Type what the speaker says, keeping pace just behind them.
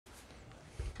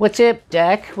What's up,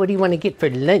 Doc? What do you want to get for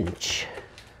lunch?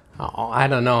 Oh, I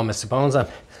don't know, Mr. Bones. I'm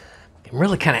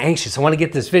really kind of anxious. I want to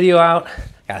get this video out.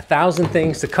 Got 1,000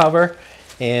 things to cover,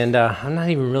 and I'm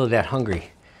not even really that hungry.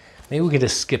 Maybe we could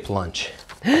just skip lunch.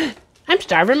 I'm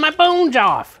starving my bones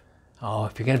off. Oh,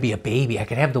 if you're going to be a baby, I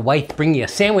could have the wife bring you a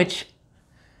sandwich.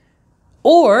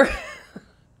 Or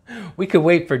we could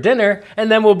wait for dinner, and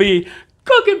then we'll be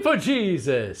cooking for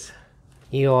Jesus.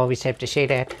 You always have to say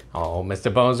that. Oh,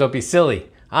 Mr. Bones, don't be silly.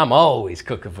 I'm always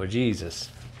cooking for Jesus.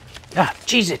 Ah,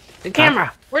 Jesus, the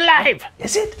camera. We're live.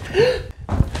 Is it?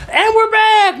 And we're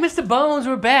back, Mr. Bones,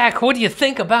 we're back. What do you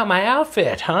think about my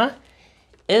outfit, huh?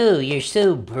 Oh, you're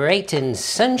so bright and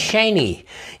sunshiny.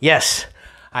 Yes,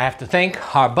 I have to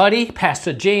thank our buddy,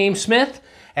 Pastor James Smith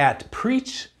at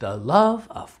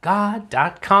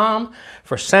PreachTheLoveOfGod.com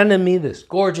for sending me this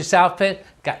gorgeous outfit.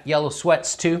 Got yellow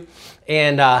sweats too.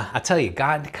 And I tell you,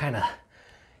 God kind of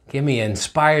gave me an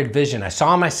inspired vision. I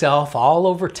saw myself all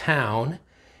over town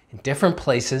in different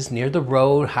places, near the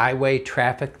road, highway,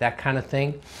 traffic, that kind of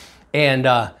thing. And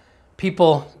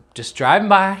people just driving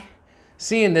by,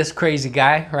 seeing this crazy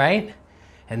guy, right?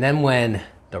 And then when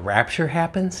the rapture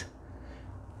happens,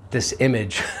 this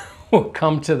image will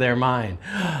come to their mind.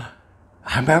 I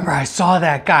remember I saw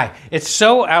that guy. It's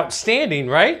so outstanding,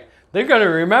 right? They're going to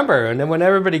remember. And then when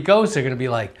everybody goes, they're going to be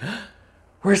like,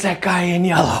 where's that guy in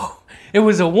yellow? It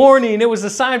was a warning. It was a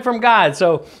sign from God.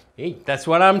 So hey, that's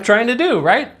what I'm trying to do,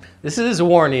 right? This is a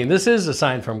warning. This is a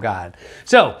sign from God.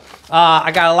 So I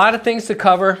got a lot of things to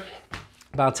cover,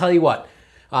 but I'll tell you what.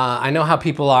 I know how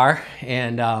people are.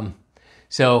 And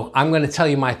so I'm going to tell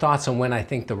you my thoughts on when I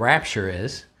think the rapture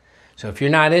is. So if you're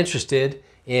not interested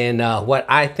in what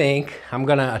I think, I'm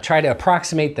going to try to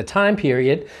approximate the time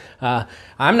period.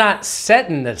 I'm not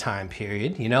setting the time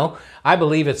period, you know. I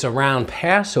believe it's around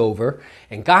Passover,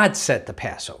 and God set the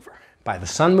Passover by the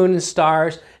sun, moon, and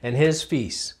stars and his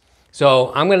feasts.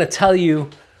 So I'm going to tell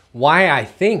you why I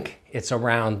think it's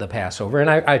around the Passover, and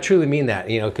I truly mean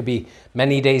that. You know, it could be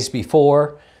many days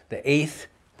before, the 8th,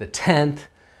 the 10th,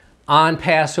 on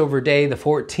Passover Day, the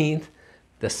 14th,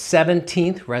 the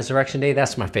 17th, Resurrection Day.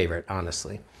 That's my favorite,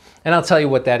 honestly. And I'll tell you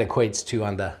what that equates to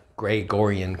on the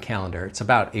Gregorian calendar. It's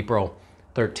about April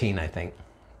 13, I think.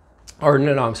 Or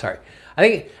no, I'm sorry. I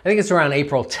think it's around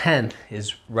April 10th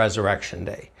is Resurrection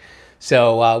Day.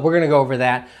 So we're going to go over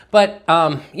that. But,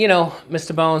 you know,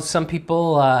 Mr. Bones, some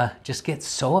people just get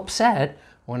so upset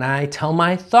when I tell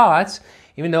my thoughts,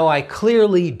 even though I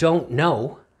clearly don't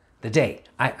know the date.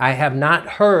 I have not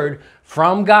heard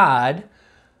from God,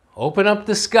 open up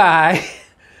the sky,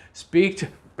 speak to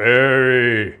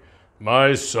Barry,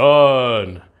 my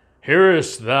son,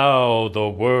 hearest thou the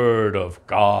word of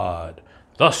God?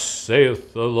 Thus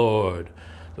saith the Lord.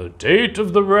 The date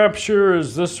of the rapture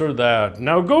is this or that.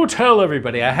 Now go tell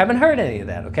everybody. I haven't heard any of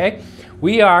that, okay?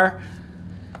 We are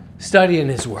studying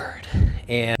his word.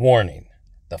 And warning,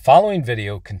 the following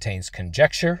video contains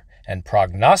conjecture and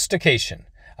prognostication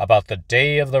about the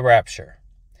day of the rapture.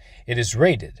 It is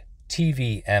rated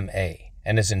TVMA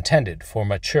and is intended for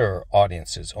mature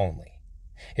audiences only.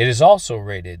 It is also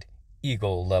rated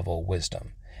Eagle Level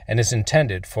Wisdom and is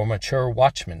intended for mature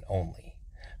watchmen only,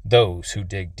 those who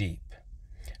dig deep.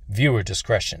 Viewer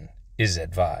discretion is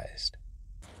advised.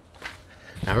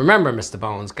 Now remember, Mr.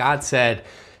 Bones, God said,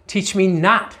 teach me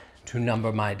not to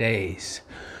number my days.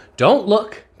 Don't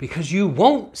look, because you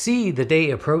won't see the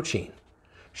day approaching.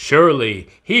 Surely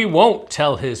he won't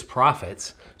tell his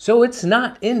prophets, so it's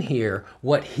not in here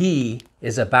what he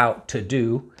is about to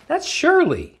do. That's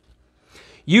surely.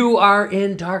 You are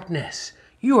in darkness.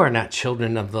 You are not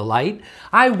children of the light.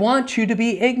 I want you to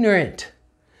be ignorant.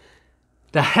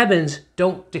 The heavens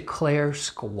don't declare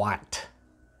squat.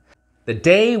 The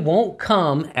day won't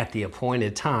come at the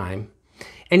appointed time.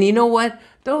 And you know what?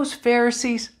 Those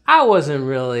Pharisees, I wasn't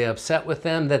really upset with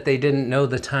them that they didn't know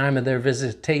the time of their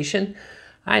visitation.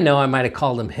 I know I might have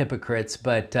called them hypocrites,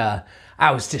 but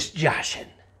I was just joshing.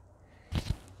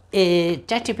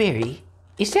 Dr. Barry,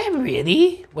 is that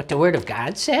really what the Word of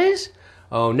God says?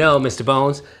 Oh no, Mr.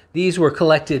 Bones. These were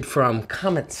collected from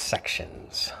comment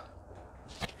sections.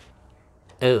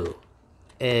 Oh,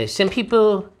 some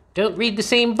people don't read the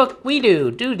same book we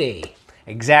do they?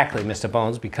 Exactly, Mr.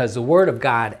 Bones, because the Word of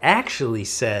God actually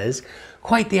says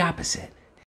quite the opposite.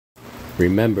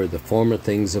 Remember the former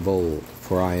things of old,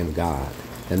 for I am God,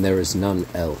 and there is none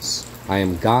else. I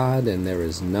am God, and there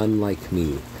is none like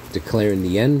me, declaring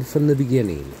the end from the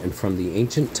beginning, and from the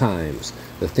ancient times,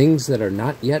 the things that are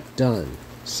not yet done,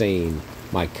 saying,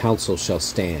 my counsel shall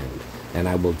stand, and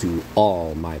I will do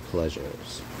all my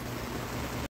pleasures.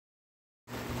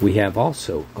 We have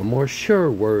also a more sure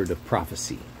word of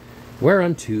prophecy.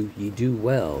 Whereunto ye do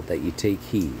well that ye take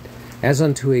heed, as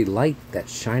unto a light that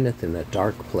shineth in a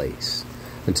dark place,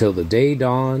 until the day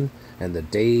dawn and the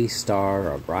day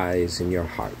star arise in your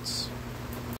hearts.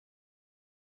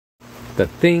 The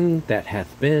thing that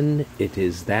hath been, it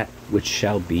is that which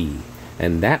shall be,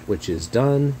 and that which is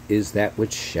done is that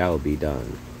which shall be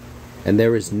done. And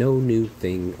there is no new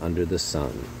thing under the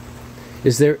sun.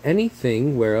 Is there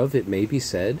anything whereof it may be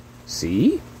said,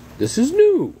 See, this is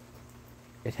new?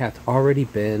 It hath already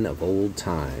been of old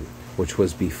time, which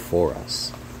was before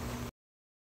us.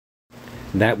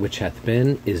 That which hath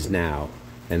been is now,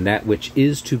 and that which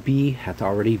is to be hath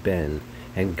already been,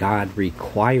 and God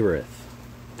requireth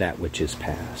that which is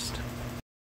past.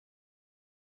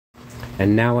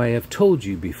 And now I have told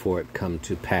you before it come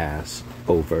to pass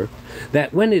over,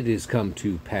 that when it is come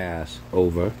to pass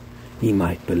over, ye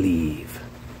might believe.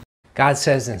 God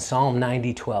says in Psalm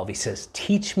 90:12, he says,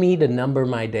 teach me to number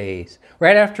my days.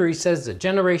 Right after he says the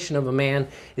generation of a man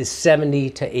is 70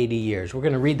 to 80 years. We're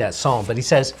going to read that psalm, but he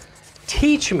says,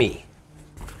 teach me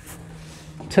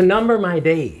to number my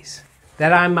days,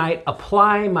 that I might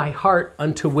apply my heart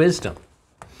unto wisdom.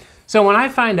 So when I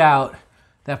find out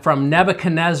that from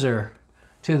Nebuchadnezzar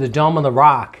to the Dome of the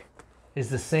Rock is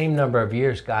the same number of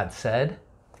years, God said,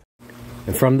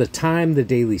 and from the time the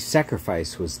daily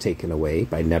sacrifice was taken away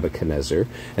by Nebuchadnezzar,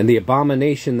 and the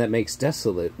abomination that makes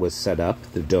desolate was set up,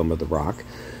 the Dome of the Rock,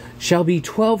 shall be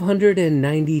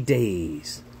 1290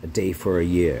 days, a day for a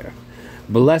year.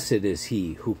 Blessed is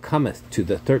he who cometh to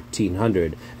the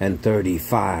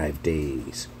 1335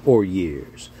 days, or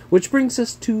years, which brings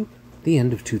us to the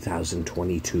end of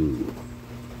 2022.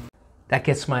 That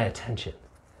gets my attention.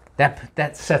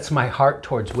 That sets my heart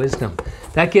towards wisdom.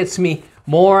 That gets me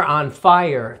more on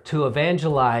fire to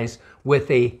evangelize with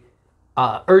a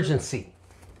urgency.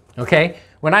 Okay?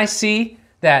 When I see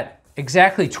that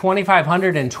exactly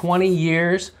 2,520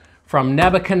 years from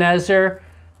Nebuchadnezzar,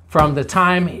 from the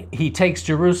time he takes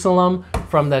Jerusalem,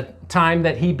 from the time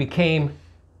that he became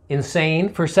insane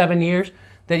for 7 years,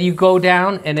 that you go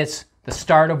down and it's the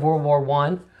start of World War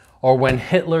I, or when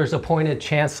Hitler's appointed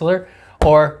chancellor,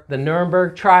 or the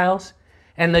Nuremberg trials,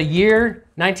 and the year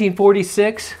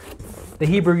 1946, the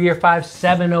Hebrew year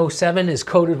 5707 is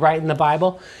coded right in the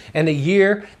Bible, and the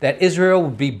year that Israel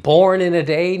would be born in a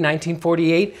day,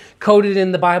 1948, coded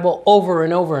in the Bible over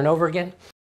and over and over again.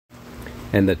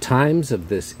 And the times of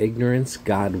this ignorance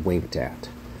God winked at,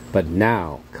 but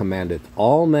now commandeth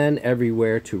all men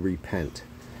everywhere to repent,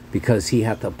 because he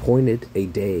hath appointed a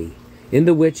day, in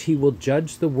the which he will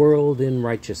judge the world in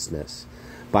righteousness,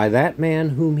 by that man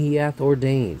whom he hath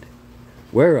ordained,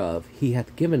 whereof he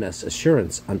hath given us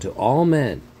assurance unto all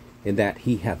men, in that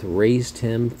he hath raised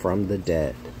him from the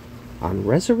dead, on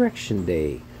resurrection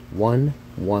day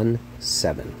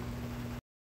 117.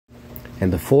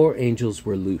 And the 4 angels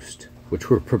were loosed, which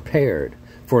were prepared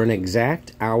for an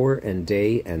exact hour and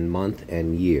day and month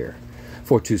and year,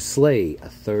 for to slay a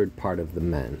third part of the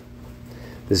men.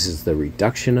 This is the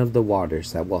reduction of the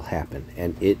waters that will happen,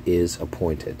 and it is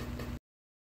appointed.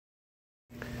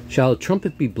 Shall a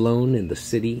trumpet be blown in the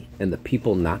city, and the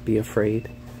people not be afraid?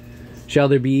 Shall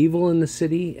there be evil in the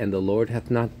city, and the Lord hath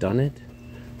not done it?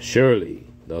 Surely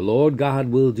the Lord God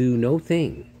will do no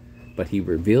thing, but he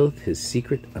revealeth his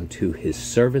secret unto his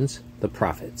servants the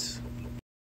prophets.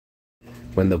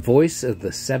 When the voice of the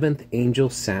 7th angel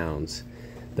sounds,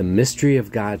 the mystery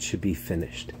of God should be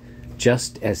finished,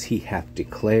 just as he hath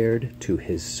declared to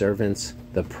his servants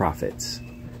the prophets.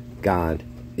 God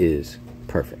is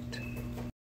perfect.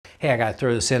 Hey, I got to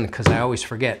throw this in because I always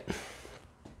forget.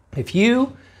 If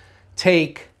you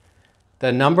take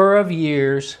the number of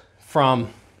years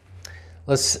from,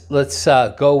 let's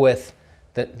go with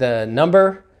the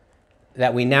number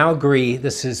that we now agree.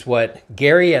 This is what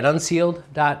Gary at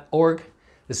unsealed.org,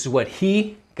 this is what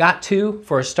he got to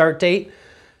for a start date,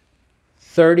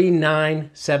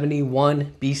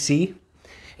 3971 BC.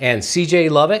 And CJ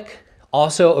Lovick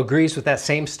also agrees with that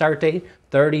same start date,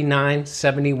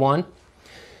 3971.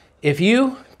 If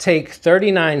you take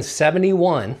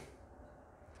 3971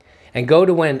 and go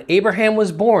to when Abraham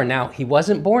was born, now he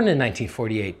wasn't born in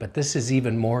 1948, but this is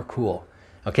even more cool,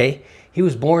 okay? He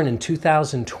was born in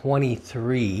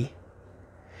 2023,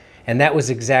 and that was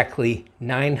exactly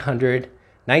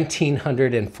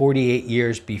 1948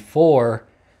 years before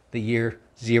the year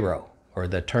 0, or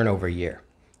the turnover year,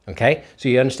 okay? So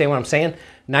you understand what I'm saying?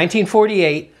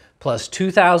 1948 plus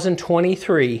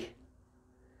 2023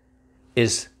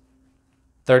 is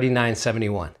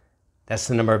 3971. That's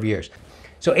the number of years.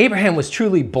 So Abraham was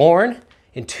truly born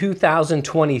in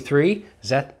 2023. Does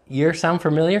that year sound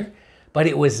familiar? But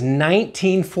it was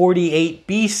 1948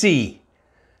 BC,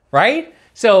 right?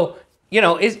 So you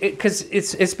know, because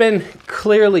it's been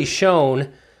clearly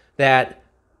shown that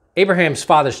Abraham's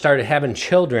father started having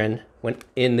children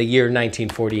in the year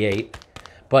 1948,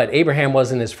 but Abraham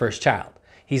wasn't his first child.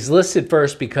 He's listed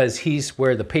first because he's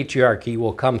where the patriarchy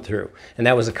will come through, and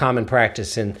that was a common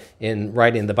practice in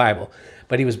writing the Bible.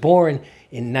 But he was born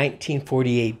in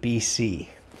 1948 BC.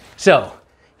 So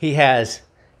he has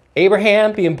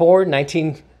Abraham being born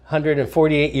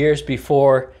 1948 years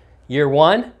before year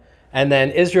one, and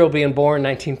then Israel being born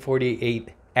 1948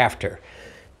 after.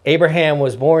 Abraham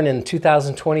was born in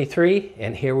 2023,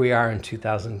 and here we are in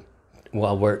 2000.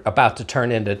 Well, we're about to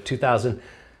turn into 2000,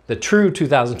 the true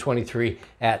 2023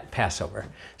 at Passover.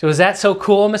 So is that so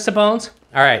cool, Mr. Bones?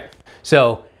 All right.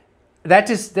 So that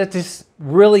just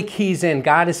really keys in.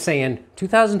 God is saying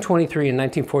 2023 and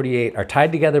 1948 are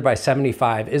tied together by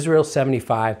 75. Israel's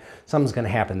 75. Something's going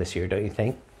to happen this year, don't you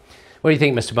think? What do you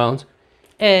think, Mr. Bones?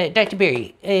 Dr.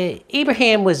 Berry,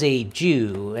 Abraham was a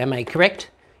Jew, am I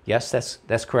correct? Yes,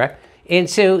 that's correct. And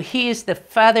so he is the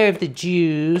father of the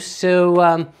Jews,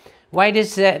 so why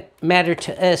does that matter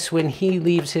to us when he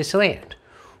leaves his land?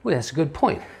 Well, that's a good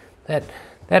point.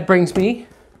 That brings me,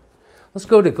 let's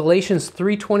go to Galatians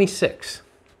 3:26.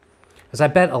 Because I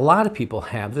bet a lot of people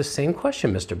have this same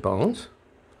question, Mr. Bones.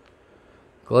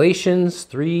 Galatians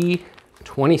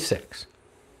 3:26.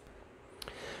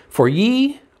 For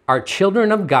ye are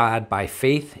children of God by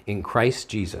faith in Christ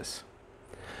Jesus.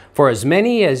 For as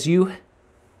many as you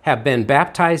have been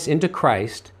baptized into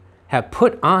Christ have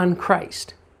put on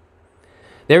Christ.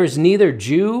 There is neither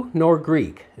Jew nor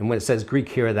Greek. And when it says Greek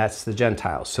here, that's the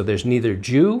Gentiles. So there's neither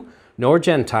Jew nor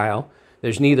Gentile.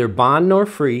 There's neither bond nor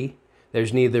free.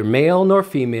 There's neither male nor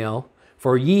female.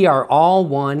 For ye are all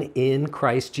one in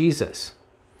Christ Jesus.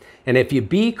 And if ye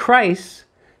be Christ,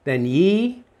 then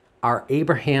ye are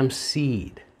Abraham's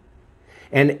seed,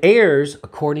 and heirs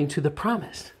according to the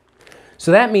promise.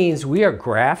 So that means we are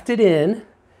grafted in,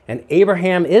 and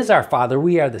Abraham is our father.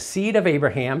 We are the seed of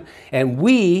Abraham, and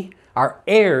we are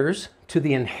heirs to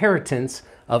the inheritance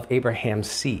of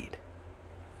Abraham's seed.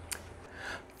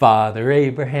 Father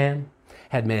Abraham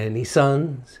had many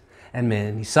sons, and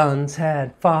many sons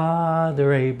had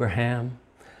Father Abraham.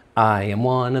 I am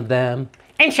one of them.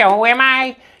 And so am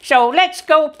I. So let's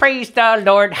go praise the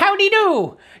Lord. Howdy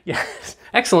do. Yes,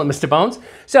 excellent, Mr. Bones.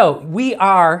 So we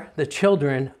are the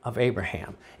children of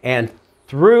Abraham. And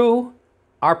through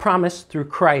our promise, through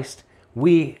Christ,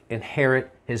 we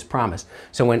inherit his promise.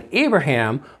 So when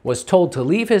Abraham was told to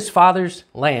leave his father's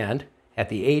land at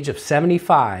the age of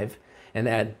 75, and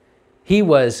that he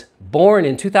was born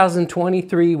in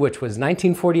 2023, which was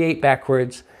 1948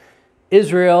 backwards,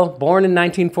 Israel, born in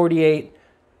 1948,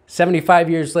 75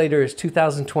 years later is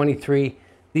 2023.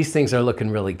 These things are looking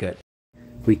really good.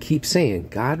 We keep saying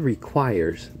God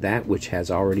requires that which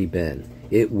has already been.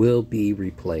 It will be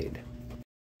replayed.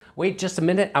 Wait just a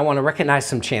minute. I want to recognize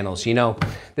some channels. You know,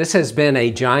 this has been a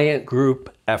giant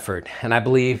group effort, and I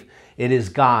believe it is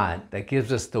God that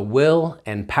gives us the will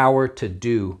and power to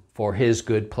do for his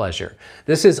good pleasure.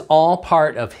 This is all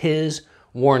part of his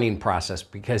warning process,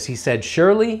 because he said,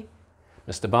 surely,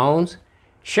 Mr. Bones,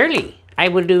 surely I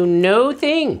will do no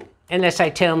thing unless I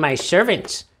tell my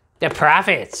servants, the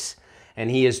prophets.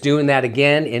 And he is doing that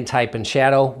again in type and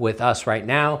shadow with us right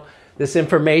now. This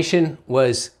information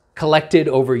was collected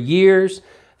over years,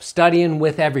 studying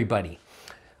with everybody.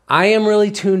 I am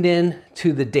really tuned in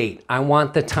to the date. I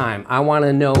want the time. I want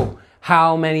to know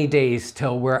how many days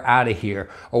till we're out of here,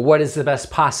 or what is the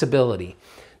best possibility.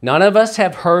 None of us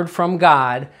have heard from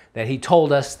God that he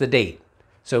told us the date.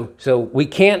 So we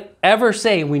can't ever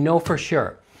say we know for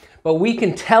sure, but we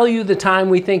can tell you the time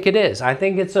we think it is. I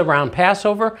think it's around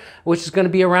Passover, which is going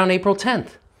to be around April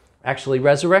 10th. Actually,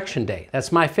 Resurrection Day.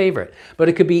 That's my favorite. But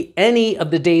it could be any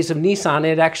of the days of Nisan.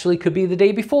 It actually could be the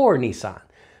day before Nisan,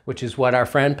 which is what our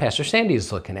friend Pastor Sandy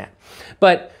is looking at.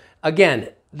 But again,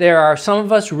 there are some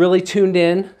of us really tuned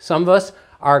in. Some of us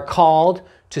are called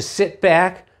to sit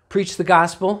back, preach the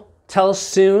gospel, tell us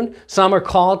soon. Some are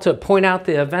called to point out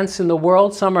the events in the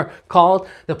world. Some are called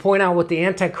to point out what the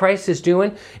Antichrist is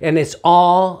doing. And it's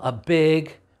all a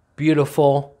big,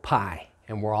 beautiful pie.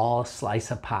 And we're all a slice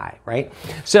of pie, right?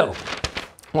 So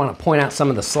I want to point out some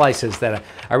of the slices that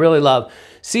I really love.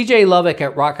 C.J. Lovick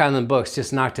at Rock Island Books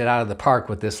just knocked it out of the park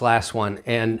with this last one.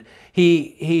 And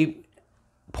he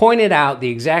pointed out the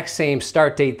exact same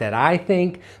start date that I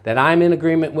think, that I'm in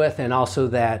agreement with, and also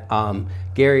that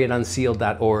Gary at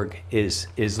unsealed.org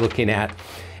is looking at.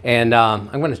 And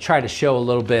I'm going to try to show a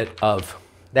little bit of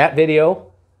that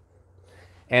video,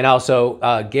 and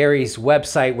also Gary's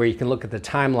website, where you can look at the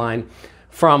timeline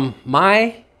from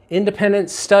my independent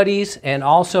studies, and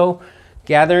also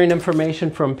gathering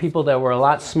information from people that were a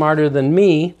lot smarter than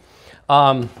me,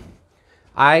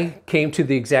 I came to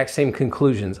the exact same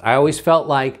conclusions. I always felt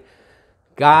like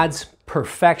God's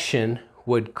perfection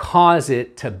would cause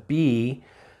it to be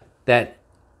that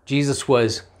Jesus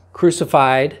was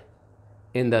crucified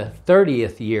in the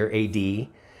 30th year AD,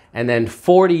 and then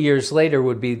 40 years later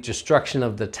would be destruction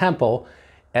of the temple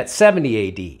at 70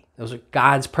 AD. Those are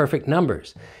God's perfect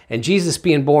numbers. And Jesus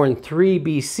being born 3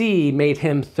 BC made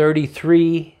him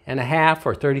 33 and a half,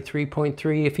 or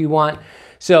 33.3 if you want.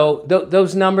 So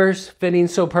those numbers fitting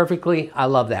so perfectly, I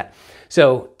love that.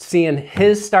 So seeing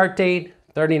his start date,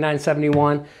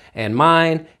 3971, and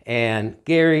mine and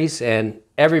Gary's, and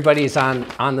everybody's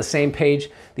on the same page,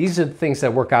 these are the things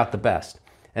that work out the best.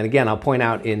 And again, I'll point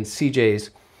out in CJ's,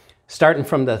 starting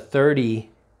from the 30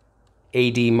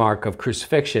 AD mark of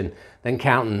crucifixion, then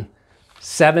counting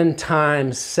 7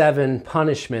 times 7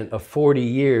 punishment of 40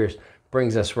 years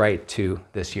brings us right to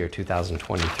this year,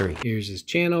 2023. Here's his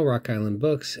channel, Rock Island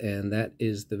Books, and that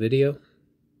is the video.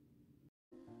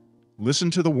 Listen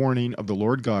to the warning of the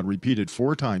Lord God repeated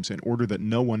 4 times in order that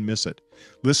no one miss it.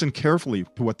 Listen carefully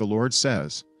to what the Lord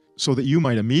says, so that you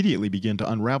might immediately begin to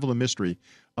unravel the mystery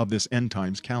of this end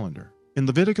times calendar. In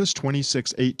Leviticus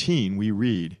 26:18 we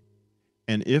read,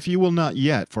 "And if you will not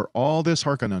yet for all this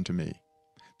hearken unto me,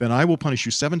 then I will punish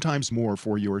you 7 times more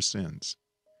for your sins."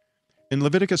 In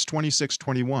Leviticus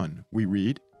 26:21 we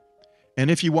read,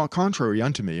 "And if you walk contrary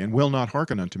unto me, and will not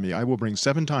hearken unto me, I will bring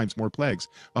 7 times more plagues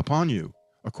upon you,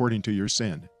 according to your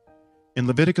sin." In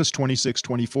Leviticus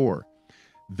 26:24,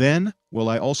 "Then will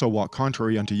I also walk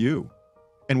contrary unto you,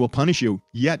 and will punish you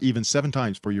yet even 7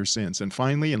 times for your sins." And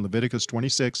finally, in Leviticus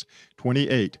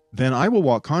 26:28, "Then I will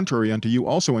walk contrary unto you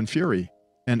also in fury,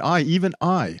 and I, even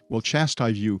I, will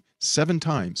chastise you 7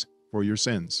 times for your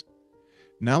sins."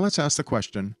 Now let's ask the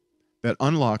question that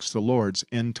unlocks the Lord's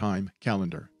end-time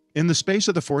calendar. In the space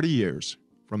of the 40 years,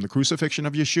 from the crucifixion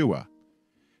of Yeshua,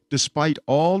 despite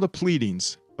all the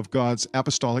pleadings of God's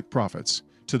apostolic prophets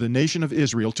to the nation of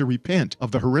Israel to repent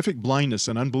of the horrific blindness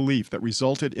and unbelief that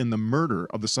resulted in the murder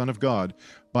of the Son of God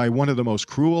by one of the most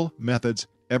cruel methods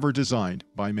ever designed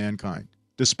by mankind.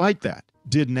 Despite that,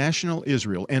 did national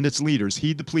Israel and its leaders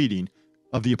heed the pleading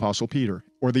of the Apostle Peter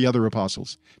or the other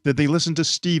apostles? Did they listen to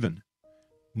Stephen?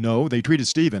 No, they treated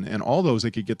Stephen and all those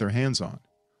they could get their hands on,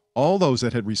 all those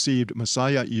that had received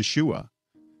Messiah Yeshua,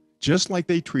 just like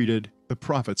they treated the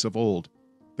prophets of old.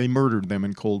 They murdered them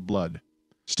in cold blood.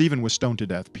 Stephen was stoned to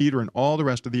death. Peter and all the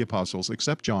rest of the apostles,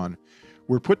 except John,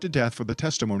 were put to death for the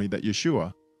testimony that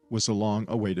Yeshua was the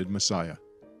long-awaited Messiah.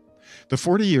 The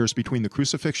 40 years between the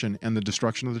crucifixion and the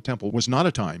destruction of the temple was not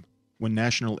a time when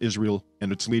national Israel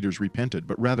and its leaders repented,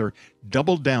 but rather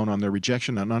doubled down on their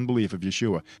rejection and unbelief of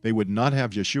Yeshua. They would not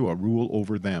have Yeshua rule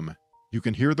over them. You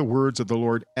can hear the words of the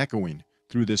Lord echoing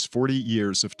through this 40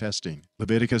 years of testing.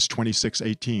 Leviticus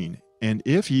 26:18, "And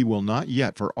if ye will not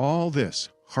yet for all this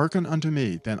hearken unto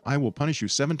me, then I will punish you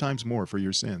 7 times more for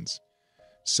your sins."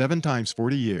 7 times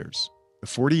 40 years. The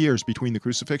 40 years between the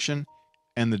crucifixion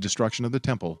and the destruction of the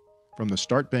temple, from the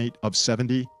start date of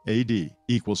 70 AD,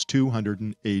 equals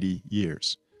 280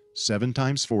 years. 7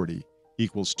 times 40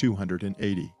 equals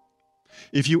 280.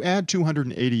 If you add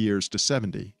 280 years to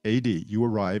 70 AD, you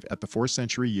arrive at the 4th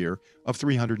century year of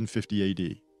 350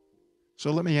 AD.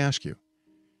 So let me ask you,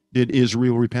 did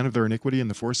Israel repent of their iniquity in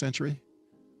the 4th century?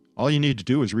 All you need to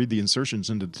do is read the insertions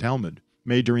into the Talmud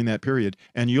made during that period,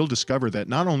 and you'll discover that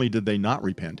not only did they not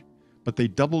repent, but they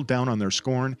doubled down on their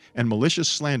scorn and malicious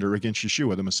slander against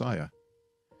Yeshua the Messiah.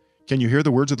 Can you hear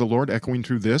the words of the Lord echoing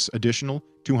through this additional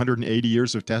 280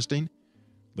 years of testing?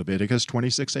 Leviticus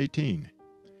 26:18.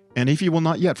 "And if ye will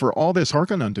not yet for all this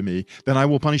hearken unto me, then I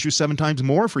will punish you 7 times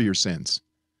more for your sins."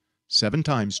 7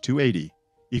 times 280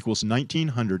 equals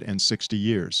 1960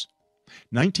 years.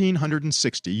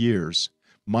 1960 years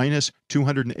minus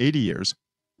 280 years,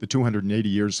 the 280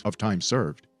 years of time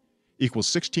served, equals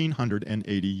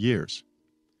 1680 years.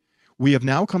 We have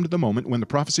now come to the moment when the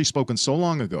prophecy spoken so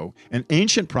long ago, an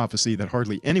ancient prophecy that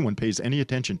hardly anyone pays any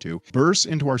attention to, bursts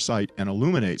into our sight and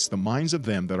illuminates the minds of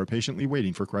them that are patiently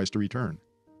waiting for Christ to return.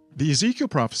 The Ezekiel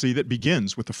prophecy that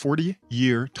begins with the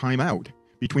 40-year timeout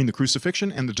between the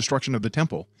crucifixion and the destruction of the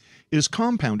temple is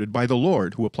compounded by the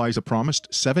Lord, who applies a promised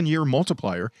 7-year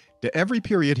multiplier to every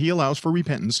period he allows for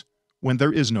repentance when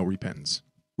there is no repentance.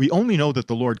 We only know that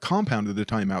the Lord compounded the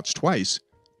timeouts twice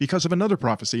because of another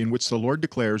prophecy in which the Lord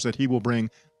declares that he will bring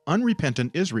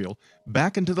unrepentant Israel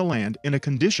back into the land in a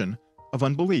condition of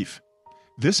unbelief.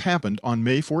 This happened on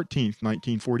May 14,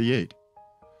 1948.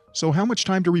 So how much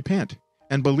time to repent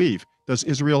and believe does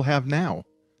Israel have now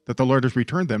that the Lord has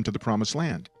returned them to the promised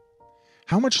land?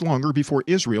 How much longer before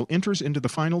Israel enters into the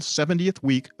final 70th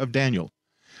week of Daniel,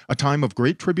 a time of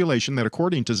great tribulation that,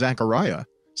 according to Zechariah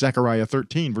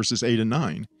 13, verses 8 and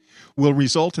 9, will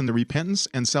result in the repentance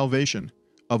and salvation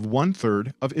of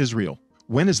 1/3 of Israel?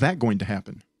 When is that going to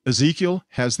happen? Ezekiel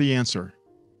has the answer.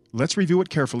 Let's review it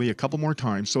carefully a couple more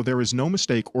times so there is no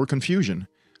mistake or confusion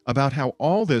about how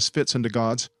all this fits into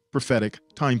God's prophetic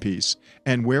timepiece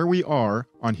and where we are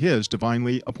on His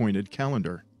divinely appointed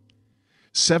calendar.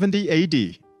 70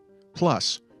 AD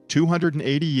plus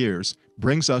 280 years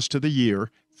brings us to the year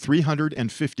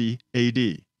 350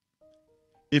 AD.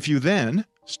 If you then,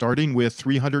 starting with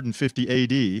 350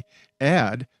 AD,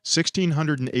 add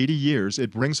 1680 years,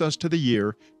 it brings us to the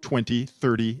year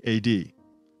 2030 AD.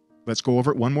 Let's go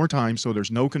over it one more time so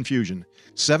there's no confusion.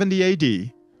 70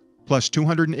 AD plus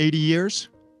 280 years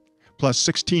plus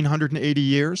 1680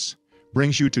 years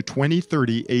brings you to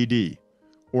 2030 AD.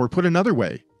 Or put another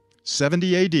way,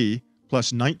 70 AD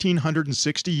plus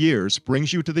 1960 years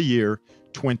brings you to the year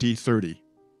 2030.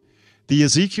 The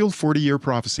Ezekiel 40-year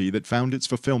prophecy that found its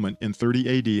fulfillment in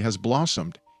 30 AD has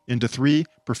blossomed into 3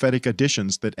 prophetic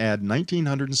additions that add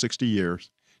 1960 years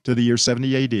to the year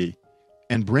 70 AD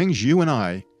and brings you and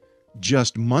I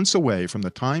just months away from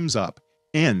the time's up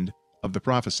end of the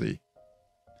prophecy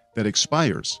that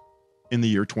expires in the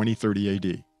year 2030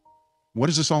 AD. What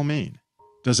does this all mean?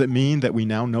 Does it mean that we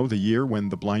now know the year when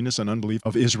the blindness and unbelief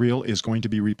of Israel is going to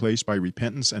be replaced by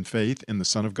repentance and faith in the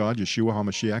Son of God, Yeshua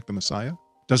HaMashiach, the Messiah?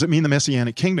 Does it mean the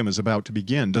Messianic kingdom is about to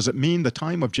begin? Does it mean the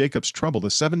time of Jacob's trouble, the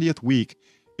 70th week,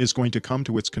 is going to come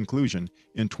to its conclusion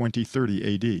in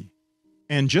 2030 AD?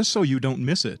 And just so you don't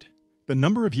miss it, the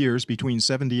number of years between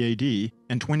 70 AD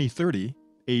and 2030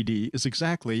 AD is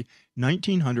exactly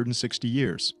 1960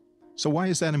 years. So why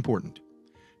is that important?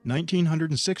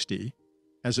 1960,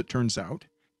 as it turns out,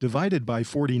 divided by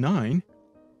 49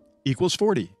 equals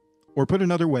 40. Or put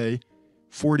another way,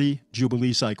 40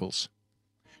 Jubilee cycles.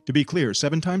 To be clear,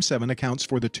 7 times 7 accounts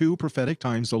for the 2 prophetic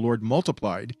times the Lord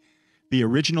multiplied the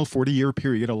original 40-year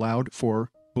period allowed for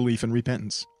belief and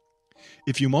repentance.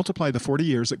 If you multiply the 40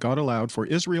 years that God allowed for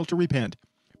Israel to repent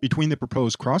between the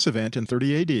proposed cross event in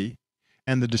 30 AD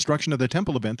and the destruction of the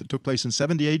temple event that took place in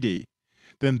 70 AD,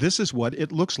 then this is what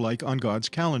it looks like on God's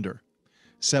calendar.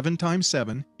 7 times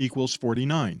 7 equals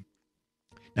 49.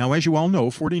 Now, as you all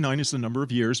know, 49 is the number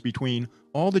of years between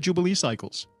all the Jubilee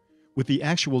cycles, with the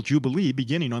actual Jubilee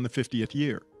beginning on the 50th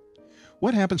year.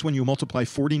 What happens when you multiply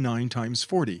 49 times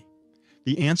 40?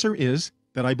 The answer is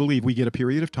that I believe we get a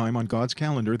period of time on God's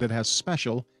calendar that has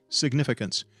special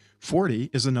significance.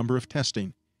 40 is the number of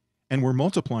testing, and we're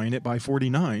multiplying it by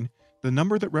 49, the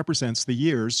number that represents the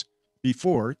years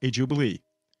before a Jubilee.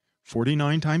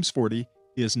 49 times 40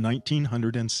 is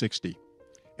 1960.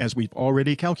 As we've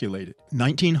already calculated,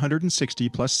 1960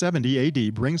 plus 70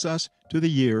 AD brings us to the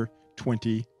year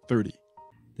 2030.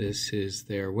 This is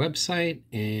their website,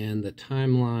 and the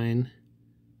timeline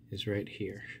is right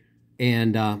here.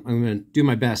 And I'm going to do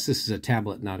my best. This is a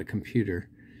tablet, not a computer.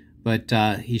 But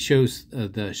he shows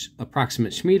the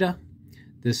approximate Shemitah.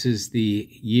 This is the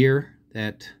year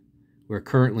that we're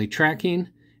currently tracking.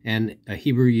 And a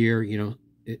Hebrew year, you know,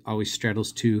 it always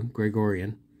straddles to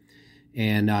Gregorian.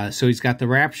 And so he's got the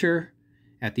rapture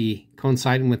at the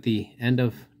coinciding with the end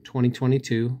of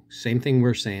 2022. Same thing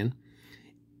we're saying.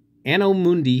 Anno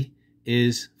Mundi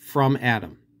is from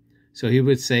Adam. So he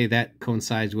would say that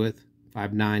coincides with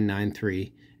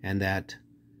 5993, and that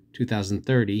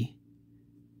 2030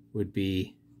 would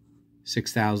be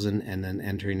 6000, and then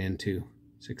entering into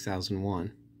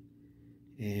 6001.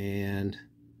 And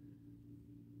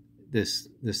this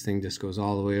thing just goes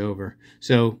all the way over.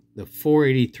 So the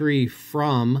 483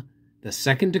 from the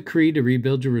second decree to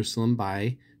rebuild Jerusalem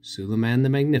by Suleiman the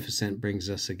Magnificent brings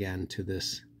us again to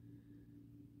this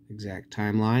exact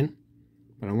timeline.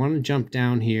 But I want to jump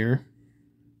down here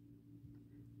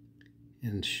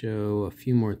and show a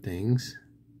few more things.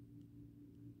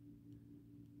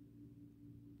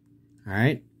 All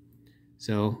right.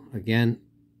 So again,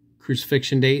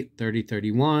 crucifixion date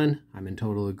 30/31. I'm in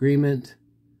total agreement.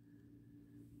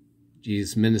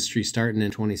 Jesus' ministry starting in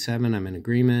 27. I'm in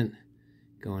agreement.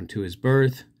 Going to his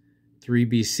birth 3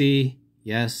 BC.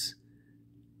 Yes.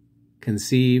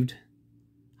 Conceived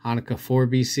Hanukkah 4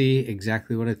 BC.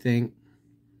 Exactly what I think.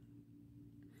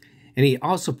 And he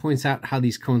also points out how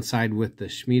these coincide with the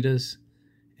Shemitahs.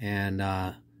 And,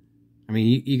 I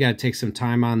mean, you got to take some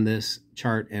time on this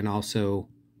chart and also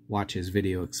watch his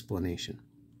video explanation.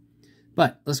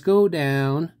 But let's go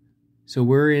down. So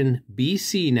we're in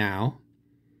BC now,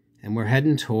 and we're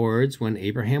heading towards when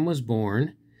Abraham was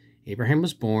born. Abraham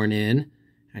was born in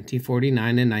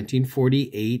 1949 and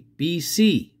 1948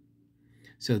 BC.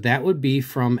 So that would be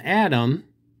from Adam.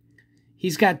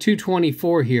 He's got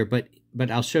 224 here, but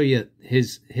I'll show you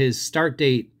his start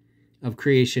date of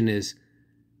creation is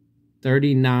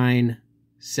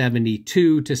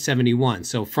 3972 to 71.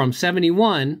 So from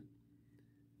 71,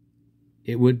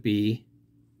 it would be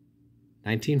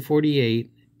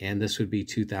 1948, and this would be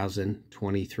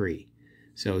 2023.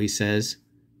 So he says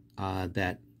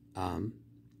that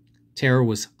Terah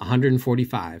was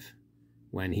 145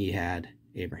 when he had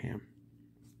Abraham.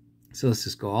 So let's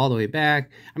just go all the way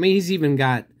back. I mean, he's even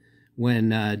got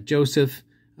when Joseph,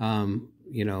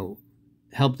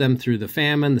 helped them through the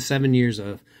famine, the 7 years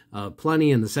of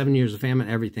plenty and the 7 years of famine.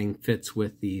 Everything fits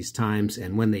with these times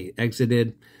and when they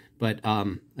exited. But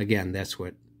again, that's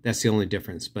the only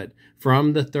difference. But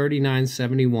from the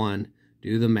 3971,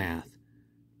 do the math.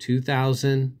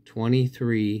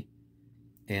 2023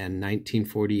 and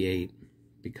 1948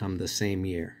 become the same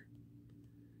year.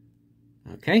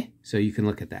 Okay, so you can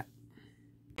look at that.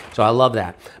 So I love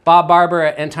that. Bob Barber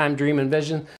at End Time Dream and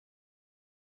Vision.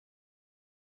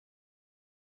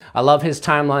 I love his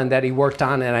timeline that he worked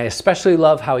on, and I especially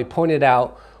love how he pointed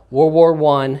out World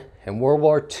War I and World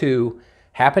War II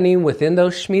happening within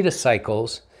those Shemitah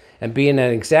cycles and being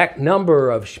an exact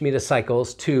number of Shemitah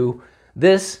cycles to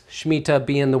this Shemitah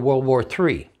being the World War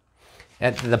III.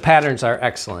 And the patterns are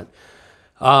excellent.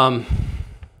 Jakku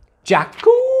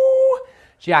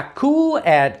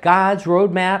at God's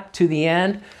Roadmap to the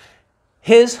End.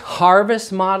 His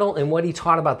harvest model and what he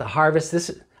taught about the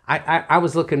harvest. I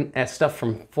was looking at stuff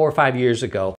from 4 or 5 years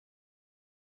ago.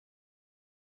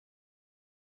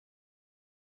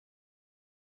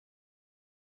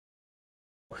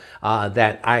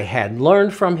 That I had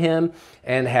learned from him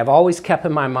and have always kept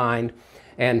in my mind.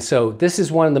 And so this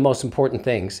is one of the most important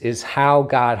things, is how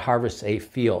God harvests a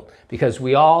field. Because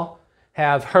we all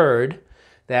have heard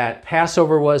that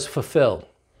Passover was fulfilled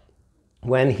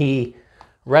when he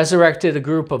resurrected a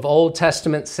group of Old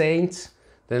Testament saints.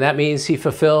 Then that means he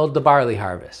fulfilled the barley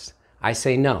harvest. I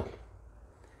say no.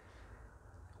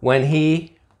 When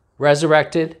he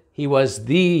resurrected, he was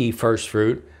the first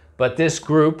fruit, but this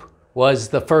group was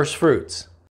the first fruits.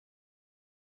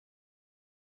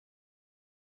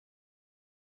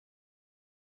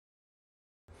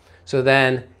 So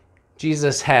then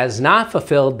Jesus has not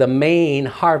fulfilled the main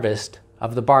harvest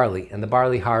of the barley, and the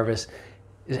barley harvest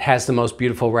has the most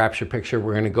beautiful rapture picture.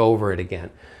 We're going to go over it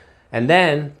again. And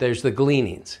then there's the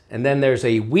gleanings. And then there's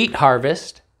a wheat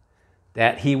harvest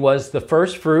that he was the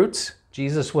first fruits.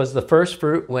 Jesus was the first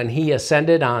fruit when he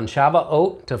ascended on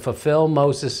Shavuot to fulfill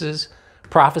Moses'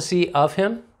 prophecy of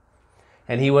him.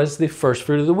 And he was the first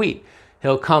fruit of the wheat.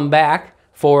 He'll come back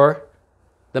for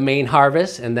the main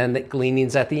harvest and then the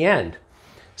gleanings at the end.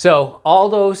 So all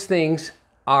those things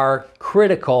are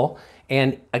critical.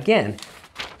 And again,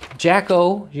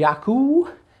 Jakku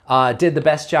did the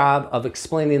best job of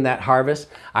explaining that harvest.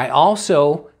 I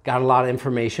also got a lot of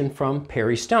information from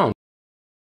Perry Stone.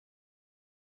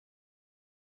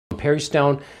 Perry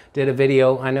Stone did a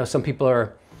video. I know some people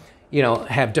are,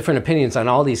 have different opinions on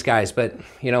all these guys, but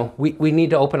we need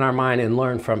to open our mind and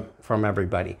learn from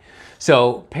everybody.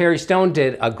 So Perry Stone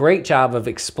did a great job of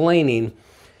explaining,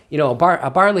 a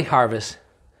barley harvest.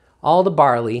 All the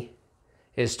barley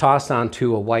is tossed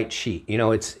onto a white sheet.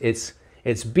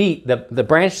 It's beat, the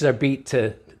branches are beat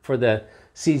for the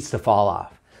seeds to fall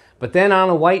off. But then on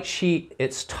a white sheet,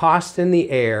 it's tossed in the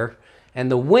air and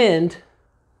the wind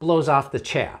blows off the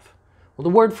chaff. Well, the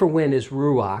word for wind is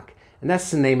ruach, and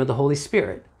that's the name of the Holy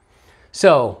Spirit.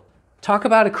 So talk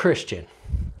about a Christian.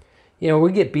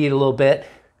 We get beat a little bit,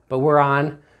 but we're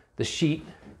on the sheet.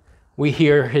 We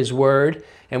hear his word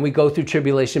and we go through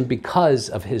tribulation because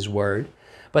of his word.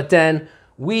 But then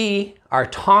we are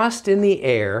tossed in the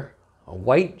air, a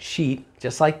white sheet,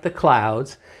 just like the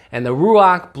clouds, and the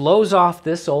ruach blows off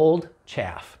this old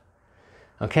chaff.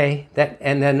 Okay,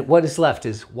 and then what is left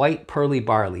is white pearly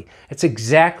barley. It's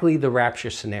exactly the rapture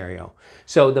scenario.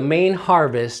 So the main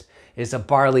harvest is a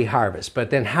barley harvest. But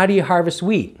then how do you harvest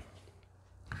wheat?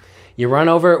 You run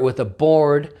over it with a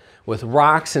board with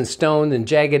rocks and stones and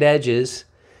jagged edges,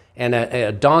 and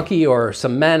a donkey or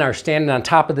some men are standing on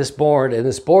top of this board, and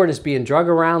this board is being drug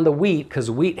around the wheat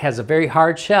because wheat has a very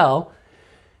hard shell,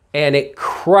 and it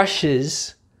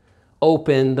crushes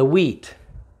open the wheat,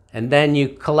 and then you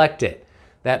collect it.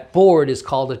 That board is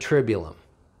called a tribulum.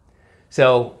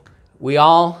 So we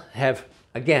all have,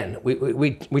 again,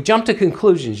 we jump to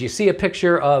conclusions. You see a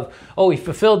picture of, he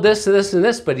fulfilled this, this, and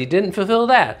this, but he didn't fulfill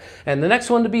that. And the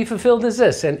next one to be fulfilled is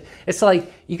this. And it's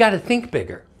like, you got to think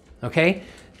bigger, okay?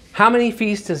 How many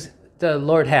feasts does the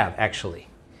Lord have, actually?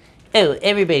 Oh,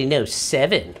 everybody knows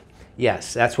 7.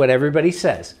 Yes, that's what everybody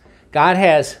says. God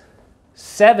has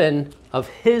 7 of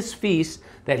his feasts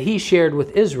that he shared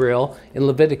with Israel in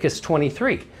Leviticus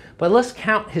 23. But let's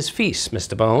count his feasts,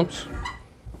 Mr. Bones.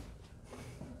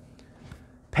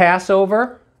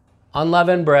 Passover,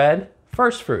 unleavened bread,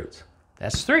 first fruits.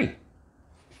 That's 3.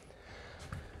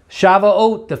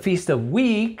 Shavuot, the Feast of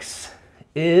Weeks,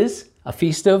 is a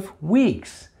Feast of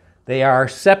Weeks. They are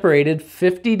separated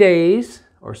 50 days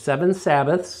or 7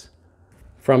 Sabbaths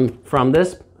from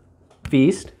this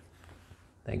feast.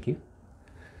 Thank you.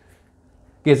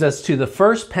 Gives us to the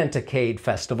first Pentacade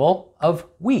festival of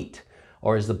wheat,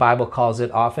 or as the Bible calls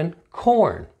it often,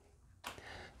 corn.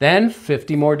 Then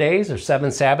 50 more days or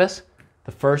 7 Sabbaths,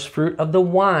 the first fruit of the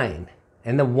wine.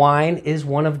 And the wine is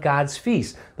one of God's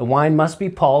feasts. The wine must be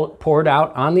poured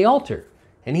out on the altar.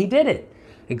 And he did it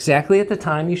exactly at the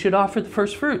time you should offer the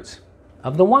first fruits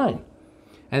of the wine.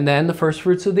 And then the first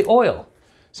fruits of the oil.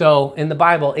 So in the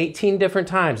Bible, 18 different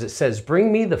times it says,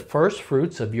 bring me the first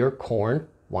fruits of your corn,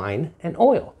 wine, and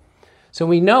oil. So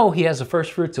we know he has the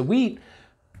first fruits of wheat,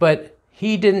 but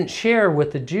he didn't share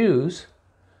with the Jews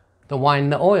the wine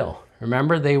and the oil.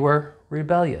 Remember, they were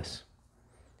rebellious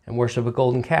and worship a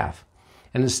golden calf.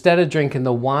 And instead of drinking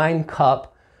the wine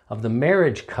cup of the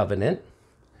marriage covenant,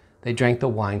 they drank the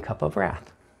wine cup of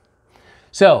wrath.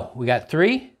 So we got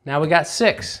 3, now we got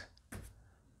 6.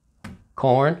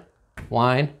 Corn,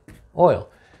 wine, oil.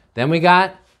 Then we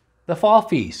got the fall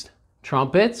feast.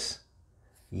 Trumpets,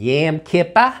 Yom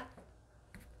Kippur,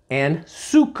 and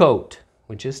Sukkot,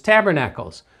 which is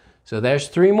tabernacles. So there's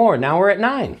 3 more. Now we're at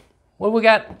 9. What do we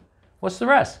got? What's the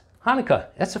rest? Hanukkah.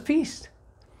 That's a feast.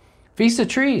 Feast of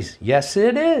Trees. Yes,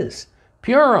 it is.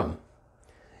 Purim.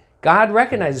 God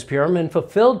recognizes Purim and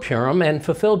fulfilled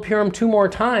Purim 2 more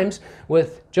times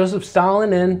with Joseph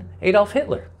Stalin and Adolf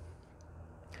Hitler.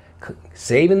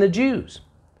 Saving the Jews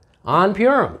on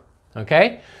Purim.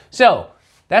 Okay? So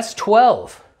that's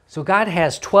 12. So God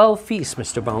has 12 feasts,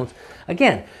 Mr. Bones.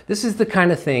 Again, this is the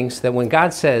kind of things that when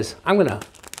God says, I'm going to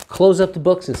close up the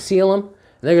books and seal them,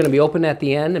 and they're going to be open at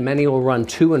the end, and many will run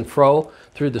to and fro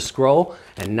through the scroll,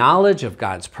 and knowledge of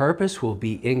God's purpose will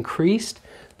be increased.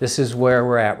 This is where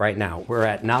we're at right now. We're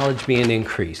at knowledge being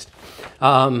increased.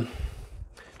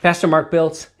 Pastor Mark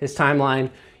built his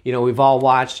timeline. You know, we've all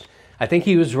watched. I think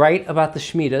he was right about the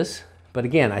Shemitahs, but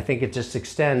again, I think it just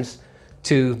extends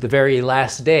to the very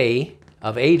last day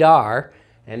of Adar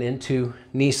and into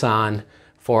Nisan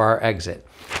for our exit.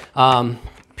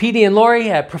 Petey and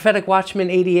Lori at Prophetic Watchman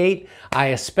 88, I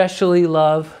especially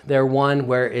love their one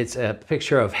where it's a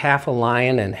picture of half a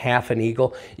lion and half an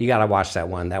eagle. You got to watch that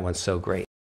one. That one's so great.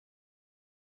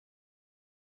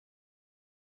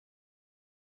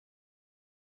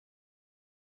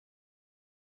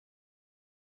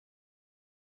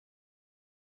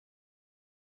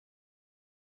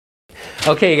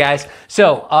 Okay, guys.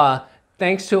 So,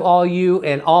 thanks to all you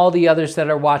and all the others that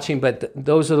are watching, but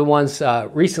those are the ones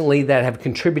recently that have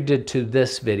contributed to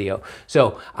this video.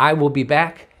 So I will be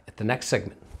back at the next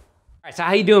segment. All right, so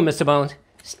how you doing, Mr. Bones?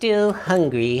 Still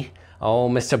hungry. Oh,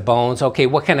 Mr. Bones. Okay,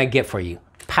 what can I get for you?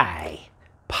 Pie.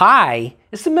 Pie?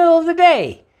 It's the middle of the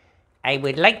day. I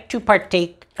would like to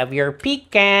partake of your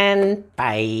pecan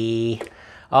pie.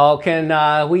 Oh,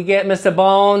 can we get Mr.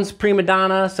 Bones, prima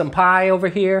donna, some pie over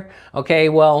here? Okay,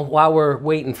 well, while we're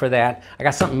waiting for that, I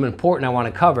got something important I want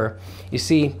to cover. You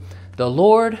see, the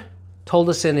Lord told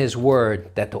us in his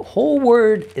word that the whole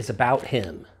word is about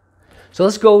him. So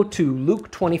let's go to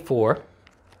Luke 24,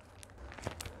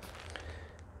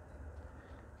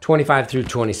 25 through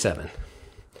 27.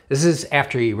 This is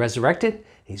after he resurrected.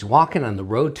 He's walking on the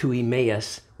road to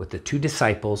Emmaus with the 2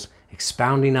 disciples,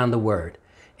 expounding on the word.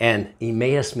 And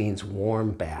Emmaus means warm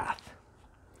bath.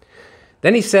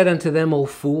 Then he said unto them, O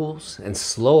fools, and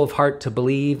slow of heart to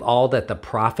believe all that the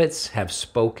prophets have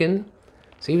spoken.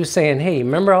 So he was saying, hey,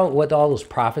 remember what all those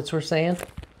prophets were saying?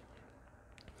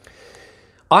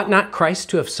 Ought not Christ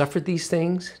to have suffered these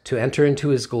things to enter into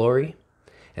his glory?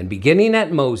 And beginning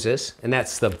at Moses, and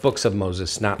that's the books of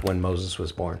Moses, not when Moses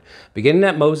was born. Beginning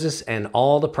at Moses and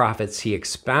all the prophets, he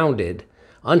expounded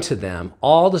unto them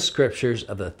all the scriptures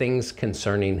of the things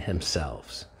concerning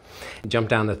himself. Jump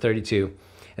down to 32.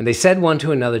 And they said one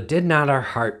to another, did not our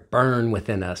heart burn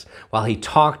within us while he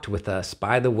talked with us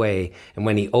by the way, and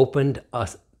when he opened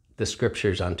us the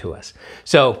scriptures unto us?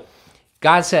 So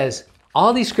God says,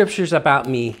 all these scriptures about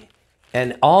me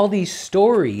and all these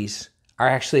stories are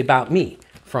actually about me.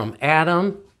 From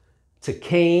Adam to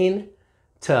Cain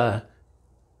to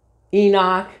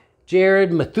Enoch,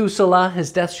 Jared, Methuselah,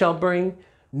 his death shall bring,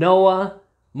 Noah,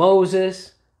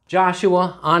 Moses,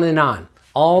 Joshua, on and on.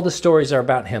 All the stories are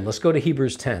about him. Let's go to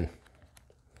Hebrews 10.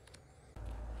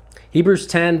 Hebrews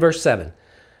 10, verse 7.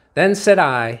 Then said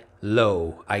I,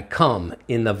 Lo, I come.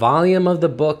 In the volume of the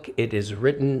book, it is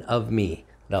written of me.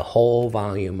 The whole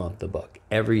volume of the book,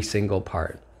 every single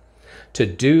part. To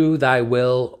do thy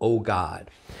will, O God.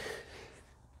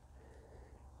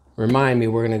 Remind me,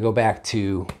 we're going to go back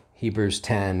to Hebrews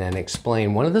 10 and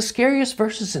explain one of the scariest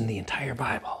verses in the entire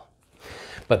Bible.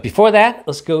 But before that,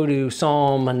 let's go to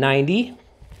Psalm 90.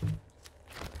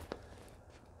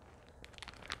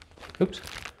 Oops.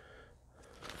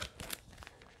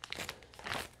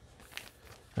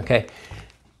 Okay.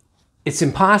 It's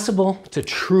impossible to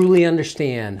truly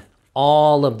understand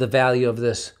all of the value of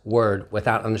this word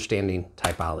without understanding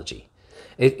typology.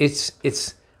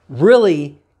 It's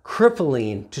really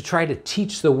crippling to try to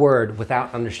teach the word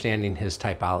without understanding his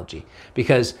typology,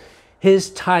 because his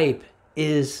type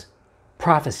is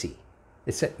prophecy.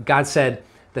 God said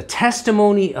the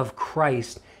testimony of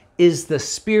Christ is the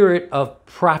spirit of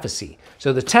prophecy.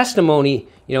 So the testimony,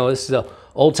 this is the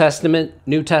Old Testament,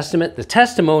 New Testament. The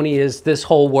testimony is this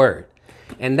whole word.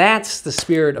 And that's the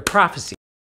spirit of prophecy.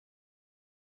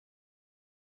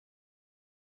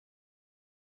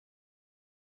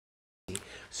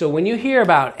 So when you hear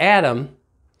about Adam,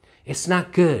 it's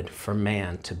not good for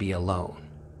man to be alone.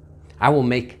 I will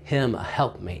make him a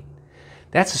helpmate.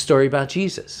 That's a story about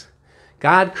Jesus.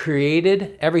 God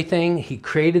created everything. He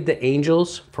created the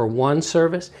angels for one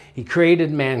service. He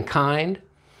created mankind.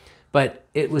 But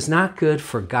it was not good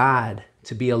for God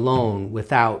to be alone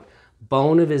without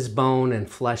bone of his bone and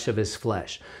flesh of his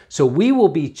flesh. So we will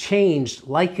be changed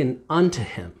likened unto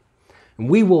him. And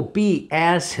we will be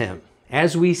as him.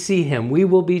 As we see him, we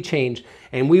will be changed,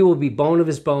 and we will be bone of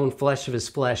his bone, flesh of his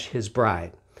flesh, his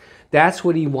bride. That's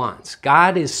what he wants.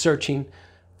 God is searching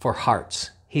for hearts.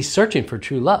 He's searching for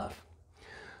true love.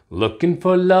 Looking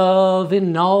for love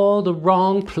in all the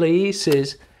wrong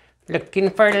places. Looking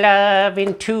for love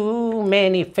in too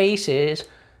many faces.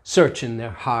 Searching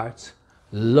their hearts.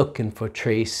 Looking for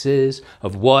traces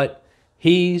of what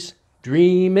he's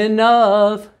dreaming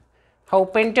of.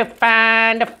 Hoping to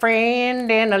find a friend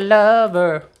and a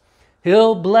lover.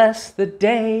 He'll bless the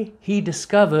day he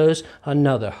discovers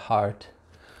another heart.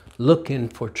 Looking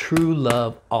for true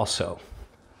love also.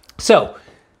 So,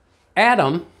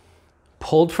 Adam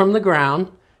pulled from the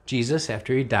ground. Jesus,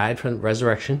 after he died from the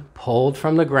resurrection, pulled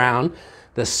from the ground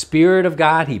the Spirit of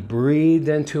God. He breathed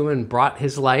into him and brought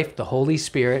his life, the Holy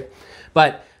Spirit.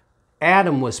 But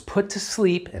Adam was put to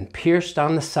sleep and pierced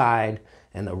on the side,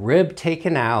 and the rib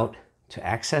taken out to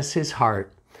access his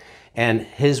heart, and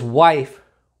his wife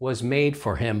was made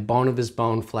for him, bone of his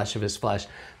bone, flesh of his flesh.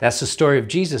 That's the story of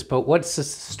Jesus, but what's the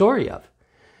story of?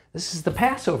 This is the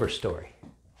Passover story.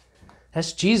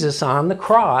 That's Jesus on the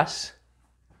cross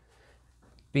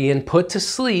being put to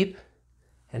sleep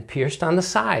and pierced on the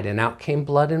side, and out came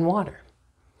blood and water.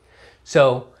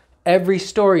 So every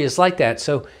story is like that.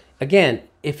 So again,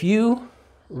 if you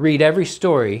read every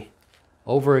story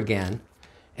over again,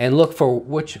 and look for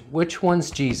which one's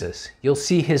Jesus. You'll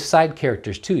see his side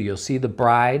characters too. You'll see the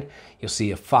bride. You'll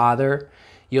see a father.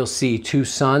 You'll see two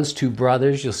sons, two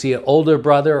brothers. You'll see an older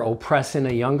brother oppressing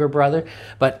a younger brother.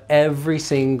 But every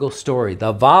single story,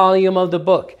 the volume of the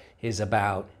book, is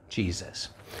about Jesus.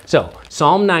 So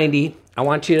Psalm 90, I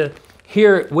want you to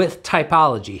hear it with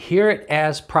typology. Hear it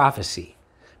as prophecy.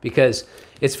 Because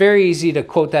it's very easy to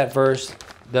quote that verse.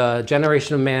 The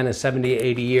generation of man is 70 to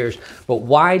 80 years. But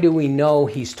why do we know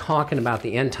he's talking about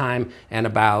the end time and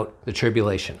about the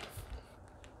tribulation?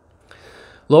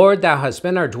 Lord, thou hast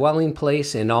been our dwelling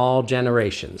place in all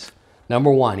generations.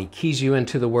 Number one, he keys you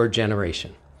into the word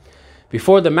generation.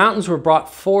 Before the mountains were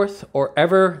brought forth, or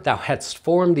ever thou hadst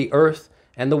formed the earth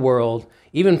and the world,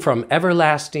 even from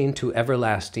everlasting to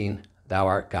everlasting, thou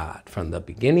art God, from the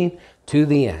beginning to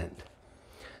the end.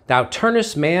 Thou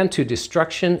turnest man to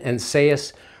destruction and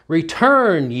sayest,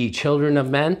 return, ye children of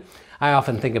men. I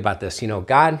often think about this.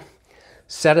 God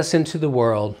set us into the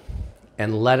world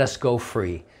and let us go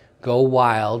free, go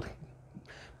wild,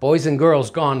 boys and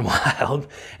girls gone wild,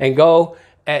 and go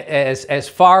as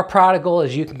far prodigal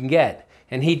as you can get.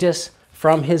 And he just,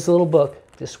 from his little book,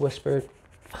 just whispered,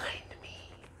 find me,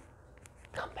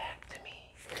 come back to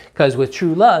me. Because with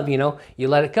true love, you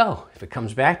let it go. If it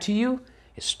comes back to you,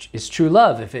 it's true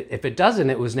love. If it doesn't,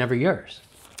 it was never yours.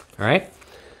 All right?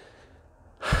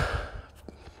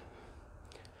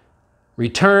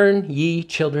 Return, ye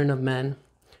children of men,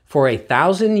 for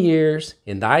 1,000 years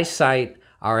in thy sight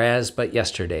are as but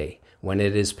yesterday, when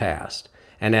it is past,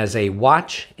 and as a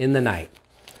watch in the night.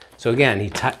 So again, he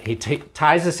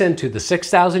ties us into the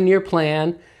 6,000-year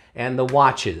plan and the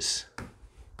watches.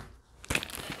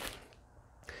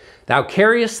 Thou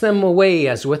carriest them away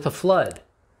as with a flood.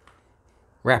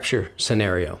 Rapture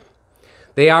scenario.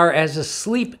 They are as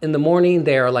asleep in the morning,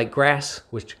 they are like grass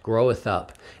which groweth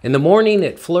up. In the morning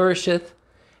it flourisheth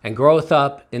and groweth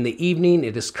up, in the evening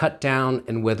it is cut down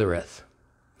and withereth.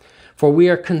 For we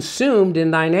are consumed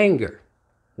in thine anger.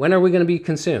 When are we going to be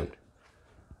consumed?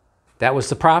 That was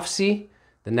the prophecy.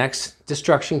 The next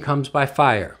destruction comes by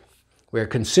fire. We are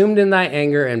consumed in thy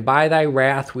anger, and by thy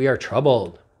wrath we are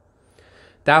troubled.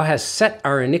 Thou hast set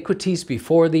our iniquities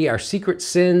before thee, our secret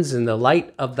sins in the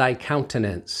light of thy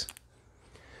countenance.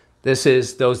 This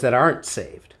is those that aren't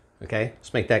saved. Okay,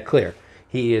 let's make that clear.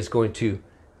 He is going to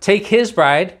take his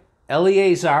bride,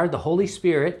 Eleazar, the Holy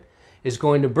Spirit, is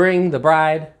going to bring the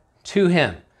bride to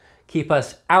him. Keep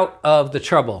us out of the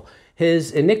trouble.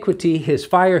 His iniquity, his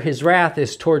fire, his wrath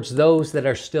is towards those that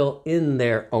are still in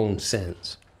their own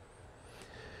sins.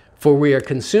 For we are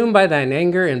consumed by thine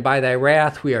anger, and by thy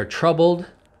wrath we are troubled.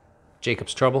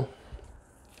 Jacob's trouble.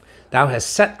 Thou hast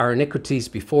set our iniquities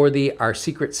before thee, our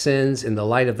secret sins in the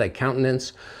light of thy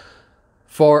countenance.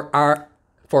 For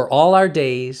all our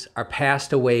days are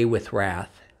passed away with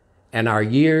wrath, and our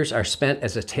years are spent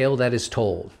as a tale that is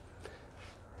told.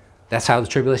 That's how the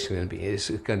tribulation is going to be. It's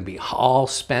going to be all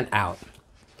spent out,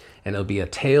 and it'll be a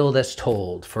tale that's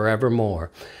told forevermore.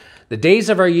 The days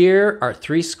of our year are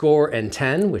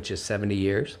 70, which is 70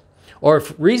 years. Or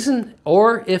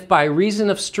if by reason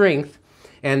of strength,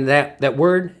 and that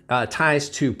word ties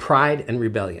to pride and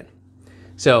rebellion.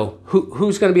 So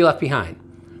who's going to be left behind?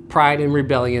 Pride and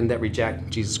rebellion that reject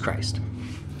Jesus Christ.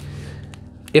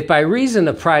 If by reason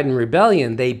of pride and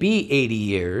rebellion they be 80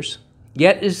 years,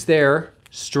 yet is there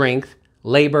strength,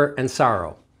 labor, and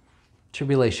sorrow.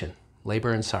 Tribulation,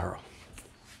 labor, and sorrow.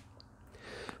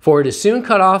 For it is soon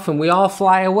cut off, and we all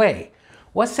fly away.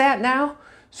 What's that now?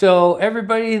 So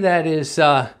everybody that is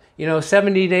 70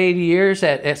 to 80 years,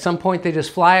 at some point they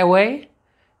just fly away?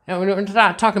 And we're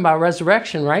not talking about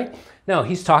resurrection, right? No,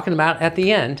 he's talking about at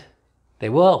the end. They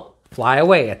will fly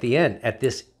away at the end, at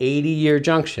this 80-year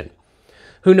junction.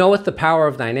 Who knoweth the power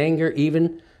of thine anger,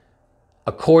 even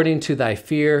according to thy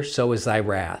fear, so is thy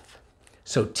wrath.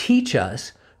 So teach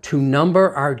us to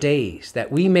number our days,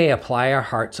 that we may apply our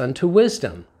hearts unto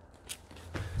wisdom.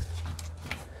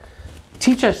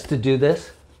 Teach us to do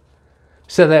this,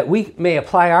 so that we may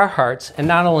apply our hearts, and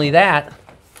not only that,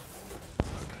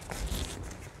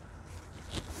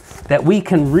 that we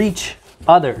can reach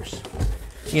others.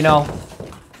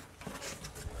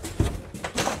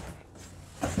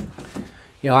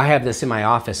 I have this in my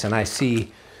office, and I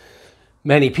see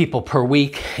many people per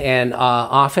week, and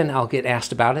often I'll get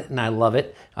asked about it, and I love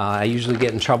it. I usually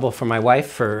get in trouble from my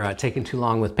wife for taking too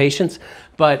long with patients,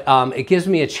 but it gives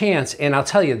me a chance, and I'll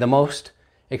tell you the most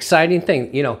exciting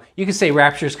thing. You can say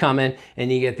rapture's coming,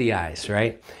 and you get the eyes,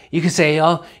 right? You can say,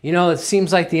 it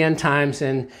seems like the end times,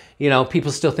 and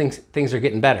people still think things are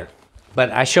getting better.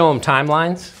 But I show them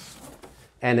timelines,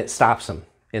 and it stops them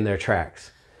in their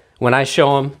tracks. When I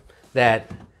show them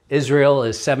that Israel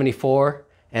is 74,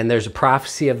 and there's a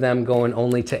prophecy of them going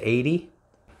only to 80.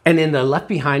 And in the Left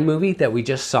Behind movie that we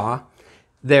just saw,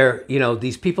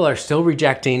 these people are still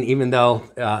rejecting, even though,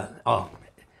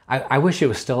 I wish it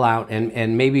was still out,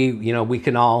 and maybe, we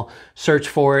can all search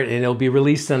for it, and it'll be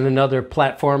released on another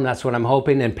platform. That's what I'm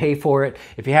hoping, and pay for it.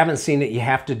 If you haven't seen it, you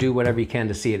have to do whatever you can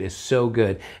to see it. It's so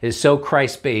good. It's so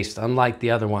Christ-based, unlike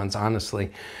the other ones,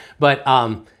 honestly. But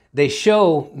they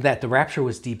show that the rapture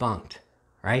was debunked.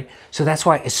 Right? So that's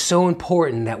why it's so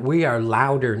important that we are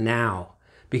louder now,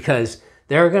 because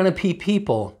there are going to be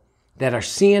people that are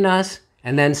seeing us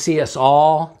and then see us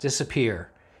all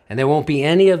disappear. And there won't be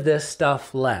any of this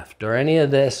stuff left, or any of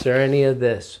this, or any of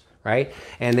this, right?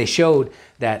 And they showed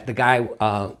that the guy,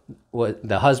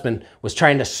 the husband, was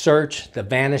trying to search the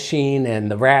vanishing and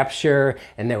the rapture,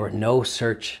 and there were no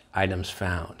search items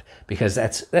found, because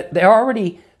they're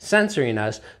already censoring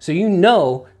us. So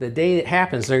the day it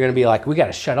happens, they're going to be like, we got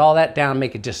to shut all that down,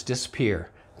 make it just disappear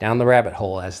down the rabbit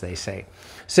hole, as they say.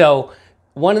 So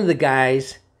one of the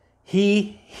guys,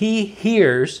 he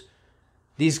hears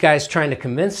these guys trying to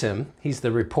convince him. He's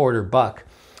the reporter, Buck,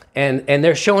 and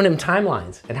they're showing him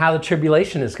timelines and how the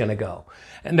tribulation is going to go.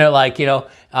 And they're like, they're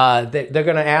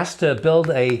going to ask to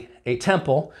build a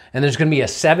temple, and there's going to be a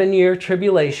 7-year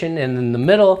tribulation, and in the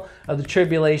middle of the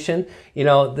tribulation,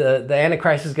 the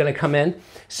Antichrist is going to come in.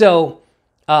 So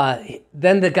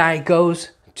then the guy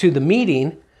goes to the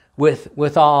meeting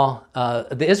with all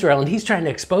the Israel, and he's trying to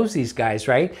expose these guys,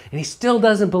 right? And he still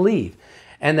doesn't believe.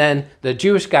 And then the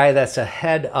Jewish guy that's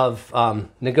ahead of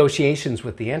negotiations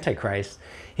with the Antichrist,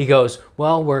 he goes,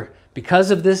 well,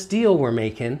 because of this deal we're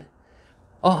making.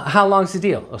 Oh, how long's the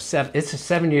deal? Oh, it's a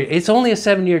 7-year. It's only a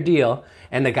 7-year deal.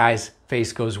 And the guy's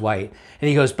face goes white. And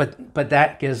he goes, but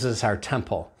that gives us our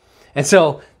temple. And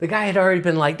so the guy had already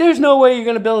been like, there's no way you're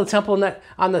going to build a temple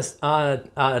on this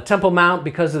Temple Mount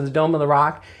because of the Dome of the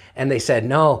Rock. And they said,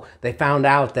 no, they found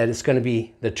out that it's going to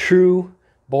be the true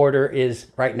border is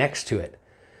right next to it.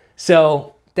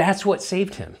 So that's what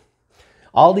saved him.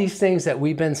 All these things that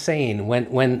we've been saying,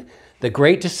 when the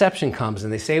great deception comes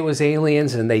and they say it was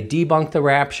aliens and they debunk the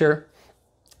rapture.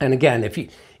 And again,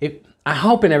 I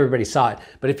hope everybody saw it,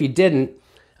 but if you didn't,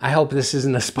 I hope this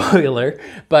isn't a spoiler,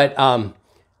 but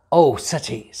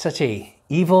such a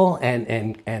evil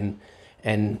and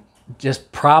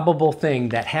just probable thing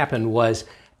that happened was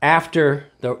after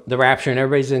the rapture and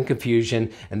everybody's in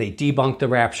confusion and they debunked the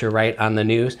rapture right on the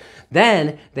news,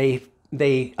 then they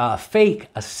fake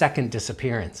a second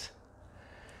disappearance.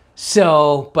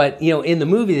 So, but in the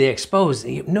movie they exposed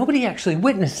nobody actually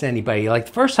witnessed anybody. Like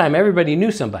the first time everybody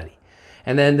knew somebody.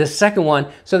 And then the second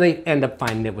one, so they end up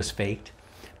finding it was faked.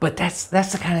 But that's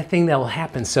the kind of thing that will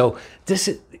happen. So this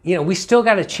is, we still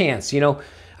got a chance.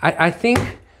 I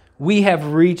think we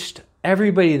have reached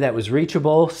everybody that was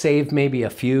reachable, save maybe a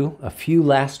few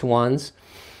last ones.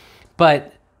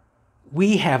 But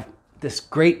we have this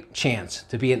great chance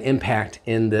to be an impact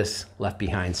in this Left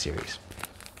Behind series.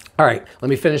 All right, let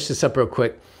me finish this up real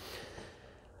quick.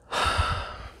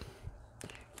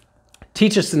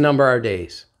 Teach us to number our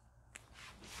days.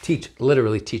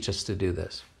 Literally teach us to do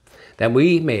this, that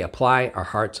we may apply our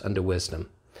hearts unto wisdom.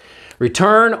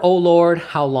 Return, O Lord,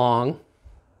 how long?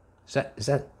 Is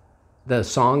that the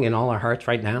song in all our hearts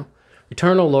right now?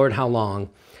 Return, O Lord, how long?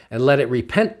 And let it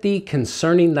repent thee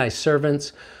concerning thy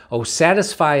servants. O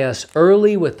satisfy us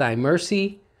early with thy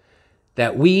mercy,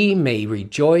 that we may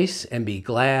rejoice and be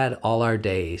glad all our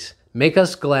days. Make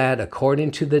us glad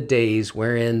according to the days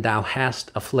wherein thou hast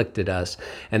afflicted us,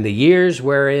 and the years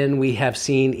wherein we have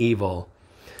seen evil.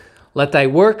 Let thy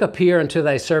work appear unto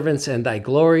thy servants, and thy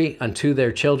glory unto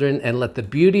their children, and let the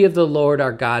beauty of the Lord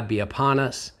our God be upon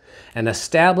us, and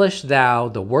establish thou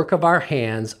the work of our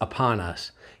hands upon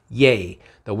us. Yea,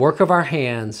 the work of our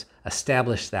hands,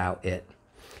 establish thou it.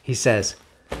 He says,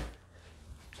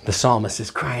 the psalmist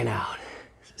is crying out,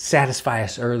 satisfy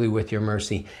us early with your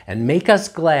mercy and make us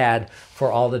glad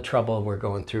for all the trouble we're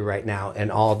going through right now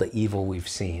and all the evil we've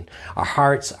seen. Our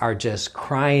hearts are just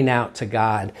crying out to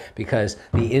God because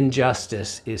the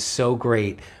injustice is so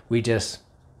great. We just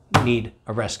need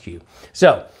a rescue.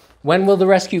 So when will the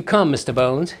rescue come, Mr.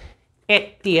 Bones?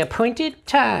 At the appointed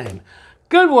time.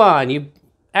 Good one. You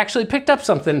actually picked up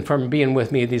something from being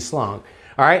with me this long.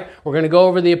 All right, we're going to go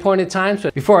over the appointed times.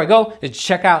 But before I go, did you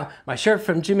check out my shirt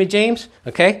from Jimmy James?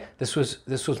 Okay, this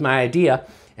was my idea,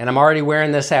 and I'm already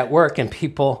wearing this at work, and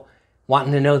people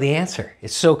wanting to know the answer.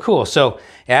 It's so cool. So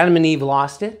Adam and Eve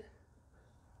lost it.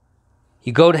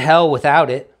 You go to hell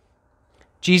without it.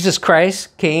 Jesus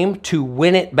Christ came to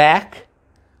win it back.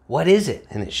 What is it?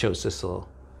 And it shows this little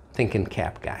thinking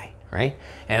cap guy, right?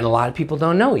 And a lot of people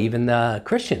don't know, even the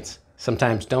Christians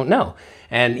sometimes don't know.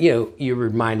 And you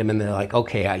remind them and they're like,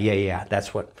 okay, yeah,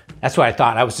 that's what I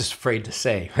thought. I was just afraid to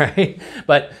say, right?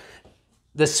 But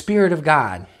the Spirit of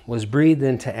God was breathed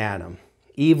into Adam.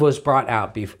 Eve was brought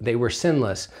out. They were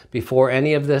sinless before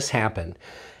any of this happened.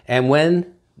 And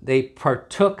when they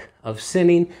partook of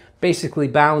sinning, basically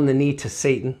bowing the knee to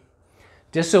Satan,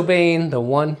 disobeying the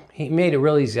one, he made it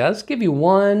real easy. Let's give you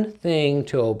one thing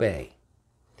to obey.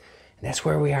 And that's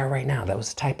where we are right now. That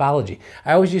was the typology.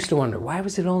 I always used to wonder, why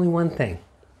was it only one thing?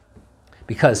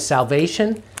 Because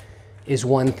salvation is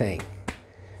one thing.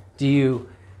 Do you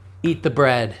eat the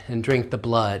bread and drink the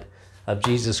blood of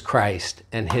Jesus Christ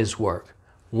and his work?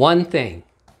 One thing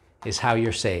is how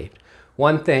you're saved.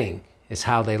 One thing is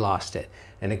how they lost it.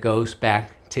 And it goes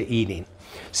back to eating.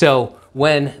 So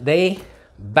when they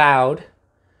bowed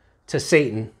to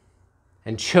Satan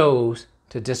and chose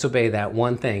to disobey that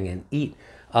one thing and eat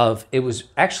of, it was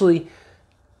actually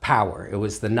power. It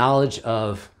was the knowledge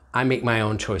of, I make my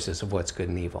own choices of what's good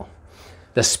and evil.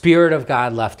 The Spirit of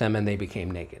God left them and they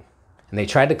became naked. And they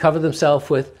tried to cover themselves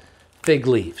with fig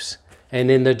leaves.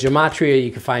 And in the Gematria, you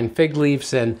can find fig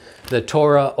leaves, and the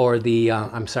Torah, or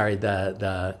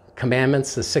the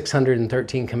commandments, the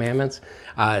 613 commandments,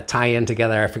 tie in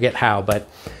together. I forget how, but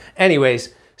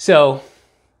anyways, so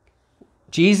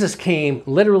Jesus came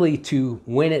literally to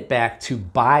win it back, to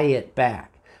buy it back.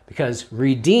 Because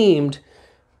redeemed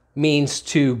means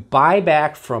to buy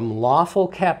back from lawful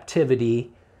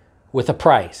captivity with a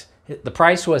price. The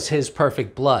price was his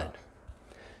perfect blood.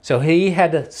 So he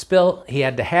had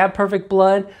to have perfect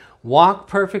blood, walk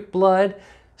perfect blood,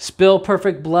 spill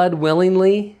perfect blood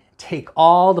willingly, take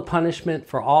all the punishment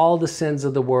for all the sins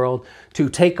of the world, to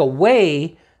take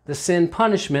away the sin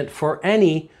punishment for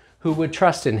any who would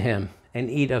trust in him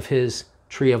and eat of his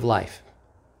tree of life.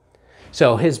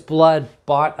 So his blood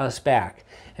bought us back.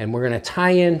 And we're going to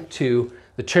tie into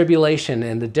the tribulation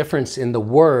and the difference in the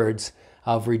words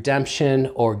of redemption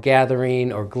or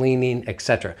gathering or gleaning,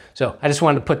 etc. So I just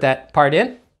wanted to put that part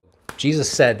in. Jesus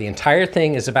said the entire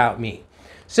thing is about me.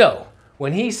 So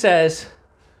when he says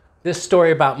this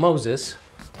story about Moses,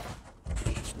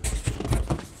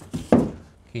 can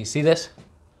you see this?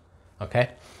 Okay.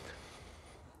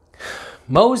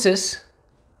 Moses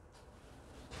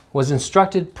was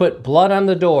instructed, put blood on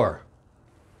the door.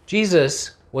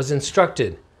 Jesus was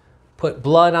instructed, put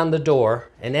blood on the door,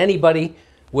 and anybody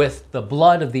with the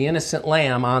blood of the innocent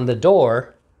lamb on the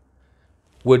door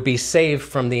would be saved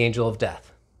from the angel of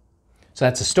death. So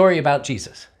that's a story about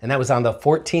Jesus. And that was on the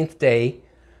 14th day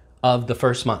of the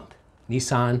first month,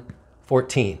 Nisan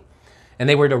 14. And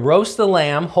they were to roast the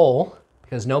lamb whole,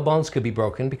 because no bones could be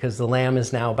broken, because the lamb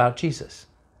is now about Jesus.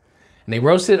 And they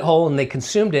roasted it whole, and they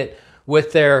consumed it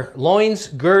with their loins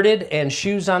girded and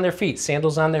shoes on their feet,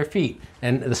 sandals on their feet,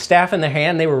 and the staff in their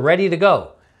hand. They were ready to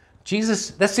go. Jesus,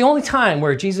 that's the only time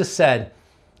where Jesus said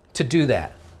to do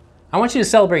that. I want you to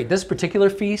celebrate this particular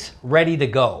feast ready to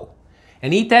go.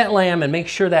 And eat that lamb and make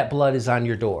sure that blood is on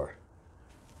your door.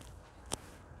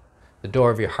 The door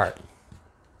of your heart.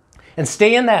 And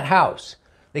stay in that house.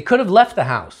 They could have left the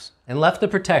house and left the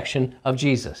protection of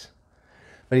Jesus.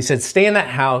 But he said, stay in that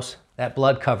house, that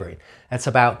blood covering. That's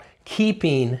about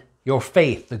keeping your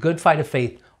faith, the good fight of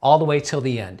faith, all the way till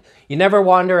the end. You never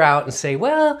wander out and say,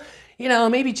 well,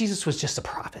 maybe Jesus was just a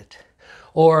prophet.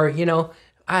 Or,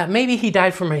 maybe he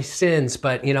died for my sins,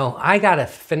 but, I got to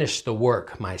finish the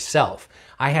work myself.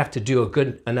 I have to do a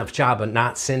good enough job of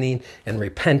not sinning and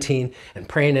repenting and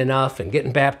praying enough and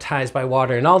getting baptized by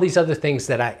water and all these other things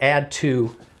that I add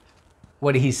to,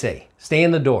 what did he say? Stay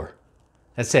in the door.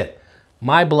 That's it.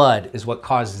 My blood is what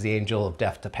causes the angel of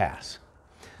death to pass.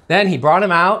 Then he brought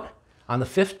him out on the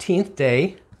 15th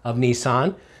day of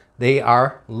Nisan. They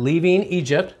are leaving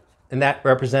Egypt, and that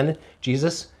represented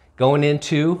Jesus going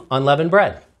into unleavened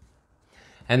bread.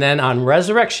 And then on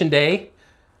Resurrection Day,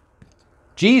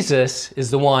 Jesus is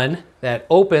the one that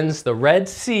opens the Red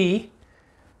Sea,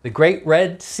 the great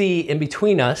Red Sea in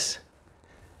between us,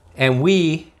 and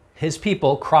we, his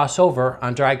people, cross over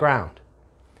on dry ground.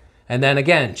 And then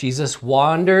again, Jesus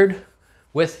wandered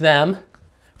with them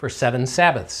for 7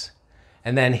 Sabbaths.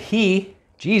 And then he,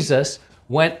 Jesus,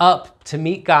 went up to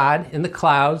meet God in the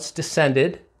clouds,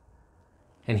 descended,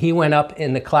 and he went up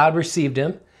and the cloud received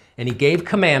him, and he gave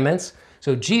commandments.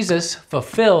 So Jesus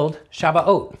fulfilled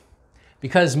Shabbat,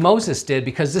 because Moses did,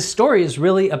 because this story is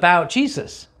really about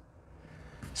Jesus.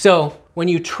 So when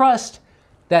you trust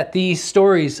that these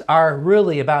stories are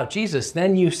really about Jesus,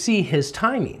 then you see his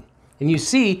timing. And you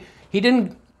see,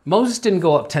 Moses didn't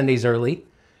go up 10 days early,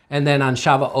 and then on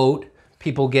Shabbat,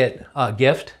 people get a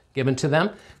gift given to them.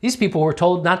 These people were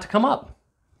told not to come up.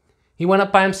 He went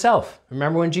up by himself.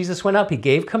 Remember when Jesus went up, he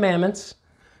gave commandments,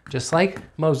 just like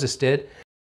Moses did.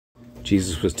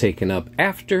 Jesus was taken up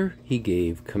after he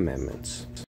gave commandments.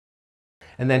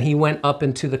 And then he went up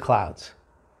into the clouds.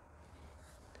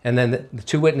 And then the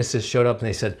 2 witnesses showed up and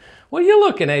they said, what are you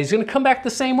looking at? He's going to come back the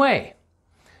same way.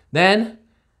 Then,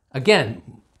 again,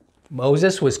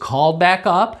 Moses was called back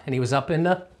up, and he was up in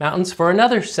the mountains for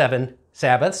another 7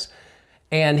 Sabbaths.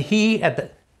 And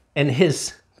in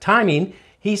his timing,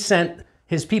 he sent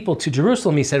his people to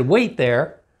Jerusalem. He said, wait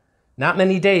there. Not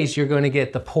many days, you're going to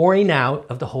get the pouring out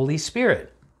of the Holy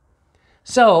Spirit.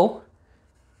 So,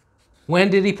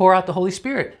 when did he pour out the Holy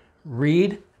Spirit?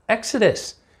 Read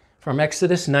Exodus. From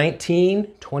Exodus 19,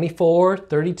 24,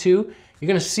 32, you're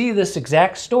going to see this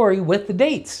exact story with the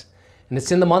dates. And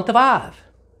it's in the month of Av.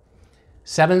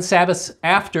 7 Sabbaths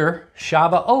after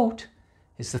Shabbat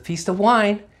is the Feast of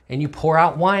Wine, and you pour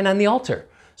out wine on the altar.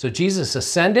 So Jesus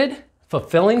ascended,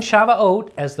 fulfilling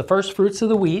Shabbat as the first fruits of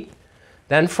the wheat.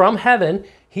 Then from heaven,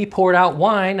 he poured out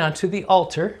wine onto the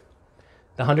altar,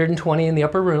 the 120 in the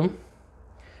upper room.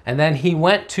 And then he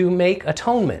went to make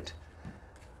atonement.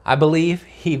 I believe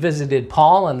he visited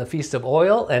Paul on the Feast of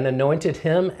Oil and anointed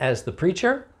him as the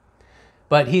preacher.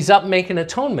 But he's up making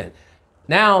atonement.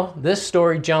 Now, this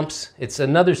story jumps, it's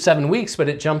another 7 weeks, but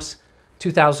it jumps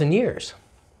 2,000 years.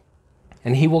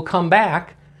 And he will come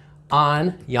back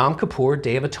on Yom Kippur,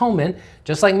 Day of Atonement,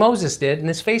 just like Moses did, and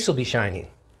his face will be shining.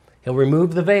 He'll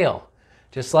remove the veil,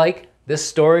 just like this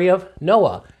story of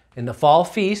Noah. In the fall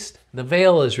feast, the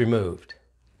veil is removed.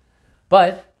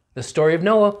 But the story of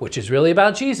Noah, which is really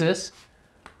about Jesus,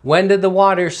 when did the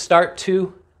waters start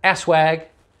to aswag?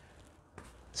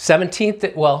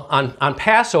 17th, on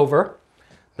Passover,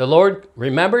 the Lord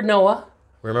remembered Noah,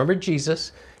 remembered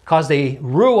Jesus, caused a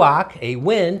ruach, a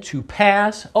wind, to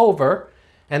pass over,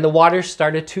 and the waters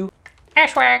started to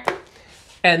Ashwag.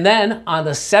 And then on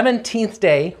the 17th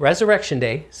day, resurrection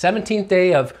day, 17th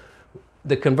day of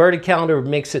the converted calendar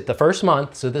makes it the first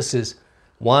month. So this is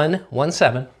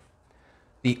 1/17.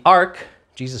 The ark,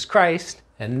 Jesus Christ,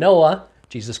 and Noah,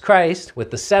 Jesus Christ,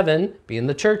 with the 7 being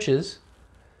the churches,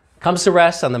 comes to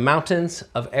rest on the mountains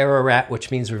of Ararat, which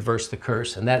means reverse the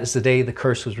curse. And that is the day the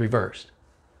curse was reversed.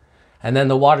 And then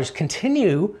the waters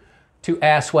continue to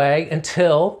Aswag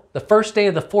until the first day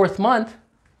of the 4th month,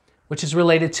 which is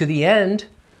related to the end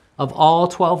of all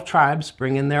 12 tribes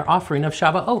bringing their offering of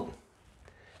Shavuot.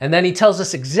 And then he tells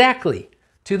us exactly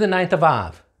to the 9th of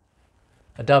Av,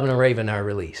 a dove and a raven are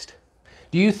released.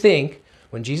 Do you think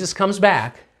when Jesus comes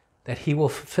back that he will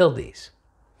fulfill these?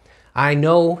 I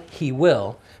know he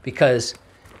will, because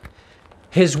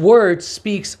his word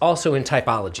speaks also in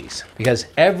typologies, because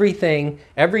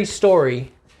every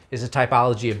story is a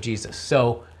typology of Jesus.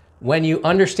 So when you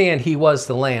understand he was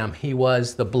the lamb, he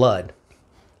was the blood,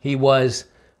 he was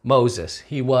Moses,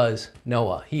 he was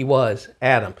Noah, he was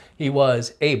Adam, he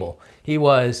was Abel, he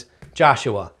was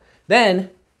Joshua, then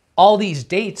all these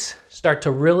dates start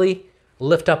to really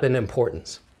lift up in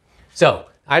importance. So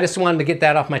I just wanted to get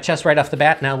that off my chest right off the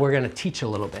bat. Now we're going to teach a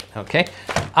little bit, okay?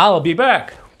 I'll be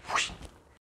back.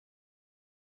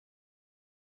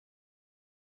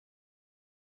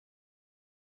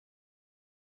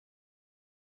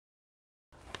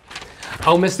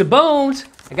 Oh, Mr. Bones,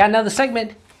 I got another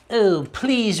segment. Oh,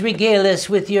 please regale us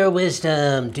with your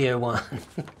wisdom, dear one.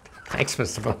 Thanks,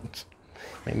 Mr. Bones.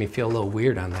 Made me feel a little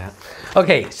weird on that.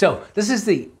 Okay, so this is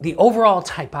the overall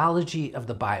typology of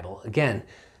the Bible. Again,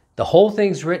 the whole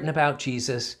thing's written about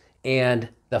Jesus, and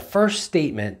the first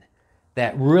statement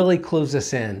that really clues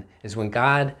us in is when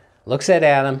God looks at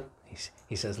Adam,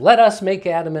 he says, let us make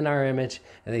Adam in our image,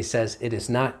 and he says, it is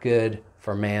not good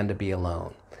for man to be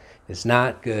alone. It's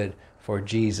not good for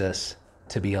Jesus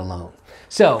to be alone.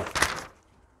 So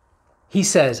he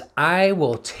says, I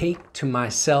will take to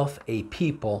myself a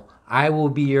people. I will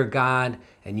be your God,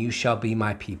 and you shall be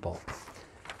my people.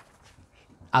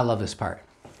 I love this part.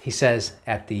 He says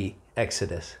at the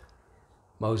Exodus,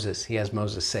 he has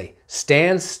Moses say,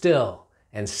 stand still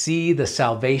and see the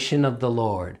salvation of the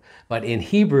Lord. But in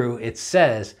Hebrew, it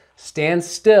says, stand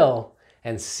still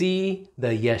and see the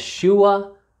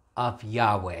Yeshua of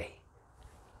Yahweh.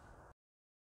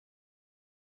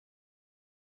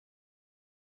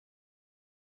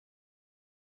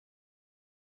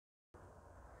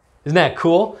 Isn't that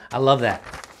cool? I love that.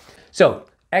 So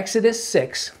Exodus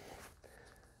 6,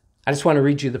 I just want to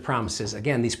read you the promises.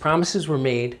 Again, these promises were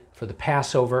made for the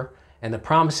Passover, and the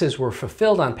promises were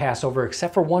fulfilled on Passover,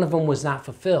 except for one of them was not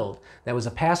fulfilled. That was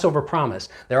a Passover promise.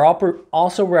 They're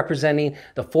also representing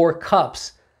the 4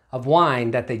 cups of wine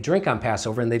that they drink on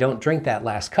Passover, and they don't drink that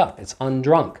last cup. It's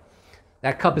undrunk.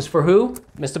 That cup is for who,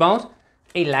 Mr. Bones?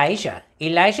 Elijah.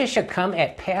 Elijah shall come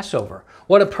at Passover.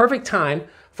 What a perfect time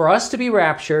for us to be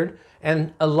raptured,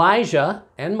 and Elijah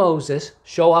and Moses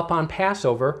show up on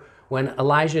Passover when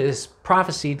Elijah is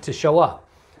prophesied to show up.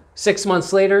 6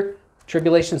 months later,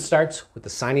 tribulation starts with the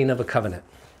signing of a covenant.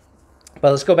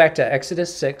 But let's go back to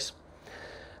Exodus 6.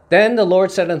 Then the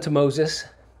Lord said unto Moses,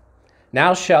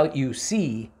 now shall you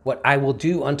see what I will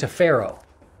do unto Pharaoh.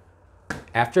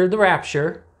 After the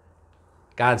rapture,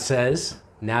 God says,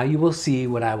 now you will see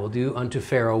what I will do unto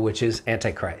Pharaoh, which is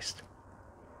Antichrist.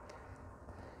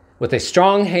 With a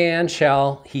strong hand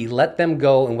shall he let them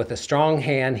go, and with a strong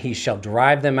hand he shall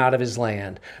drive them out of his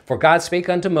land. For God spake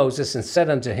unto Moses and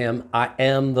said unto him, I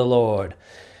am the Lord.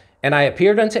 And I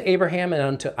appeared unto Abraham and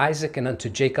unto Isaac and unto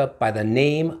Jacob by the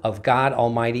name of God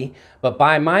Almighty, but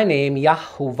by my name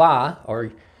Yahovah,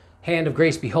 or hand of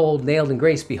grace, behold, nailed in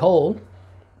grace, behold,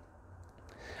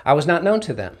 I was not known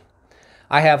to them.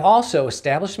 I have also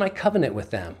established my covenant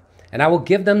with them, and I will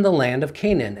give them the land of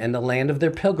Canaan and the land of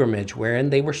their pilgrimage, wherein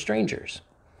they were strangers.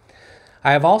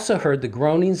 I have also heard the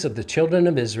groanings of the children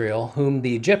of Israel, whom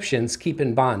the Egyptians keep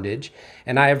in bondage,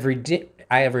 and I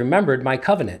have remembered my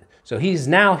covenant. So he's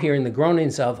now hearing the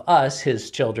groanings of us, his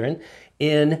children,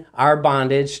 in our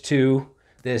bondage to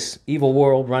this evil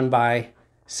world run by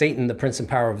Satan, the prince and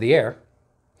power of the air.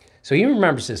 So he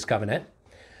remembers his covenant.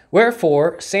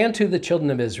 Wherefore, say unto the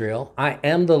children of Israel, I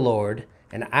am the Lord,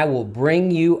 and I will bring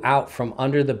you out from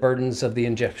under the burdens of the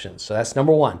Egyptians. So that's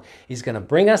number 1. He's going to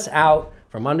bring us out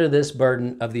from under this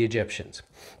burden of the Egyptians.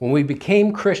 When we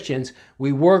became Christians,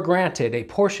 we were granted a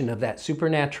portion of that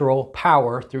supernatural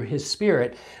power through his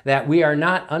Spirit that we are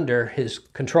not under his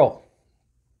control.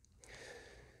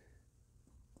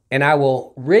 and I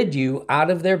will rid you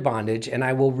out of their bondage, and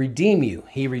I will redeem you.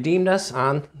 He redeemed us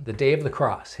on the day of the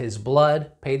cross. His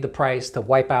blood paid the price to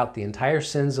wipe out the entire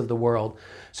sins of the world,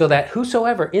 so that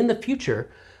whosoever in the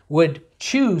future would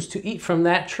choose to eat from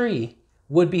that tree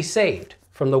would be saved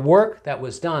from the work that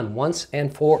was done once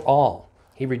and for all.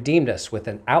 He redeemed us with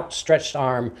an outstretched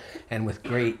arm and with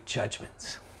great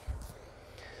judgments.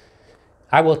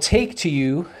 I will take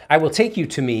you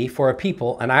to me for a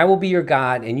people, and I will be your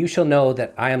God, and you shall know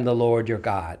that I am the Lord your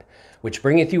God, which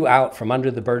bringeth you out from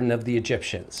under the burden of the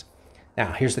Egyptians.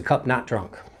 Now, here's the cup not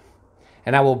drunk.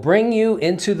 And I will bring you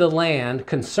into the land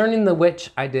concerning the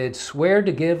which I did swear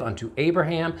to give unto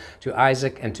Abraham, to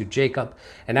Isaac, and to Jacob,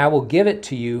 and I will give it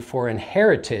to you for an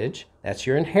heritage. That's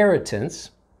your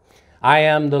inheritance. I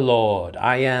am the Lord.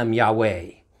 I am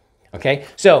Yahweh. Okay,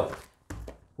 so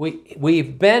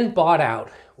we've been bought out.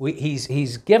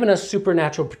 He's given us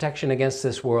supernatural protection against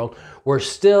this world. We're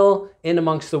still in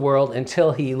amongst the world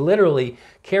until he literally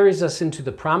carries us into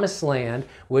the promised land,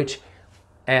 which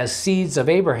as seeds of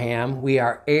Abraham, we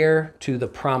are heir to the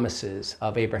promises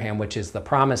of Abraham, which is the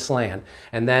promised land.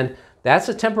 And then that's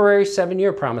a temporary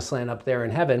 7-year promised land up there in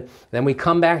heaven. Then we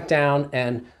come back down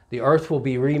and the earth will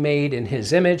be remade in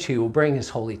his image. He will bring his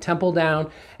holy temple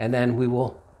down, and then we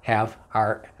will have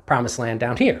our promised land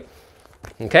down here.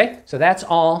 Okay, so that's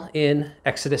all in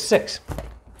Exodus 6.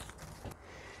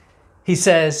 He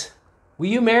says, will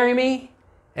you marry me?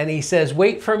 And he says,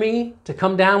 wait for me to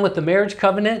come down with the marriage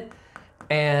covenant.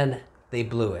 And they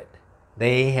blew it.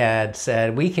 They had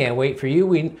said, we can't wait for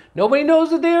you. Nobody knows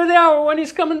the day or the hour when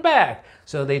he's coming back.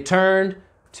 So they turned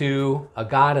to a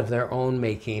god of their own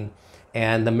making,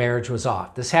 and the marriage was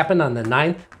off. This happened on the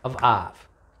 9th of Av,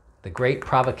 the great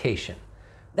provocation.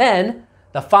 Then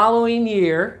the following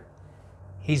year,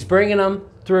 he's bringing them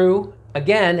through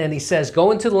again, and he says,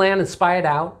 go into the land and spy it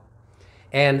out.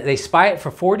 And they spy it for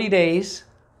 40 days.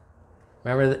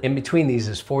 Remember, in between these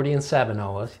is 40 and 7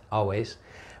 always.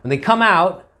 When they come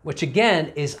out, which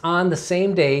again is on the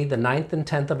same day, the 9th and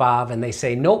 10th of Av, and they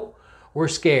say, nope, we're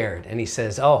scared. And he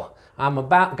says,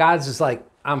 God's is like,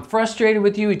 I'm frustrated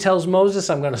with you. He tells Moses,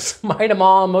 I'm going to smite them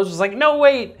all. And Moses is like, no,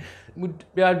 wait,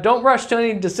 don't rush to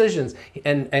any decisions.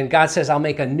 And God says, I'll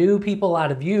make a new people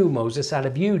out of you, Moses, out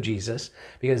of you, Jesus,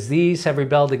 because these have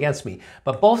rebelled against me.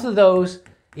 But both of those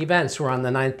events were on the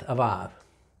 9th of Av.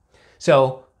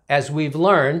 So, as we've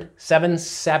learned, 7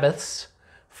 Sabbaths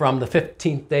from the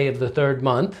 15th day of the 3rd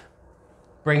month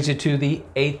brings you to the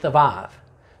 8th of Av.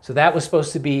 So that was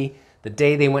supposed to be the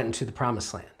day they went into the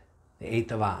promised land, the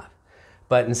 8th of Av.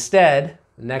 But instead,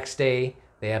 the next day,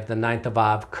 they have the 9th of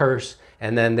Av curse,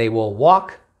 and then they will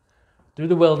walk through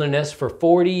the wilderness for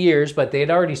 40 years, but they had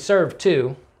already served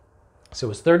too. So it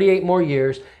was 38 more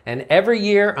years, and every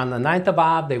year on the 9th of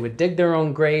Av, they would dig their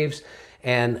own graves,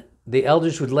 and the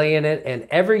elders would lay in it, and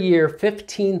every year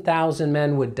 15,000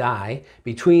 men would die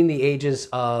between the ages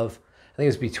of, I think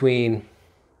it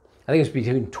was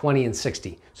between 20 and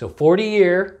 60. So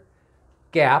 40-year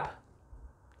gap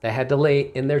they had to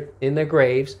lay in their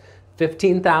graves,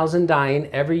 15,000 dying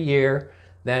every year,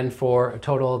 then for a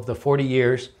total of the 40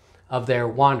 years of their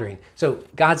wandering. So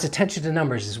God's attention to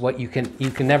numbers is what you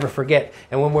can never forget.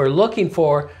 And when we're looking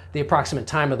for the approximate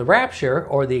time of the rapture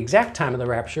or the exact time of the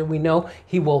rapture, we know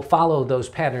he will follow those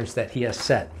patterns that he has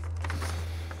set.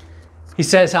 He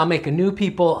says, I'll make a new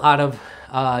people out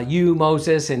of you,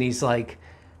 Moses. And he's like,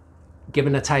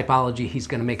 given a typology, he's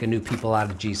going to make a new people out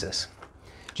of Jesus.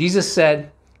 Jesus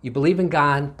said, you believe in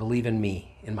God, believe in me.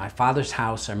 In my Father's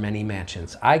house are many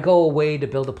mansions. I go away to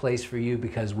build a place for you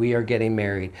because we are getting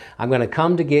married. I'm going to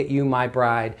come to get you, my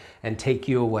bride, and take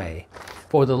you away.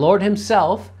 For the Lord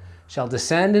himself shall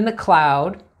descend in a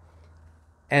cloud.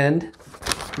 And,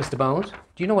 Mr. Bones,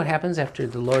 do you know what happens after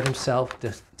the Lord himself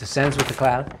descends with the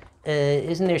cloud?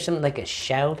 Isn't there something like a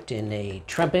shout and a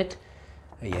trumpet?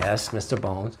 Yes, Mr.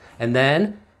 Bones. And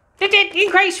then, In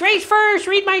Christ, race first,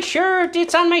 read my shirt.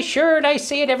 It's on my shirt. I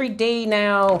say it every day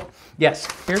now. yes,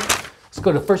 here, let's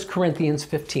go to 1 Corinthians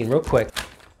 15 real quick.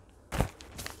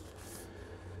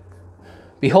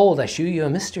 Behold, I shew you a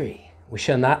mystery. We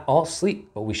shall not all sleep,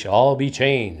 but we shall all be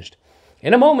changed.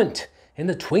 In a moment, in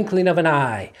the twinkling of an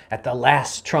eye, at the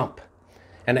last trump.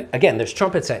 And again, there's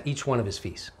trumpets at each one of his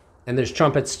feasts. And there's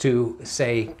trumpets to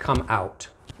say, come out,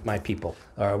 my people,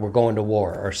 or we're going to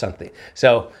war or something.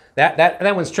 So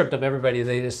that one's tripped up everybody.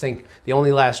 They just think the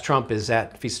only last trump is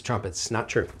at Feast of Trumpets. Not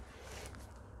true.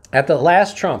 At the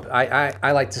last trump,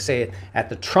 I like to say it, at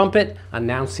the trumpet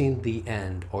announcing the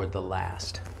end or the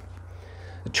last.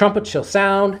 The trumpet shall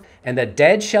sound, and the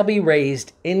dead shall be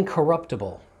raised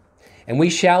incorruptible, and we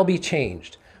shall be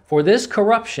changed. For this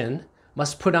corruption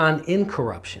must put on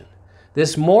incorruption.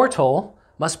 This mortal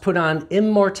must put on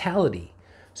immortality.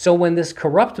 So when this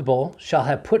corruptible shall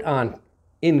have put on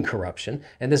incorruption,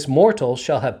 and this mortal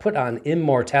shall have put on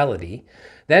immortality,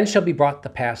 then shall be brought to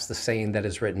pass the saying that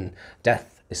is written,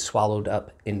 death is swallowed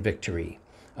up in victory.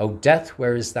 O death,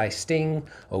 where is thy sting?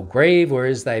 O grave, where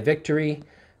is thy victory?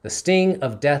 The sting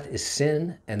of death is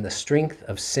sin, and the strength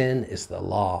of sin is the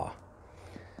law.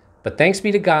 But thanks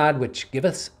be to God, which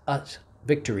giveth us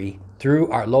victory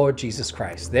through our Lord Jesus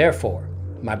Christ. Therefore,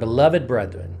 my beloved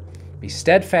brethren, be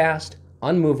steadfast,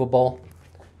 unmovable,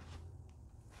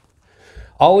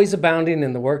 always abounding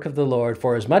in the work of the Lord,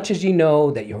 for as much as ye know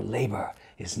that your labor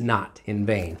is not in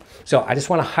vain. So I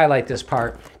just want to highlight this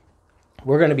part.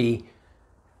 We're going to be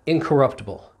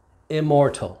incorruptible,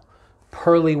 immortal,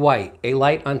 pearly white, a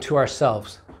light unto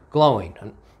ourselves, glowing.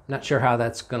 I'm not sure how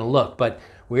that's going to look, but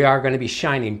we are going to be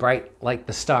shining bright like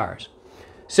the stars.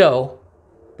 So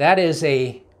that is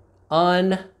a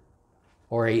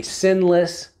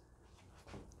sinless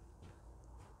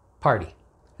party.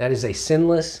 That is a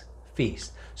sinless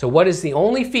feast. So what is the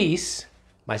only feast?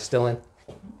 Am I still in?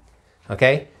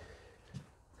 Okay.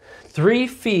 3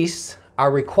 feasts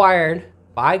are required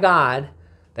by God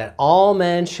that all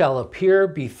men shall appear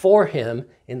before him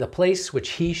in the place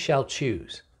which he shall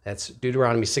choose. That's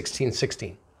Deuteronomy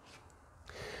 16:16.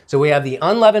 So we have the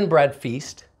unleavened bread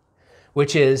feast,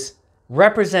 which is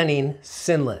representing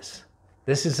sinless.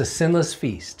 This is a sinless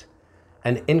feast,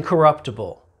 an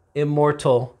incorruptible,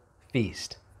 immortal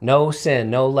feast. No sin,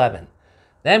 no leaven.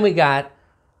 Then we got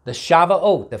the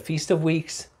Shavuot, the Feast of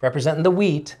Weeks, representing the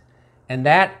wheat, and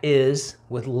that is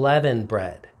with leavened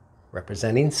bread,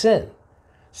 representing sin.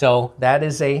 So that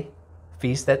is a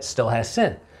feast that still has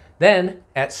sin. Then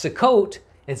at Sukkot,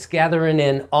 it's gathering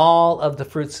in all of the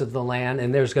fruits of the land,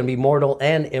 and there's going to be mortal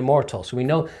and immortal. So we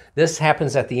know this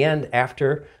happens at the end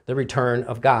after the return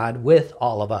of God with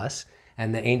all of us,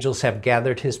 and the angels have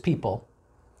gathered his people.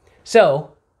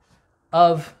 So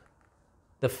of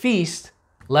the feast,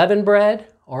 leavened bread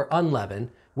or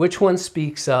unleavened, which one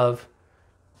speaks of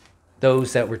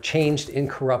those that were changed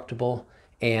incorruptible?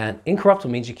 And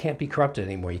incorruptible means you can't be corrupted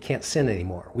anymore. You can't sin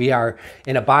anymore. We are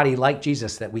in a body like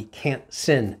Jesus that we can't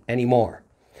sin anymore,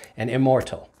 and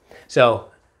immortal. So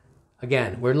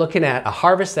again, we're looking at a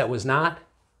harvest that was not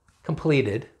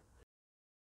completed.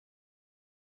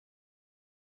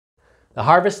 The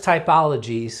harvest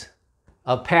typologies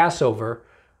of Passover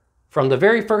from the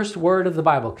very first word of the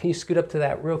Bible. Can you scoot up to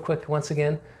that real quick once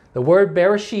again? The word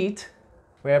Bereshit,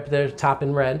 right up there at the top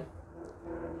in red.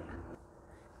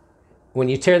 When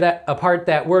you tear that apart,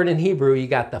 that word in Hebrew, you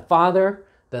got the Father,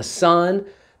 the Son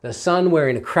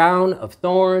wearing a crown of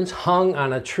thorns, hung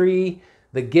on a tree,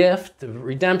 the gift, the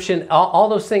redemption, all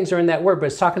those things are in that word, but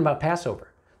it's talking about Passover.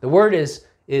 The word is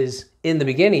in the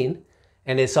beginning,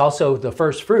 and it's also the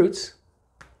first fruits,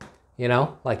 you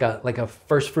know, like a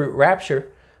first fruit rapture,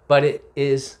 but it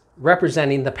is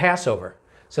representing the Passover.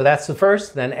 So that's the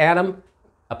first. Then Adam,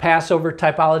 a Passover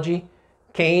typology.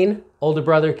 Cain, older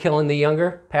brother killing the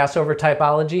younger, Passover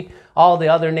typology. All the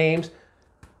other names.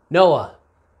 Noah,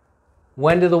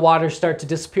 when do the waters start to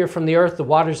disappear from the earth? The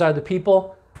waters are the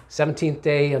people. 17th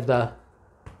day of the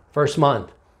first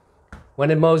month. When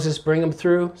did Moses bring them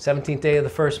through? 17th day of the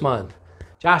first month.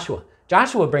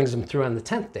 Joshua brings them through on the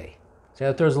 10th day. So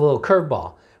that throws a little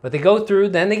curveball. But they go through,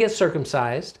 then they get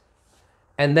circumcised,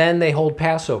 and then they hold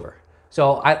Passover.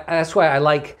 So that's why I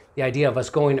like the idea of us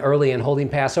going early and holding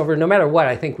Passover. No matter what,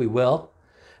 I think we will.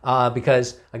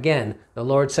 Because, again, the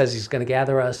Lord says he's going to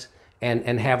gather us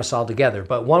and have us all together.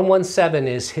 But 117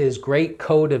 is his great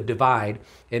code of divide.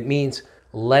 It means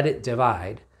let it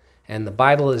divide. And the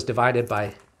Bible is divided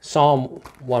by Psalm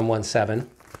 117.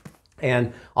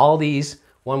 And all these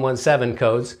 117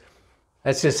 codes,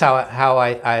 that's just how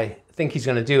I think he's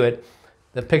going to do it.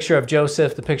 The picture of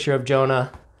Joseph, the picture of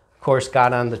Jonah, of course,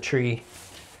 God on the tree,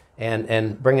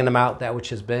 and bringing them out, that which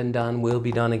has been done will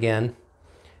be done again.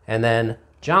 And then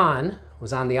John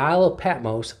was on the Isle of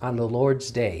Patmos on the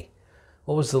Lord's day.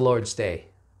 What was the Lord's day?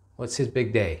 What's his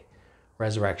big day?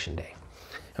 Resurrection day.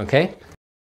 Okay?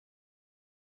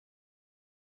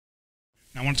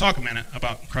 Now I want to talk a minute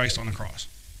about Christ on the cross,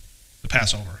 the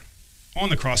Passover. On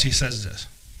the cross, he says this,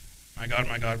 my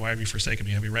God, why have you forsaken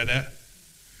me? Have you read that?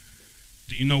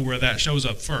 Do you know where that shows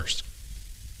up first?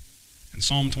 In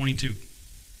Psalm 22.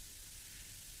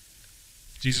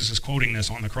 Jesus is quoting this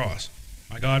on the cross.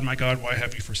 My God, why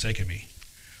have you forsaken me?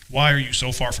 Why are you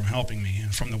so far from helping me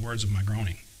and from the words of my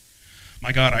groaning?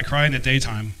 My God, I cry in the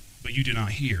daytime, but you do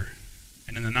not hear,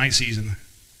 and in the night season,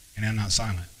 and am not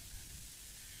silent.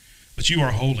 But you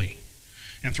are holy.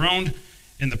 Enthroned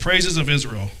in the praises of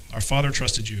Israel, our father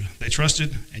trusted you. They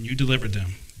trusted, and you delivered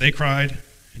them. They cried,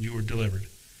 and you were delivered.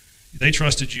 They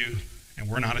trusted you, and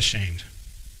were not ashamed.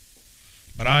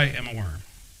 But I am a worm,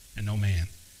 and no man,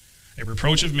 a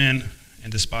reproach of men,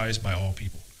 and despised by all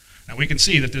people. Now we can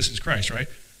see that this is Christ, right?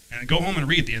 And go home and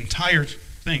read the entire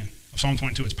thing of Psalm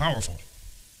 22. It's powerful.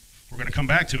 We're going to come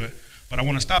back to it, but I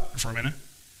want to stop for a minute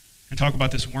and talk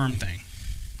about this worm thing.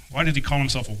 Why did he call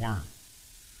himself a worm?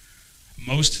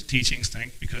 Most teachings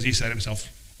think because he set himself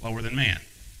lower than man.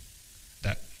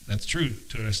 That's true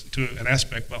to an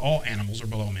aspect, but all animals are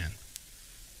below man.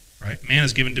 Right? Man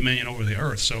is given dominion over the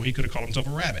earth, so he could have called himself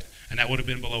a rabbit, and that would have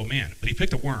been below man. But he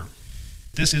picked a worm.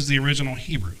 This is the original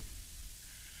Hebrew.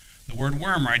 The word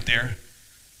worm right there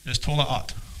is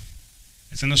tola'at.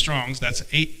 It's in the Strong's. That's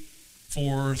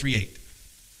 8438.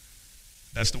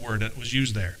 That's the word that was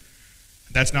used there.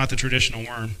 That's not the traditional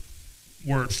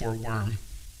word for worm,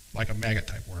 like a maggot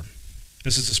type worm.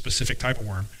 This is a specific type of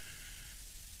worm.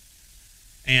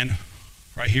 And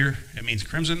right here, it means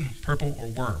crimson, purple, or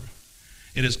worm.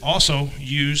 It is also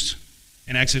used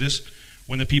in Exodus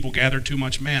when the people gathered too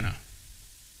much manna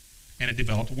and it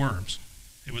developed worms.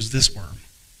 It was this worm,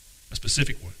 a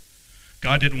specific one.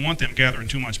 God didn't want them gathering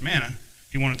too much manna.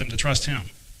 He wanted them to trust him.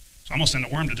 So I'm going to send a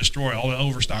worm to destroy all the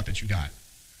overstock that you got.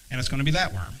 And it's going to be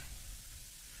that worm.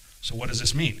 So what does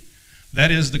this mean?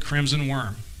 That is the crimson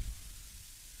worm,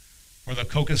 or the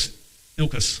coccus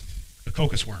ilcus, the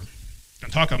coccus worm. I'm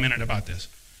going to talk a minute about this,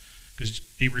 because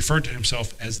he referred to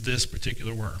himself as this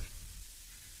particular worm.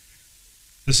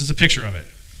 This is a picture of it.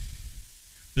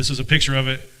 This is a picture of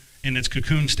it in its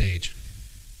cocoon stage.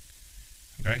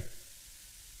 Okay? It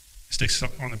sticks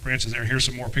up on the branches there. Here's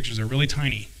some more pictures. They're really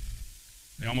tiny.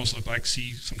 They almost look like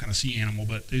some kind of sea animal,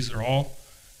 but these are all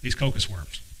these coccus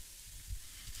worms.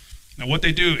 Now what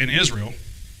they do in Israel,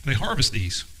 they harvest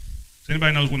these. Does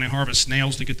anybody know when they harvest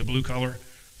snails to get the blue color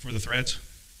for the threads?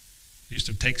 They used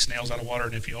to take snails out of water,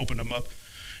 and if you opened them up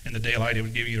in the daylight, it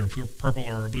would give you either a purple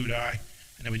or a blue dye,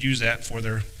 and they would use that for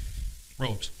their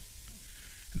robes.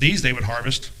 These they would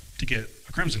harvest to get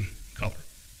a crimson color.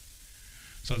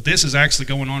 So this is actually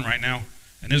going on right now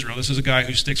in Israel. This is a guy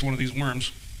who sticks one of these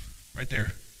worms right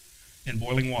there in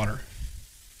boiling water,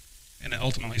 and it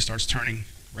ultimately starts turning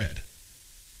red.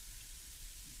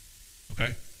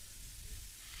 Okay?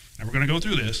 Now we're going to go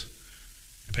through this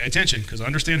and pay attention, because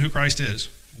understand who Christ is,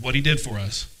 what he did for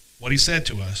us, what he said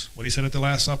to us, what he said at the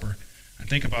Last Supper, and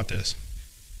think about this.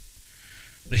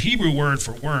 The Hebrew word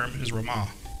for worm is ramah,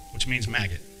 which means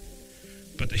maggot.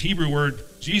 But the Hebrew word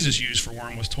Jesus used for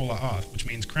worm was tola'ath, which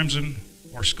means crimson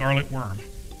or scarlet worm.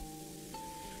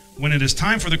 When it is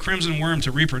time for the crimson worm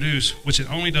to reproduce, which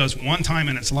it only does one time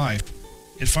in its life,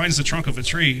 it finds the trunk of a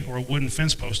tree or a wooden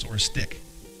fence post or a stick.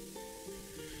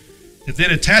 It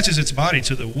then attaches its body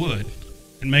to the wood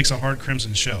and makes a hard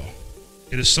crimson shell.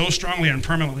 It is so strongly and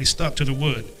permanently stuck to the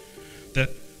wood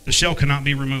that the shell cannot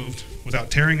be removed without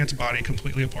tearing its body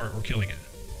completely apart or killing it.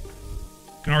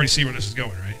 You can already see where this is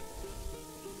going, right?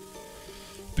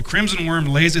 The crimson worm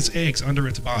lays its eggs under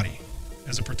its body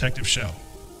as a protective shell.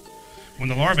 When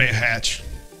the larvae hatch,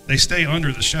 they stay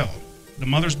under the shell. The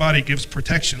mother's body gives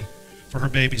protection for her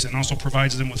babies and also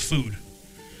provides them with food,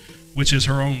 which is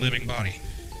her own living body.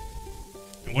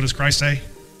 And what does Christ say?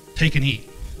 Take and eat.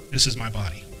 This is my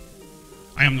body.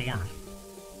 I am the worm.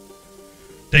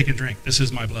 Take and drink. This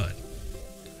is my blood.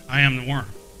 I am the worm.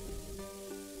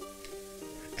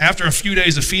 After a few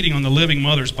days of feeding on the living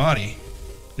mother's body,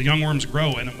 the young worms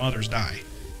grow and the mothers die.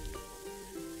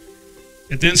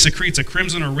 It then secretes a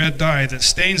crimson or red dye that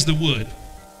stains the wood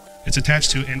it's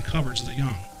attached to and covers the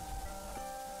young.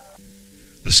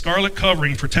 The scarlet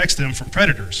covering protects them from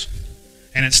predators,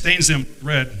 and it stains them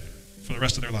red for the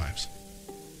rest of their lives.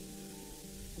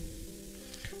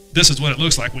 This is what it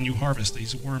looks like when you harvest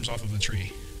these worms off of a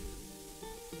tree.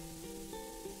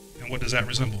 And what does that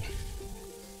resemble?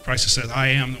 Christ says, I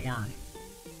am the worm.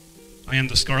 I am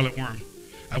the scarlet worm.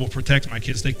 I will protect my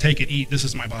kids. They take and eat. This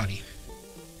is my body.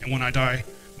 And when I die,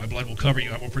 my blood will cover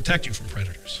you. I will protect you from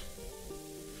predators.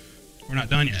 We're not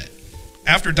done yet.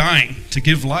 After dying to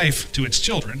give life to its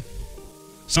children,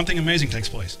 something amazing takes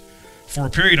place. For a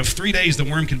period of 3 days, the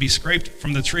worm can be scraped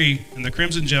from the tree, and the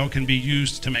crimson gel can be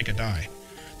used to make a dye.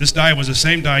 This dye was the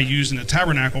same dye used in the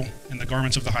tabernacle and the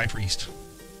garments of the high priest.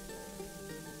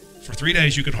 For 3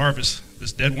 days, you could harvest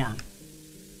this dead worm.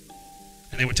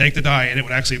 And they would take the dye, and it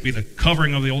would actually be the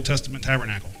covering of the Old Testament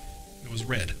tabernacle. It was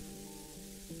red.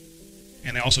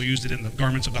 And they also used it in the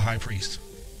garments of the high priest.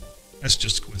 That's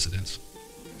just coincidence,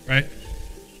 right?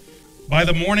 By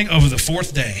the morning of the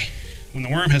 4th day, when the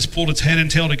worm has pulled its head and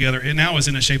tail together, it now is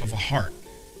in the shape of a heart.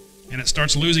 And it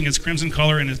starts losing its crimson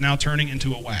color and is now turning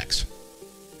into a wax,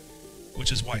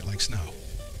 which is white like snow.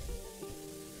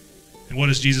 And what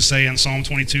does Jesus say in Psalm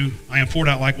 22? I am poured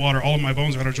out like water. All of my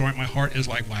bones are out of joint. My heart is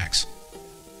like wax.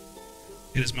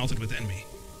 It is melted within me.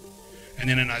 And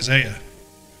then in Isaiah,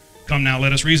 come now,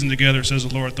 let us reason together, says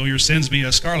the Lord. Though your sins be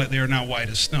as scarlet, they are now white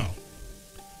as snow.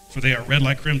 For they are red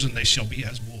like crimson, they shall be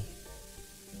as wool.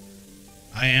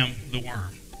 I am the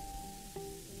worm.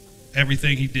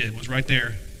 Everything he did was right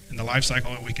there in the life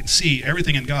cycle, and we can see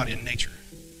everything in God in nature.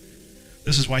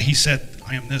 This is why he said,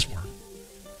 I am this worm.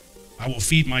 I will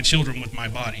feed my children with my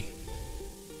body.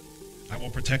 I will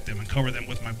protect them and cover them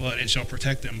with my blood. It shall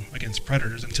protect them against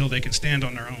predators until they can stand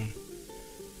on their own.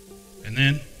 And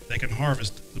then they can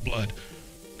harvest the blood,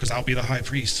 because I'll be the high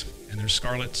priest, and their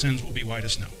scarlet sins will be white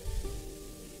as snow.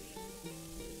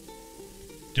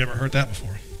 You ever heard that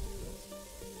before?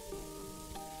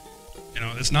 You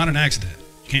know, it's not an accident.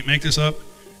 You can't make this up,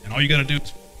 and all you got to do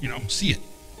is, see it.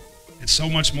 It's so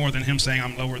much more than him saying,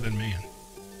 I'm lower than man.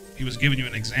 He was giving you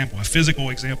an example, a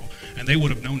physical example, and they would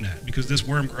have known that because this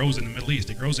worm grows in the Middle East.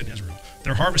 It grows in Israel.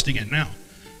 They're harvesting it now.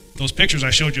 Those pictures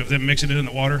I showed you of them mixing it in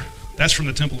the water, that's from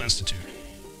the Temple Institute.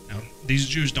 Now, these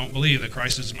Jews don't believe that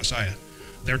Christ is the Messiah.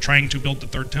 They're trying to build the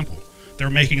third temple.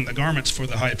 They're making the garments for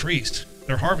the high priest.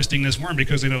 They're harvesting this worm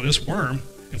because they know this worm,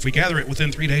 if we gather it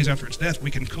within 3 days after its death,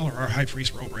 we can color our high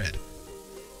priest robe red.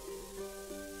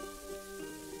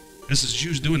 This is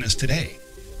Jews doing this today.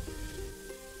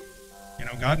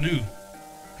 God knew.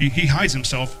 He hides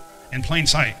himself in plain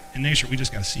sight in nature. We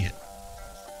just got to see it.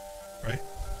 Right?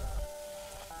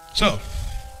 So,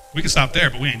 we can stop there,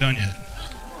 but we ain't done yet.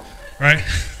 Right?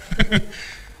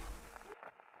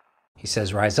 He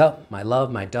says, rise up, my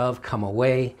love, my dove, come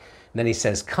away. And then he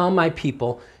says, come, my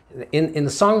people. In the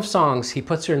Song of Songs, he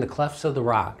puts her in the clefts of the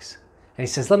rocks. And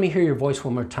he says, let me hear your voice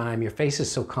one more time. Your face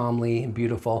is so calmly and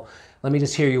beautiful. Let me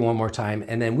just hear you one more time.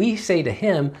 And then we say to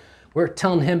him, we're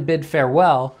telling him bid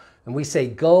farewell. And we say,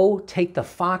 go take the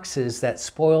foxes that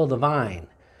spoil the vine.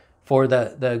 For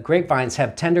the grapevines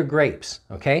have tender grapes.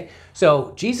 Okay?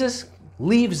 So Jesus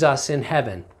leaves us in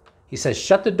heaven. He says,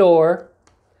 shut the door.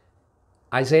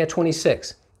 Isaiah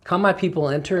 26. Come, my people,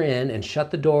 enter in and shut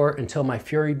the door until my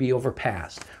fury be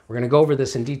overpassed. We're going to go over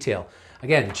this in detail.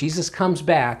 Again, Jesus comes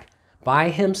back by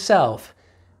himself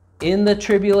in the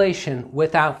tribulation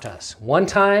without us. One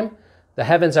time, the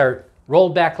heavens are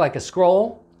rolled back like a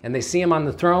scroll, and they see him on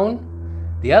the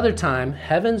throne. The other time,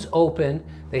 heavens open,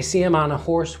 they see him on a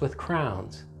horse with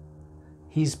crowns.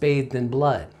 He's bathed in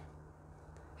blood,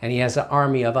 and he has an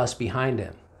army of us behind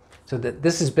him. So that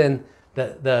this has been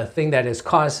the thing that has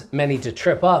caused many to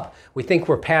trip up. We think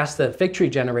we're past the victory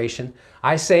generation.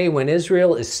 I say when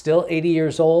Israel is still 80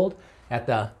 years old at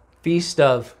the feast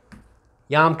of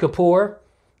Yom Kippur,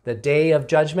 the day of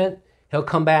judgment, he'll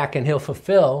come back and he'll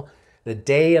fulfill the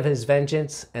day of his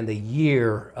vengeance and the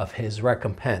year of his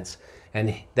recompense.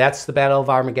 And that's the Battle of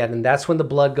Armageddon. That's when the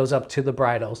blood goes up to the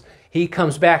bridles. He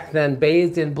comes back then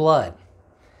bathed in blood.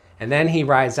 And then he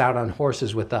rides out on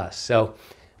horses with us. So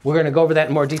we're going to go over that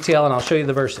in more detail, and I'll show you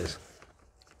the verses.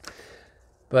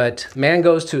 But man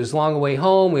goes to his long way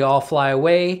home. We all fly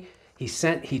away. He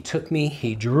took me.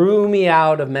 He drew me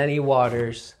out of many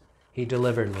waters. He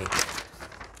delivered me.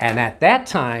 And at that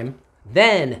time,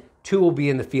 then two will be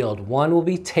in the field. One will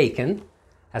be taken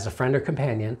as a friend or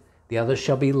companion. The other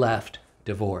shall be left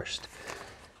divorced.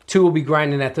 Two will be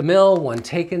grinding at the mill. One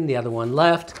taken, the other one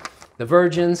left. The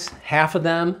virgins, half of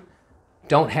them,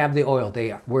 don't have the oil.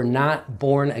 They were not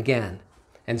born again.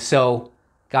 And so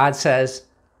God says,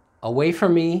 away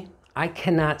from me, I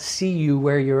cannot see you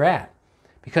where you're at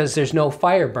because there's no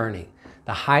fire burning.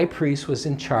 The high priest was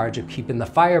in charge of keeping the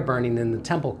fire burning in the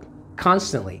temple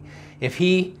constantly. If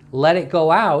he let it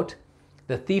go out,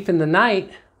 the thief in the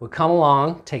night would come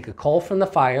along, take a coal from the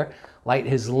fire, light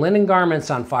his linen garments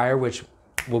on fire, which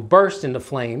will burst into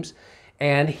flames,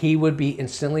 and he would be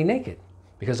instantly naked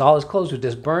because all his clothes would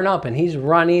just burn up and he's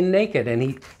running naked.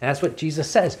 And that's what Jesus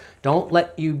says. Don't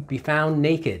let you be found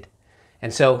naked.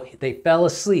 And so they fell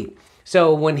asleep.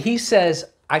 So when he says,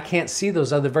 I can't see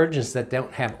those other virgins that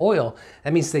don't have oil,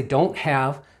 that means they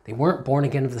weren't born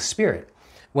again of the Spirit.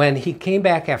 When he came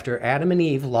back after Adam and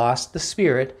Eve lost the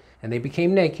Spirit and they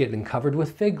became naked and covered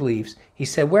with fig leaves, he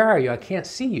said, where are you? I can't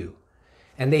see you.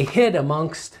 And they hid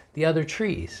amongst the other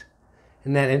trees.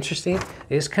 Isn't that interesting?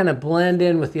 They just kind of blend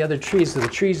in with the other trees, the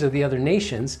trees of the other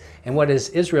nations. And what has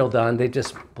Israel done? They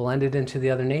just blended into the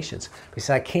other nations. He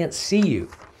said, I can't see you.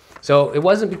 So it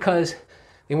wasn't because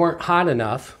they weren't hot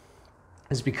enough.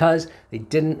 It's because they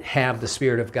didn't have the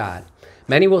Spirit of God.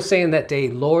 Many will say in that day,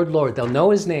 Lord, Lord. They'll know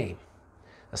his name.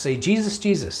 They'll say, Jesus,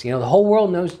 Jesus. The whole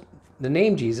world knows the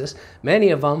name Jesus.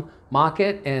 Many of them mock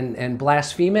it and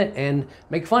blaspheme it and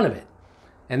make fun of it.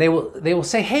 And they will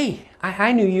say, hey,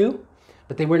 I knew you.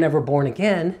 but they were never born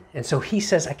again. And so he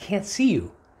says, I can't see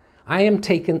you.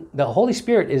 The Holy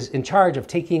Spirit is in charge of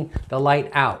taking the light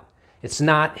out. It's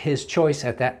not his choice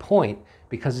at that point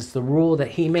because it's the rule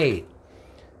that he made.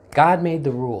 God made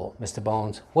the rule, Mr.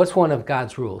 Bones. What's one of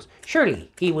God's rules?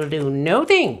 Surely he will do no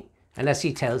thing unless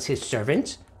he tells his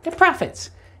servants, the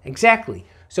prophets. Exactly.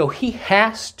 So he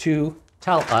has to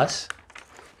tell us,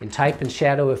 in type and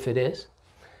shadow if it is.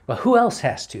 But who else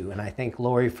has to? And I thank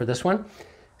Lori for this one.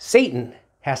 Satan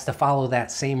has to follow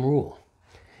that same rule.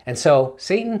 And so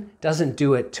Satan doesn't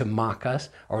do it to mock us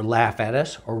or laugh at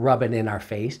us or rub it in our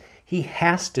face. He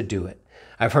has to do it.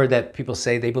 I've heard that people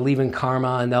say they believe in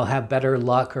karma and they'll have better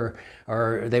luck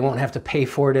or they won't have to pay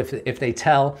for it if they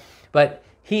tell. But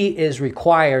he is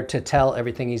required to tell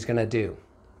everything he's going to do.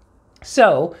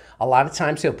 So a lot of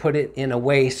times he'll put it in a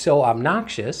way so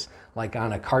obnoxious, like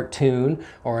on a cartoon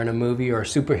or in a movie or a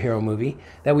superhero movie,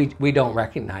 that we don't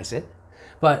recognize it.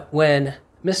 But when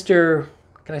Mr.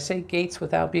 Can I say Gates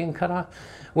without being cut off?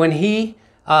 When he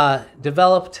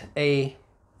developed a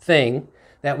thing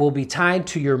that will be tied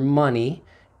to your money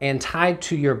and tied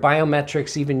to your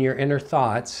biometrics, even your inner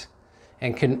thoughts,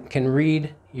 and can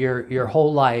read your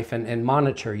whole life and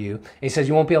monitor you. And he says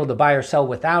you won't be able to buy or sell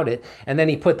without it. And then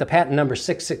he put the patent number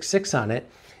 666 on it.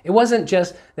 It wasn't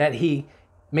just that he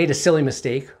made a silly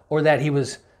mistake or that he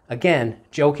was, again,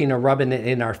 joking or rubbing it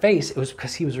in our face. It was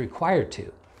because he was required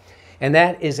to. And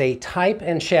that is a type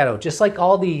and shadow. Just like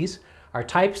all these are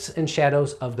types and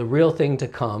shadows of the real thing to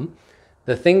come.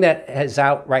 The thing that is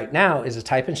out right now is a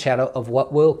type and shadow of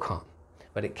what will come.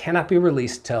 But it cannot be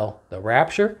released till the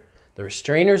rapture, the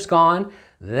restrainer's gone,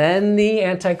 then the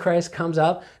Antichrist comes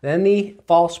up, then the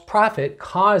false prophet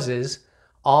causes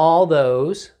all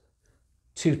those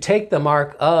to take the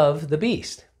mark of the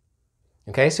beast.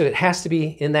 Okay, so it has to be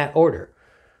in that order.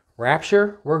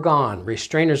 Rapture, we're gone.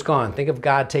 Restrainer's gone. Think of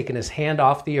God taking his hand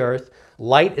off the earth.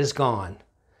 Light is gone.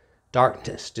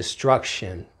 Darkness,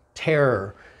 destruction,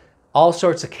 terror, all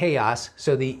sorts of chaos.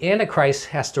 So the Antichrist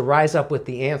has to rise up with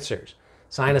the answers.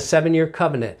 Sign a 7-year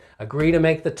covenant. Agree to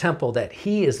make the temple that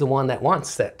he is the one that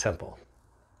wants that temple.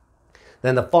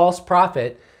 Then the false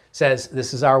prophet says,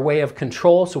 this is our way of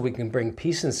control so we can bring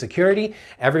peace and security.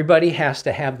 Everybody has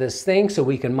to have this thing so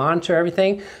we can monitor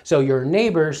everything. So your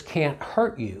neighbors can't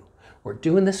hurt you. We're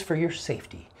doing this for your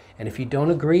safety. And if you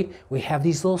don't agree, we have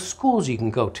these little schools you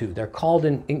can go to. They're called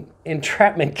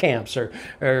entrapment camps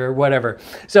or whatever.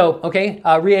 So, okay,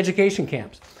 re-education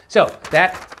camps. So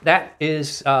that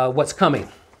is what's coming.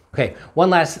 Okay, one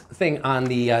last thing on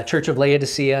the Church of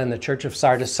Laodicea and the Church of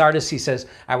Sardis. Sardis, he says,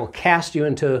 I will cast you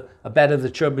into a bed of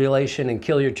the tribulation and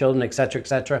kill your children, etc.,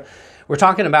 etc. We're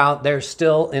talking about they're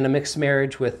still in a mixed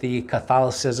marriage with the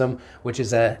Catholicism, which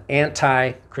is an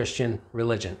anti-Christian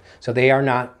religion. So they are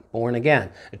not born again.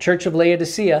 The Church of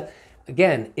Laodicea,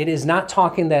 again, it is not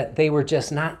talking that they were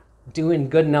just not doing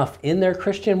good enough in their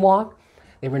Christian walk.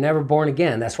 They were never born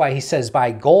again. That's why he says,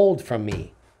 buy gold from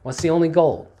me. What's the only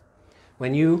gold?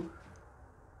 When you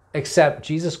accept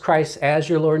Jesus Christ as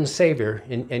your Lord and Savior,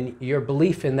 and your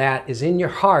belief in that is in your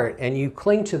heart, and you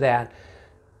cling to that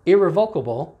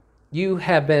irrevocable, you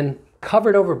have been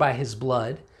covered over by his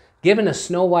blood, given a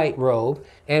snow white robe,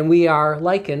 and we are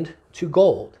likened to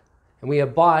gold. And we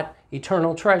have bought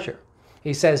eternal treasure.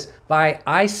 He says, buy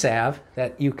eye salve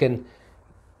that you can,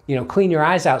 clean your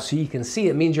eyes out so you can see.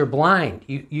 It means you're blind.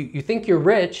 You think you're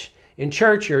rich in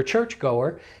church, you're a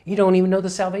churchgoer. You don't even know the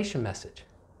salvation message.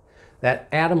 That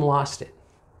Adam lost it.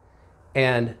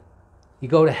 And you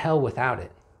go to hell without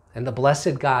it. And the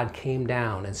blessed God came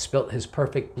down and spilt his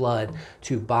perfect blood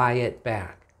to buy it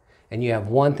back. And you have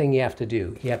one thing you have to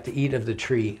do. You have to eat of the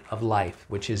tree of life,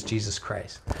 which is Jesus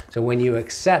Christ. So when you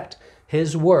accept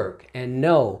his work and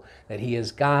know that he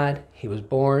is God, he was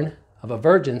born of a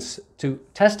virgin to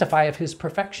testify of his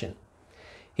perfection.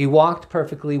 He walked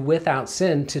perfectly without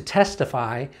sin to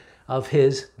testify of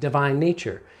his divine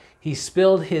nature. He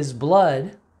spilled his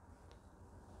blood,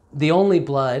 the only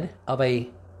blood of a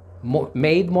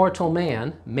made mortal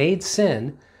man, made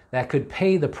sin, that could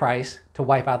pay the price to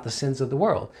wipe out the sins of the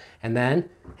world. And then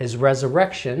his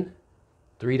resurrection,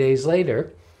 3 days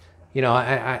later,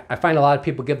 I find a lot of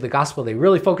people give the gospel, they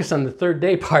really focus on the third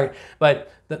day part,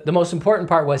 but the most important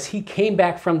part was he came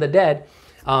back from the dead.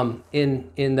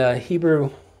 In the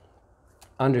Hebrew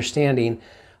understanding,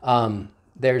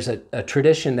 there's a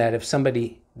tradition that if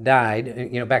somebody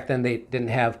died, back then they didn't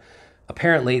have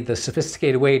apparently the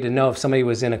sophisticated way to know if somebody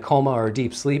was in a coma or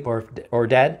deep sleep or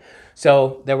dead.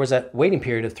 So there was a waiting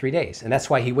period of 3 days. And that's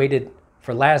why he waited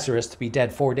for Lazarus to be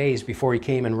dead 4 days before he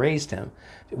came and raised him.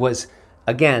 It was,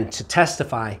 again, to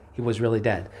testify he was really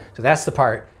dead. So that's the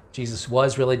part. Jesus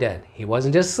was really dead. He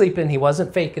wasn't just sleeping. He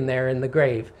wasn't faking there in the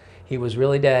grave. He was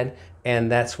really dead,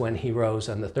 and that's when he rose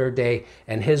on the third day.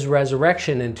 And his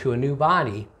resurrection into a new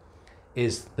body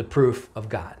is the proof of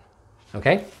God.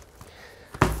 Okay?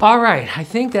 All right, I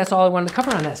think that's all I wanted to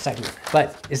cover on that segment.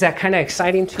 But is that kind of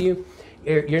exciting to you?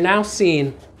 You're now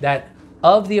seeing that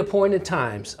of the appointed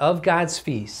times, of God's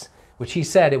feasts, which he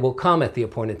said it will come at the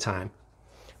appointed time,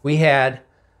 we had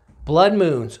blood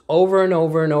moons over and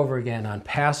over and over again on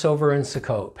Passover and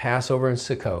Sukkot, Passover and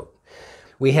Sukkot.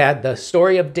 We had the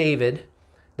story of David,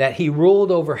 that he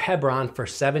ruled over Hebron for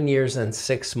 7 years and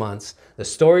 6 months. The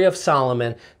story of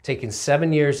Solomon, taking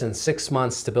 7 years and 6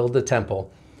 months to build the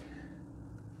temple.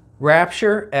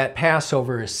 Rapture at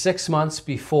Passover is 6 months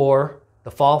before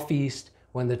the fall feast,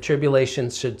 when the tribulation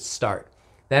should start.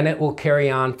 Then it will carry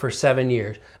on for 7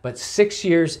 years. But 6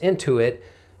 years into it,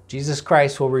 Jesus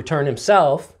Christ will return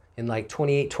himself in like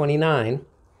 28, 29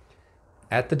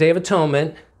 at the Day of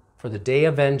Atonement for the day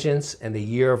of vengeance and the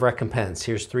year of recompense.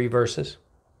 Here's 3 verses.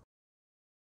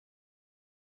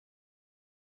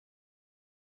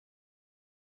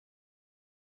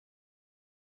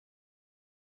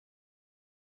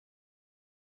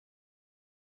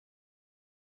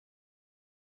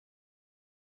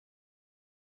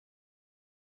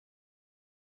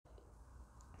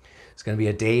 It's going to be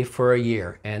a day for a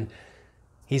year. And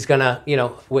he's going to,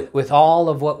 with all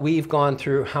of what we've gone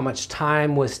through, how much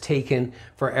time was taken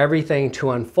for everything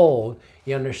to unfold,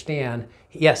 you understand,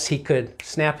 yes, he could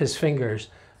snap his fingers,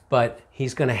 but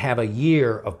he's going to have a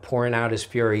year of pouring out his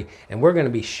fury. And we're going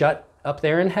to be shut up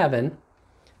there in heaven,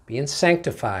 being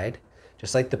sanctified,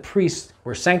 just like the priests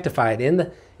were sanctified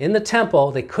in the temple.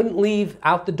 They couldn't leave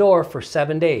out the door for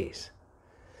 7 days.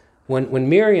 When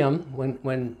Miriam,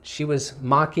 when she was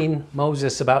mocking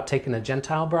Moses about taking a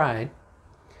Gentile bride,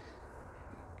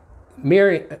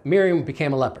 Miriam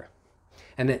became a leper.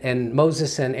 And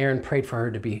Moses and Aaron prayed for her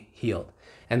to be healed.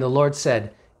 And the Lord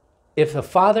said, if the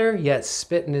father yet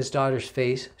spit in his daughter's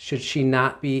face, should she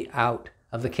not be out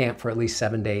of the camp for at least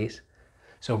 7 days?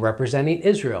 So representing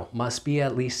Israel must be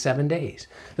at least 7 days.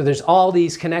 So there's all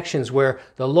these connections where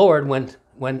the Lord,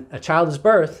 when a child is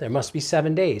birthed, there must be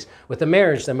 7 days. With a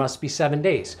marriage, there must be 7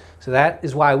 days. So that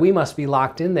is why we must be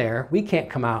locked in there. We can't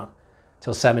come out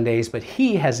till 7 days, but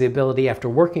he has the ability, after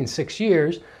working 6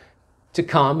 years, to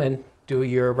come and do a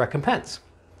year of recompense.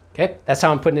 Okay, that's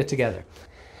how I'm putting it together.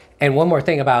 And one more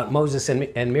thing about Moses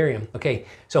and Miriam. Okay,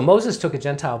 so Moses took a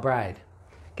Gentile bride.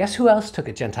 Guess who else took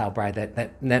a Gentile bride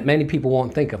that many people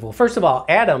won't think of? Well, first of all,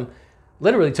 Adam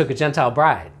literally took a Gentile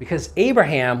bride because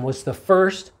Abraham was the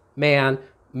first man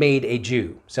made a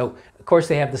Jew. So, of course,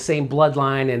 they have the same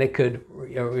bloodline, and it could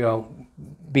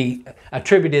be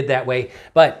attributed that way.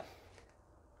 But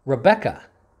Rebekah,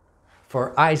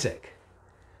 for Isaac,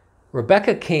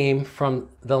 Rebekah came from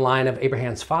the line of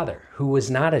Abraham's father, who was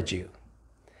not a Jew.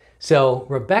 So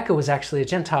Rebekah was actually a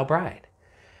Gentile bride.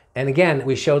 And again,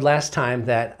 we showed last time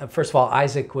that, first of all,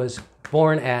 Isaac was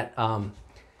born at,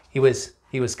 he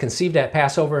was conceived at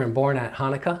Passover and born at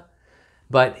Hanukkah,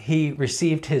 but he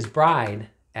received his bride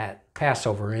at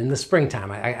Passover in the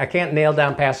springtime. I can't nail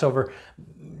down Passover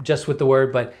just with the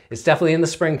word, but it's definitely in the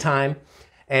springtime.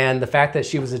 And the fact that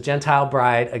she was a Gentile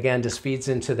bride, again, just feeds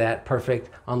into that perfect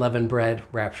unleavened bread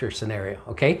rapture scenario,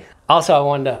 okay? Also, I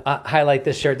wanted to highlight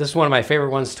this shirt. This is one of my favorite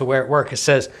ones to wear at work. It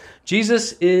says,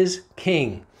 Jesus is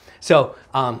King. So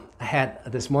I had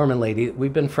this Mormon lady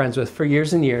we've been friends with for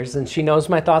years and years, and she knows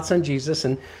my thoughts on Jesus,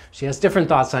 and she has different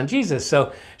thoughts on Jesus.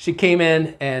 So she came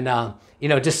in and,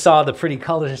 just saw the pretty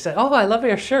colors and said, oh, I love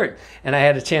your shirt. And I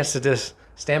had a chance to just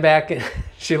stand back, and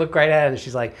she looked right at it, and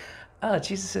she's like, oh,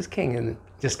 Jesus is King. And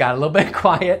just got a little bit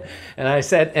quiet. And I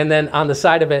said, and then on the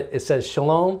side of it, it says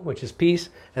shalom, which is peace.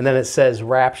 And then it says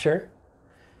rapture.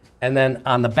 And then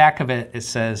on the back of it, it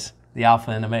says the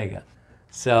Alpha and Omega.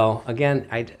 So again,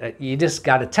 you just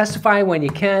got to testify when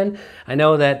you can. I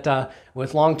know that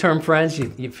with long-term friends,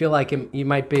 you feel like you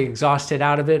might be exhausted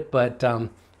out of it, but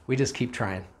we just keep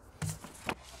trying.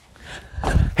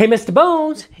 Hey, Mr.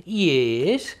 Bones.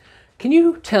 Yes? Can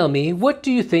you tell me, what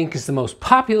do you think is the most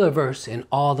popular verse in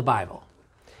all the Bible?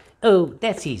 Oh,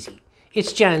 that's easy.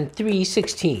 It's John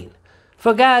 3:16.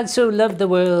 For God so loved the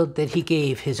world that he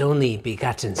gave his only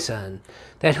begotten Son,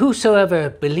 that whosoever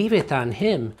believeth on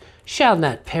him shall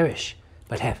not perish,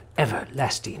 but have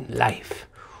everlasting life.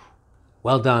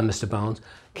 Well done, Mr. Bones.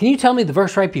 Can you tell me the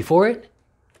verse right before it?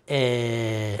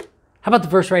 How about the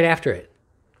verse right after it?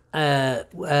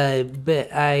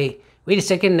 Wait a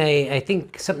second, I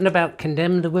think something about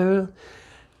condemn the world.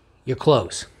 You're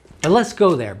close. But let's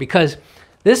go there, because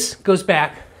this goes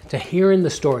back to hearing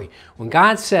the story. When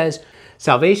God says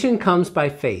salvation comes by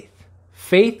faith,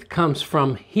 faith comes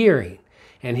from hearing,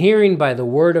 and hearing by the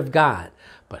word of God.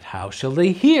 But how shall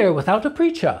they hear without a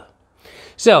preacher?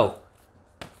 So,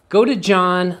 go to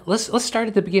John. Let's start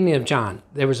at the beginning of John.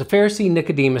 There was a Pharisee,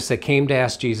 Nicodemus, that came to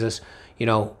ask Jesus,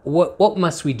 what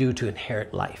must we do to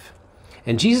inherit life?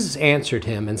 And Jesus answered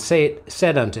him and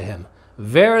said unto him,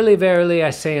 Verily, verily,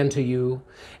 I say unto you,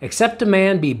 except a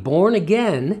man be born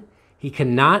again, he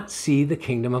cannot see the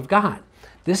kingdom of God.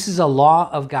 This is a law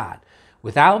of God.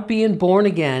 Without being born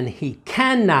again, he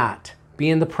cannot be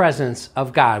in the presence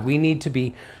of God. We need to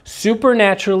be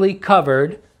supernaturally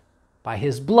covered by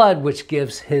his blood, which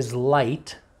gives his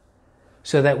light,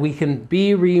 so that we can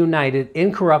be reunited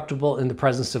incorruptible in the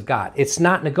presence of God. It's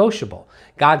not negotiable.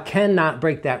 God cannot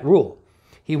break that rule.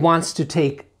 He wants to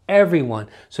take everyone,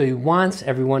 so he wants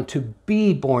everyone to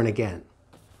be born again.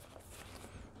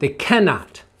 They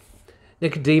cannot.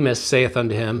 Nicodemus saith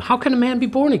unto him, How can a man be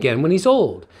born again when he's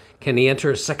old? Can he enter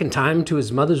a second time to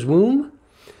his mother's womb?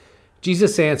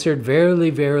 Jesus answered, Verily,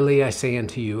 verily, I say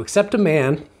unto you, except a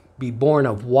man be born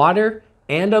of water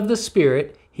and of the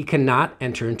Spirit, he cannot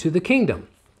enter into the kingdom.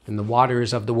 And the water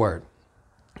is of the word.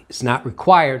 It's not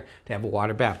required to have a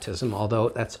water baptism, although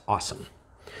that's awesome.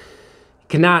 He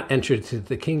cannot enter into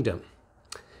the kingdom.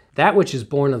 That which is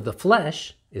born of the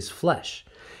flesh is flesh,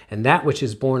 and that which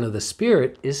is born of the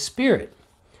Spirit is spirit.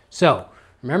 So,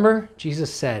 remember,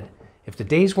 Jesus said, if the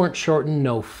days weren't shortened,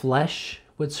 no flesh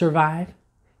would survive.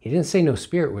 He didn't say no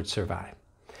spirit would survive.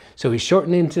 So he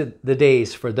shortened into the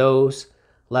days for those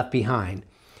left behind.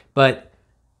 But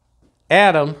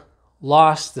Adam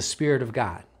lost the Spirit of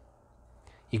God.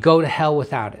 You go to hell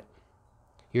without it.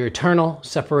 Your eternal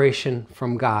separation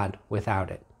from God without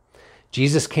it.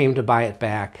 Jesus came to buy it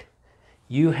back.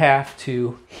 You have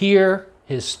to hear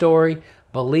his story,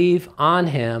 believe on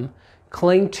him,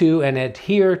 cling to and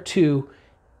adhere to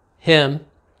him,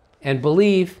 and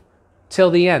believe till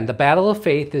the end. The battle of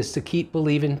faith is to keep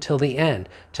believing till the end,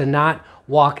 to not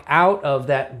walk out of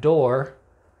that door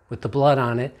with the blood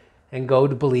on it and go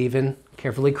to believe in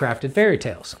carefully crafted fairy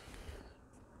tales.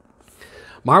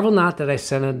 Marvel not that I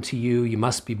said unto you, you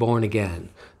must be born again.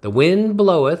 The wind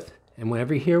bloweth, and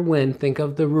whenever you hear wind, think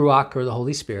of the Ruach or the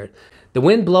Holy Spirit. The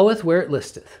wind bloweth where it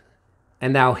listeth,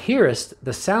 and thou hearest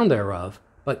the sound thereof,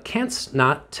 but canst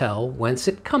not tell whence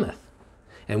it cometh,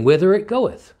 and whither it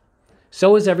goeth.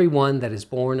 So is every one that is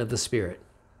born of the Spirit.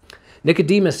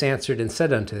 Nicodemus answered and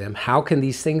said unto them, How can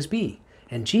these things be?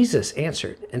 And Jesus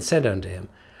answered and said unto him,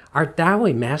 Art thou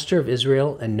a master of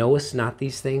Israel, and knowest not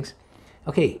these things?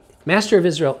 Okay, master of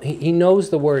Israel, he knows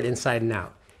the word inside and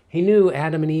out. He knew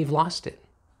Adam and Eve lost it,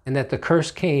 and that the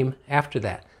curse came after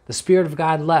that. The Spirit of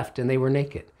God left, and they were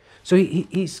naked. So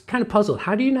he's kind of puzzled.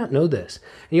 How do you not know this?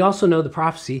 And you also know the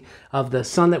prophecy of the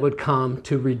Son that would come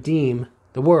to redeem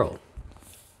the world.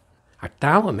 Art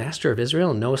thou a master of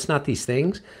Israel, and knowest not these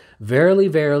things? Verily,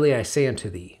 verily, I say unto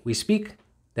thee, we speak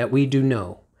that we do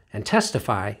know, and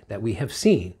testify that we have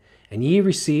seen, and ye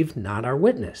receive not our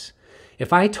witness.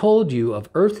 If I told you of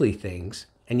earthly things,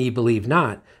 and ye believe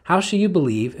not, how shall you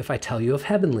believe if I tell you of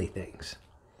heavenly things?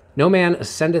 No man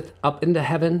ascendeth up into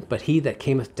heaven, but he that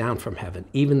cameth down from heaven,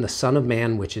 even the Son of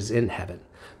Man which is in heaven.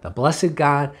 The blessed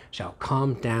God shall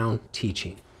come down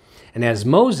teaching. And as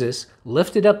Moses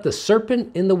lifted up the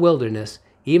serpent in the wilderness,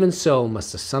 even so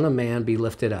must the Son of Man be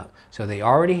lifted up. So they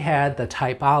already had the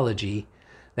typology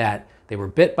that they were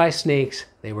bit by snakes,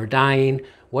 they were dying.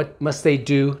 What must they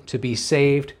do to be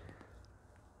saved?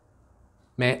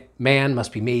 Man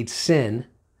must be made sin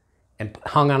and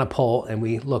hung on a pole, and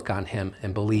we look on him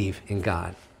and believe in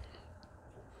God.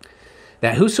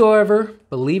 That whosoever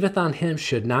believeth on him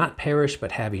should not perish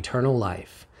but have eternal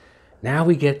life. Now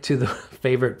we get to the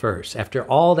favorite verse. After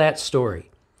all that story,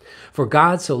 for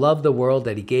God so loved the world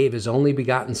that he gave his only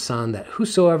begotten Son, that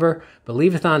whosoever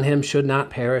believeth on him should not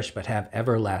perish but have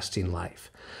everlasting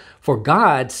life. For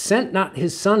God sent not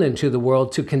his Son into the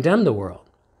world to condemn the world,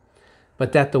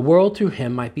 but that the world through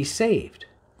him might be saved.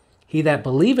 He that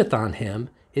believeth on him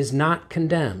is not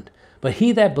condemned, but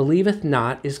he that believeth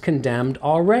not is condemned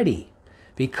already,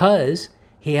 because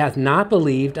he hath not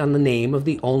believed on the name of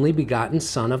the only begotten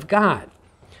Son of God.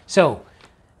 So,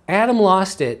 Adam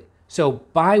lost it. So,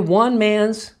 by one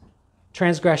man's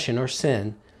transgression or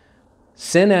sin,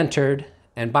 sin entered,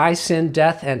 and by sin,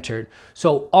 death entered.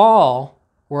 So, all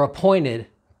were appointed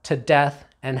to death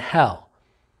and hell.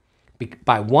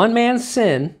 By one man's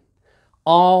sin,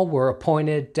 all were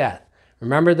appointed death.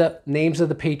 Remember the names of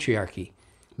the patriarchy.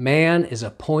 Man is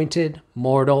appointed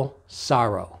mortal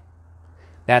sorrow.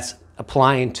 That's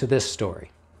applying to this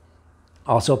story.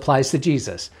 Also applies to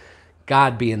Jesus.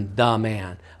 God being the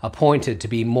man, appointed to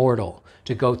be mortal,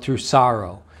 to go through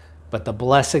sorrow. but the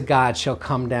blessed God shall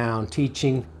come down,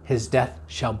 teaching his death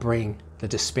shall bring the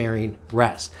despairing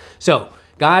rest. So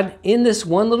God, in this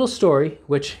one little story,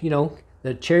 which, you know,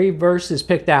 the cherry verse is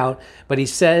picked out, but he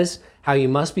says how you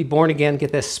must be born again,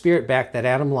 get that spirit back that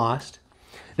Adam lost,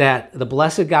 that the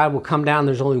blessed God will come down.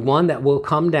 There's only one that will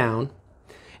come down,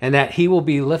 and that he will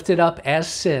be lifted up as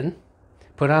sin,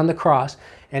 put on the cross.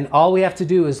 And all we have to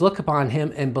do is look upon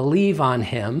him and believe on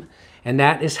him. And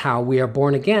that is how we are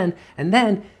born again. And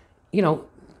then, you know,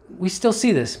 we still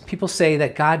see this. People say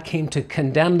that God came to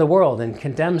condemn the world and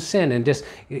condemn sin and just,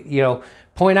 you know,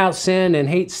 point out sin and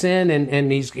hate sin.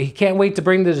 And he can't wait to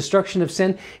bring the destruction of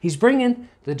sin. He's bringing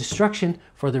the destruction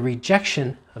for the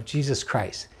rejection of Jesus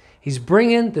Christ. He's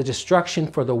bringing the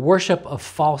destruction for the worship of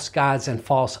false gods and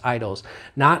false idols,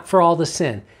 not for all the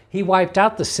sin. He wiped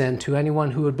out the sin to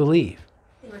anyone who would believe.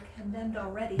 They were condemned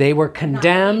already. They were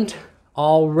condemned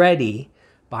already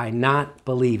by not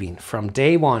believing. From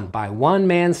day one, by one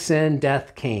man's sin,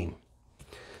 death came.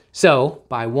 So,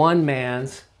 by one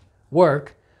man's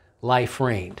work, life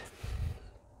reigned.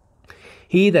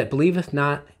 He that believeth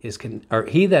not is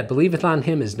he that believeth on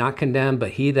him is not condemned,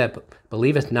 but he that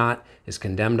believeth not is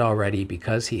condemned already,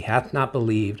 because he hath not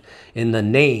believed in the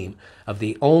name of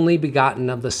the only begotten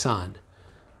of the Son.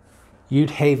 Yud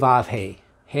He Vav He,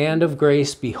 hand of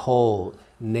grace, behold,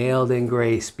 nailed in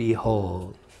grace,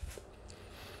 behold.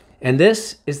 And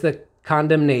this is the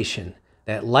condemnation,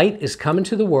 that light is come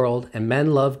into the world, and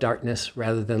men love darkness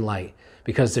rather than light,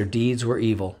 because their deeds were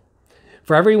evil.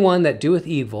 For every one that doeth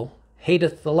evil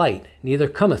hateth the light, neither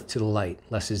cometh to the light,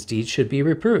 lest his deeds should be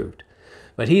reproved.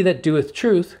 But he that doeth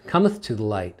truth cometh to the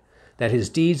light, that his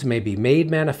deeds may be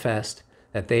made manifest,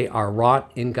 that they are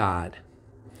wrought in God.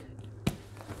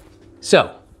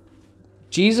 So,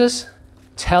 Jesus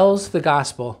tells the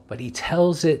gospel, but he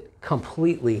tells it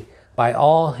completely by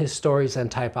all his stories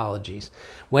and typologies.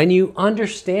 When you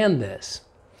understand this,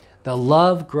 the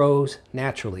love grows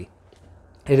naturally.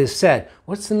 It is said,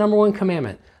 what's the number one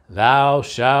commandment? Thou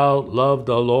shalt love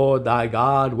the Lord thy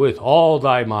God with all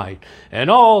thy might, and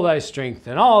all thy strength,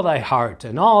 and all thy heart,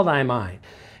 and all thy mind.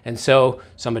 And so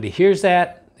somebody hears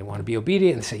that, they want to be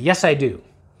obedient, and they say, yes, I do.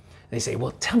 They say,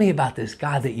 well, tell me about this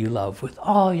God that you love with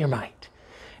all your might.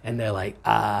 And they're like,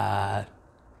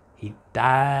 he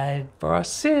died for our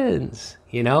sins,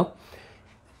 you know?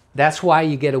 That's why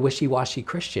you get a wishy-washy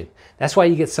Christian. That's why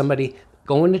you get somebody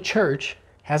going to church,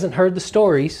 hasn't heard the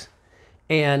stories,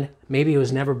 and maybe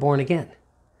was never born again.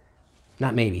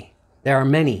 Not maybe. There are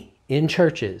many in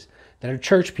churches that are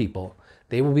church people.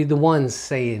 They will be the ones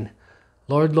saying,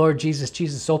 Lord, Lord, Jesus,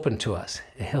 Jesus, open to us.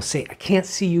 And he'll say, I can't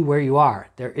see you where you are.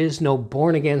 There is no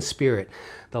born again spirit.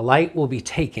 The light will be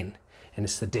taken, and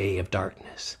it's the day of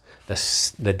darkness.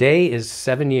 The day is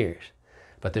 7 years,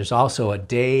 but there's also a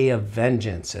day of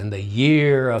vengeance and the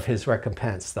year of his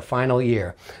recompense, the final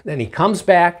year. Then he comes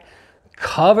back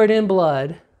covered in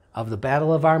blood of the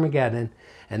Battle of Armageddon,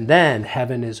 and then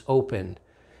heaven is opened,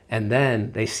 and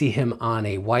then they see him on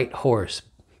a white horse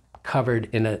covered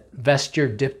in a vesture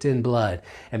dipped in blood,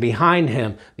 and behind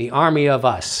him the army of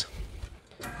us.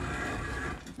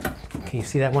 Can you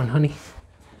see that one, honey?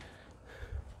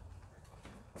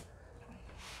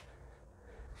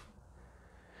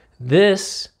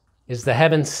 This is the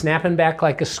heavens snapping back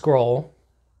like a scroll.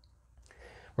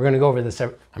 We're going to go over this.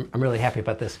 I'm really happy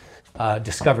about this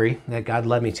discovery that God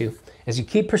led me to. As you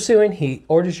keep pursuing, he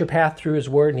orders your path through his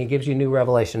word, and he gives you new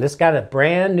revelation. This got a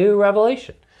brand new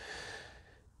revelation.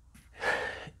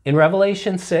 In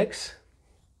Revelation 6,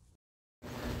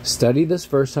 study this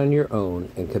verse on your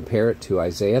own and compare it to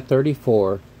Isaiah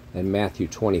 34 and Matthew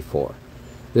 24.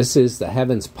 This is the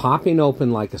heavens popping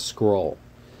open like a scroll.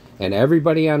 And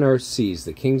everybody on earth sees,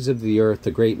 the kings of the earth, the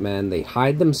great men, they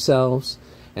hide themselves,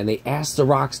 and they ask the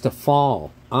rocks to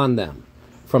fall on them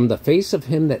from the face of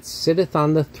him that sitteth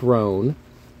on the throne,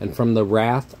 and from the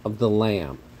wrath of the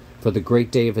Lamb. For the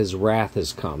great day of his wrath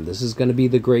is come. This is going to be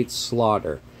the great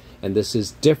slaughter, and this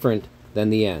is different than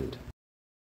the end.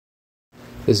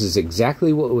 This is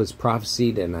exactly what was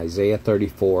prophesied in Isaiah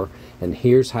 34, and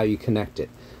here's how you connect it.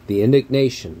 The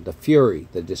indignation, the fury,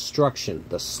 the destruction,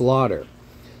 the slaughter.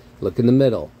 Look in the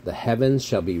middle. The heavens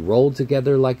shall be rolled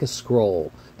together like a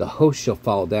scroll. The host shall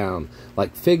fall down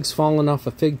like figs fallen off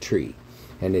a fig tree.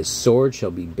 And his sword shall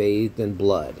be bathed in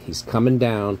blood. He's coming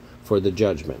down for the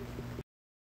judgment.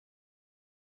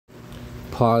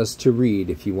 Pause to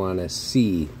read if you want to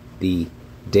see the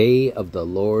day of the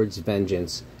Lord's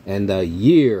vengeance and the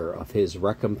year of his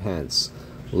recompense.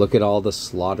 Look at all the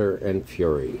slaughter and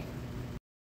fury.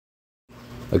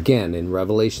 Again, in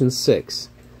Revelation 6,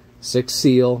 sixth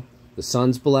seal, The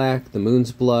sun's black, the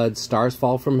moon's blood, stars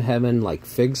fall from heaven like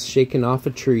figs shaken off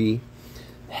a tree.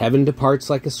 Heaven departs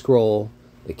like a scroll.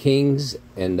 The kings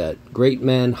and the great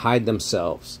men hide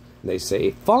themselves. They say,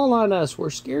 fall on us,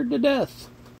 we're scared to death.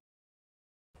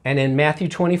 And in Matthew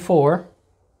 24,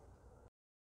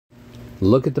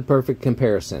 look at the perfect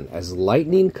comparison. As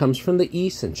lightning comes from the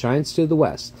east and shines to the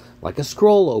west, like a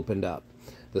scroll opened up.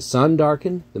 The sun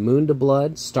darkened, the moon to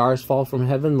blood, stars fall from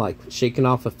heaven like shaken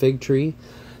off a fig tree.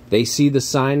 They see the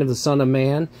sign of the Son of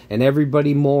Man, and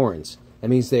everybody mourns. That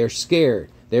means they're scared.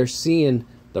 They're seeing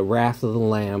the wrath of the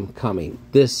Lamb coming.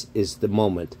 This is the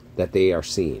moment that they are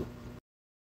seeing.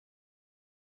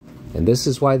 And this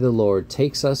is why the Lord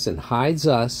takes us and hides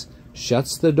us,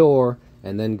 shuts the door,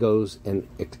 and then goes and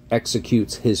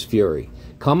executes his fury.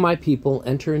 Come, my people,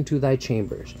 enter into thy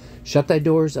chambers. Shut thy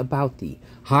doors about thee.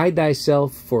 Hide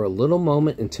thyself for a little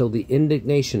moment until the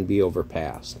indignation be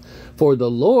overpast. For the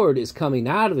Lord is coming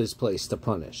out of his place to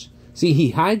punish. See,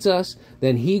 he hides us,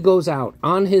 then he goes out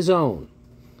on his own.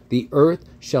 The earth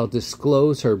shall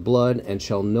disclose her blood and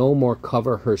shall no more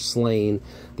cover her slain.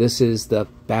 This is the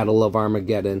battle of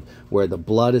Armageddon, where the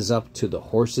blood is up to the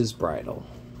horse's bridle.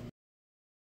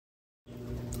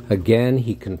 Again,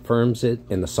 he confirms it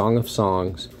in the Song of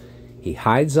Songs. He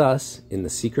hides us in the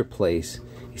secret place.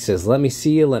 He says, let me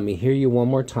see you, let me hear you one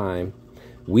more time.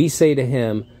 We say to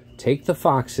him, take the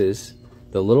foxes,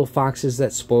 the little foxes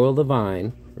that spoil the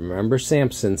vine. Remember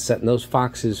Samson setting those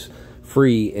foxes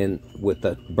free with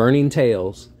the burning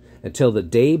tails until the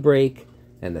day break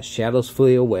and the shadows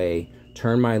flee away.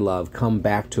 Turn, my love, come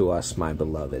back to us, my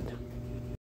beloved.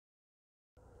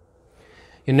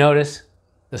 you notice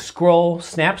the scroll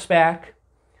snaps back,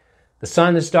 the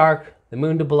sun is dark, the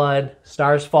moon to blood,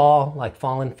 stars fall like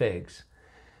fallen figs.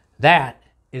 That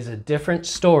is a different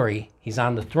story. He's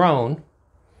on the throne.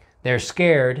 They're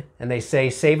scared, and they say,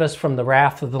 save us from the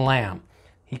wrath of the Lamb.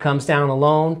 He comes down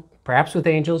alone, perhaps with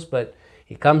angels, but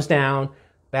he comes down,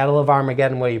 Battle of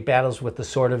Armageddon, where he battles with the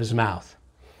sword of his mouth.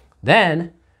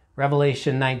 Then,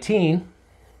 Revelation 19.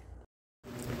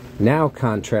 Now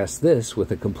contrast this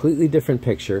with a completely different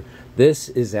picture. This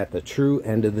is at the true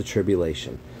end of the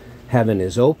tribulation. Heaven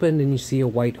is opened, and you see a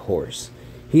white horse.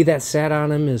 He that sat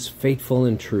on him is faithful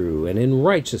and true, and in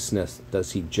righteousness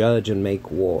does he judge and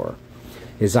make war.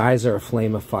 His eyes are a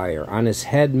flame of fire. On his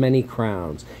head many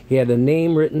crowns. He had a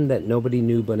name written that nobody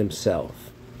knew but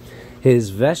himself. His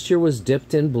vesture was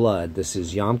dipped in blood. This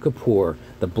is Yom Kippur.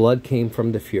 The blood came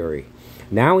from the fury.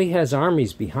 Now he has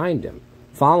armies behind him,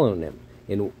 following him,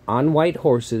 on white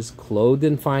horses, clothed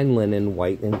in fine linen,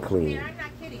 white and clean. I'm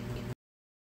not kidding.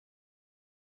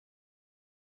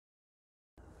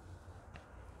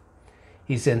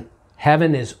 He's in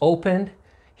heaven is opened.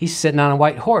 He's sitting on a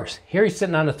white horse. Here he's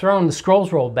sitting on a throne, the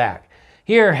scrolls rolled back.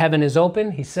 Here heaven is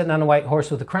open. He's sitting on a white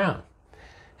horse with a crown.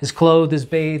 His clothes is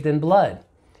bathed in blood.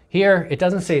 Here it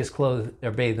doesn't say his clothes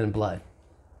are bathed in blood.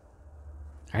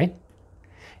 All right?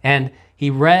 And he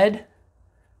read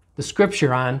the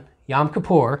scripture on Yom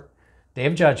Kippur, Day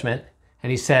of Judgment, and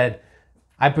he said,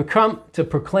 I come to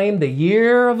proclaim the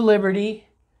year of liberty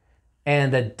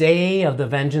and the day of the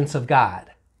vengeance of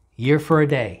God. Year for a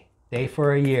day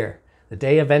for a year. The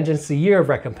day of vengeance, the year of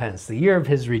recompense, the year of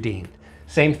his redeemed.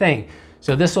 Same thing.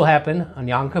 So this will happen on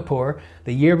Yom Kippur,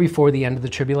 the year before the end of the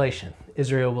tribulation.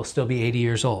 Israel will still be 80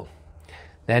 years old.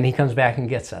 Then he comes back and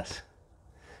gets us.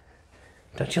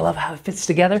 Don't you love how it fits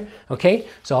together? Okay,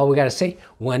 so all we got to say,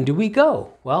 when do we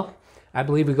go? Well, I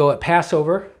believe we go at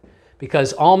Passover,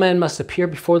 because all men must appear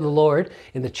before the Lord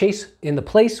in the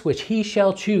place which he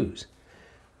shall choose.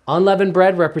 Unleavened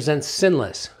bread represents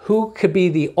sinless. Who could be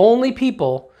the only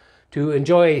people to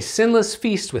enjoy a sinless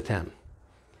feast with him?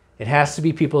 It has to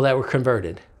be people that were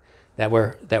converted, that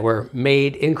were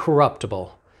made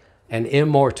incorruptible and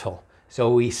immortal.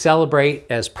 So we celebrate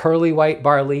as pearly white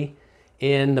barley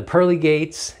in the pearly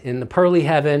gates, in the pearly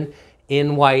heaven,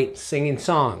 in white, singing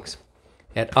songs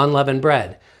at unleavened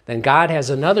bread. Then God has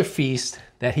another feast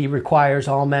that he requires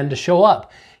all men to show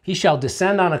up. He shall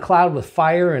descend on a cloud with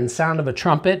fire and sound of a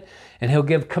trumpet, and he'll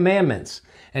give commandments.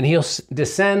 And he'll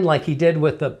descend like he did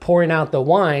with the pouring out the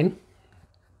wine,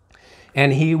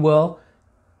 and he will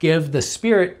give the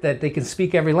Spirit that they can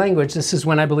speak every language. This is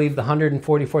when I believe the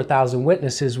 144,000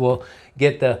 witnesses will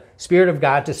get the Spirit of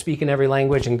God to speak in every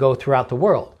language and go throughout the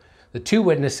world. The 2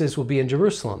 witnesses will be in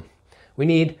Jerusalem. We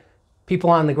need people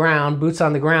on the ground, boots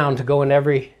on the ground, to go in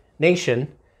every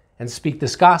nation and speak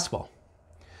this gospel.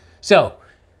 So,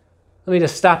 let me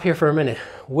just stop here for a minute.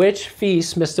 Which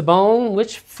feast, Mr. Bone,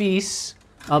 which feasts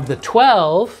of the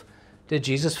 12 did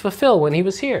Jesus fulfill when he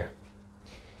was here?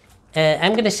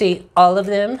 I'm going to say all of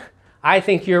them. I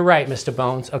think you're right, Mr.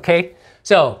 Bones, okay?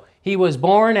 So, He was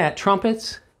born at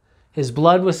trumpets. His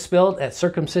blood was spilled at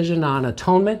circumcision on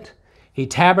atonement. He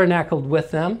tabernacled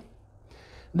with them.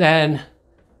 Then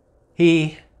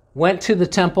he went to the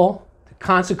temple to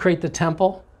consecrate the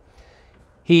temple.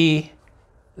 The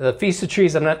Feast of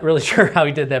Trees, I'm not really sure how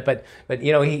he did that, but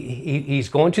you know, he's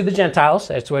going to the Gentiles.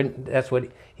 That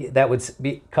would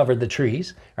covered the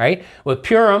trees, right? With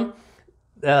Purim,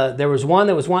 there was one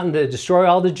that was wanting to destroy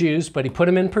all the Jews, but he put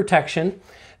them in protection.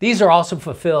 These are also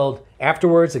fulfilled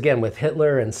afterwards, again, with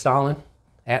Hitler and Stalin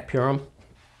at Purim.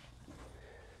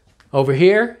 Over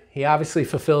here, he obviously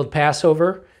fulfilled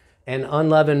Passover and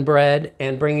unleavened bread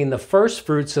and bringing the first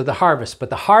fruits of the harvest.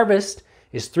 But the harvest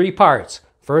is 3 parts.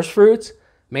 First fruits,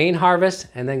 main harvest,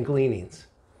 and then gleanings,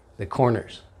 the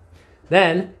corners.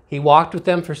 Then he walked with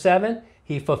them for 7.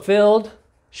 He fulfilled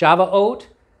Shavuot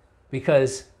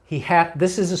because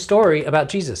this is a story about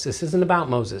Jesus. This isn't about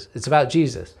Moses. It's about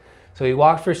Jesus. So he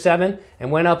walked for 7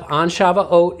 and went up on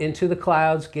Shavuot into the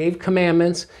clouds, gave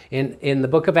commandments in the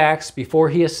book of Acts before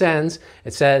he ascends.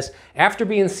 It says, after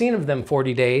being seen of them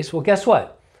 40 days, well, guess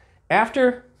what?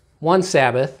 After one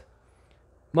Sabbath,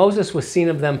 Moses was seen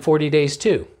of them 40 days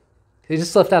too. They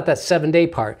just left out that 7-day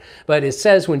part. But it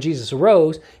says when Jesus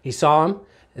arose, he saw him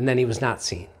and then he was not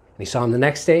seen. And he saw him the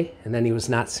next day and then he was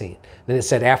not seen. Then it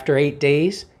said after 8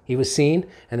 days, he was seen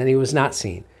and then he was not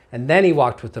seen. And then he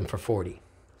walked with them for 40.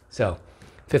 So,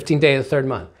 15th day of the 3rd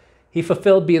month. He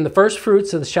fulfilled being the first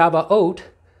fruits of the Shavuot,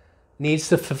 needs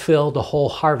to fulfill the whole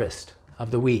harvest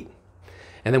of the wheat.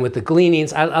 And then with the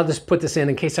gleanings, I'll just put this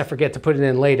in case I forget to put it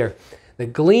in later. The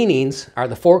gleanings are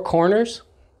the 4 corners.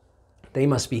 They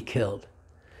must be killed.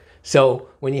 So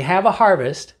when you have a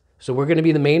harvest, so we're going to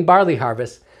be the main barley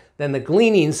harvest, then the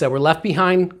gleanings that were left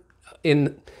behind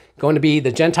going to be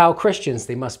the Gentile Christians,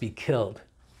 they must be killed.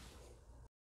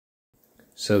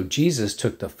 So Jesus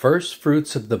took the first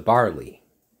fruits of the barley,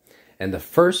 and the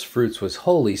first fruits was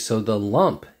holy, so the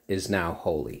lump is now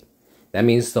holy. That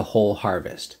means the whole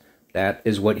harvest. That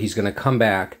is what he's going to come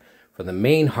back for the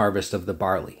main harvest of the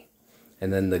barley.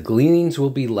 And then the gleanings will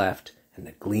be left, and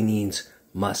the gleanings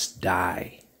must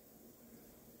die.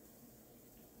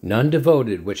 None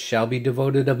devoted which shall be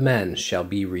devoted of men shall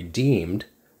be redeemed.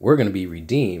 We're going to be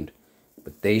redeemed,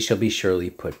 but they shall be surely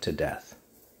put to death.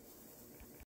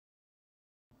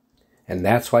 And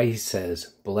that's why he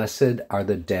says, blessed are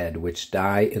the dead which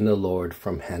die in the Lord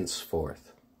from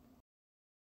henceforth.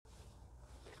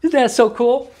 Isn't that so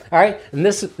cool? All right, and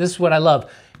this is what I love.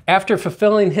 After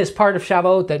fulfilling his part of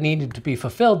Shavuot that needed to be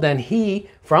fulfilled, then he,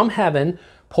 from heaven,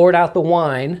 poured out the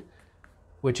wine,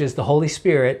 which is the Holy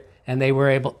Spirit, and they were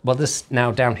able, well, this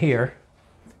now down here,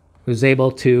 they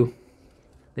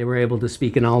were able to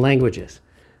speak in all languages.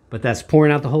 But that's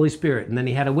pouring out the Holy Spirit. And then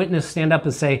he had a witness stand up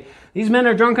and say, these men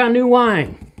are drunk on new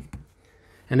wine.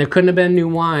 And there couldn't have been new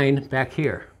wine back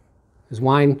here. Because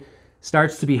wine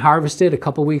starts to be harvested a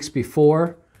couple weeks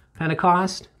before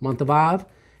Pentecost, month of Av.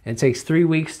 And it takes 3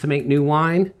 weeks to make new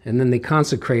wine. And then they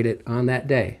consecrate it on that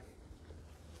day.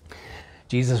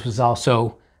 Jesus was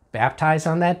also baptized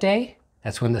on that day.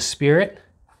 That's when the Spirit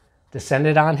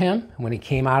descended on him when he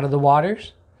came out of the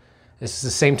waters. This is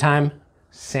the same time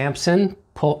Samson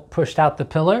pushed out the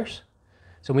pillars.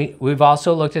 So we've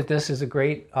also looked at this as a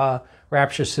great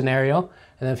rapture scenario.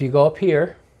 And then if you go up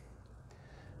here,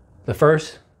 the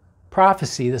first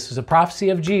prophecy, this is a prophecy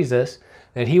of Jesus,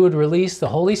 that he would release the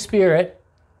Holy Spirit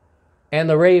and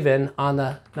the raven on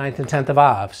the 9th and 10th of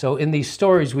Av. So in these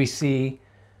stories we see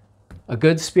a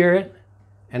good spirit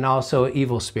and also an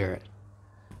evil spirit.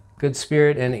 Good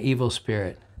spirit and an evil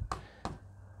spirit.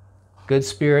 Good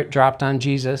spirit dropped on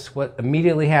Jesus. What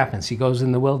immediately happens? He goes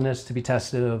in the wilderness to be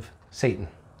tested of Satan.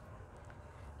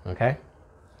 Okay?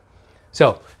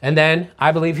 So, and then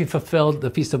I believe he fulfilled the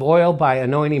Feast of Oil by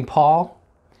anointing Paul.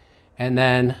 And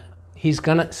then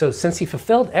so since he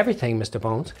fulfilled everything, Mr.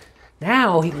 Bones,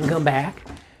 now he can come back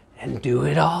and do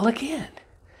it all again.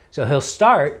 So he'll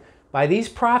start by these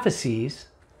prophecies.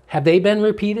 Have they been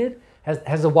repeated?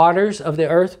 Has the waters of the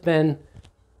earth been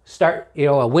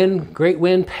a wind, great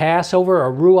wind pass over,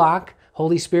 a ruach,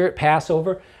 Holy Spirit pass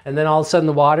over, and then all of a sudden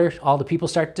the waters, all the people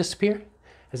start to disappear?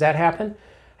 Has that happened?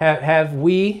 Have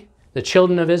we, the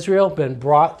children of Israel, been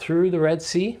brought through the Red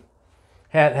Sea?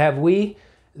 Have we,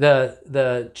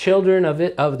 the children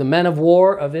of the men of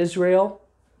war of Israel,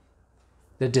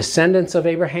 the descendants of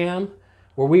Abraham,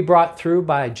 were we brought through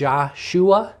by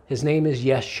Joshua? His name is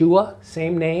Yeshua,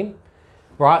 same name.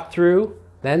 Brought through,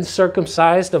 then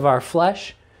circumcised of our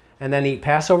flesh, and then eat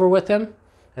Passover with him.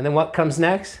 And then what comes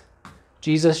next?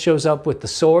 Jesus shows up with the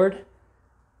sword,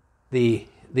 the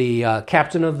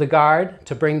captain of the guard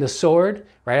to bring the sword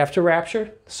right after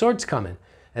rapture. The sword's coming.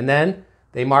 And then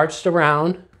They marched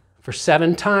around for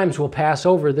 7 times, will pass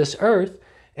over this earth,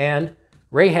 and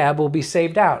Rahab will be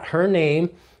saved out. Her name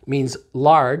means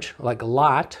large, like a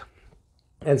lot.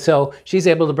 And so she's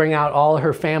able to bring out all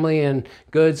her family and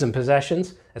goods and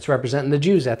possessions. That's representing the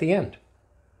Jews at the end.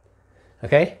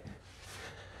 Okay?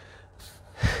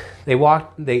 They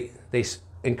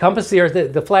encompass the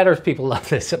earth. The flat earth people love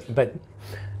this, but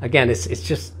again, it's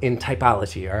just in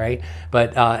typology, all right?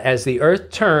 But as the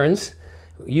earth turns,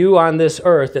 you on this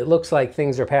earth, it looks like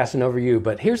things are passing over you.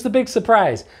 But here's the big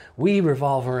surprise. We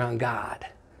revolve around God.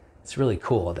 It's really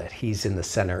cool that he's in the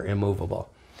center, immovable.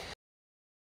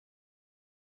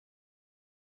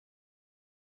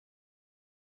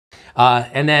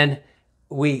 And then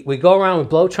we go around and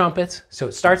blow trumpets. So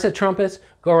it starts at trumpets,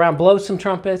 go around, blow some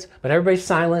trumpets, but everybody's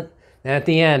silent. And at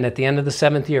the end of the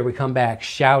 7th year, we come back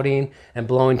shouting and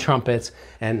blowing trumpets,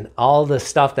 and all the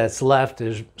stuff that's left,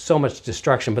 there's so much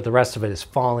destruction, but the rest of it is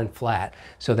falling flat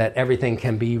so that everything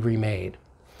can be remade.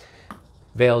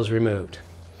 Veils removed.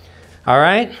 All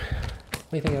right? What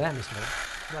do you think of that, Mr. Miller?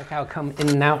 You like how it come in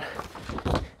and out?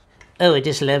 Oh, I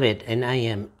just love it, and I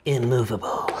am immovable.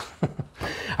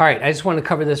 All right, I just want to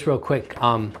cover this real quick.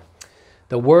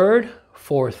 The word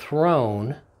for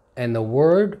throne and the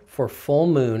word for full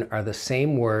moon are the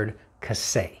same word,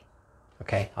 kaseh.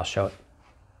 Okay, I'll show it.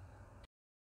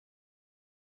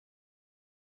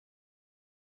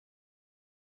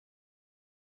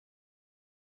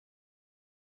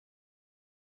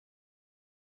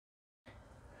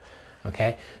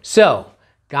 Okay, so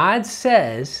God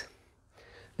says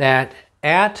that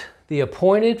at the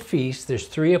appointed feast, there's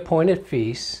 3 appointed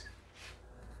feasts,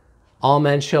 all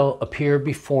men shall appear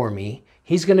before me.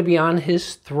 He's going to be on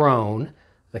his throne,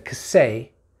 the kaseh,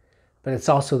 but it's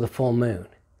also the full moon.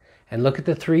 And look at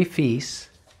the 3 feasts.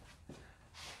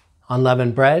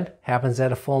 Unleavened bread happens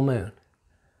at a full moon.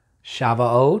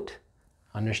 Shavuot,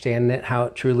 understanding it how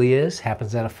it truly is,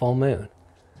 happens at a full moon.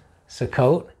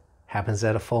 Sukkot happens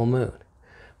at a full moon.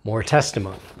 More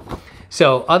testimony.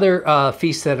 So other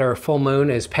feasts that are full moon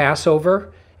is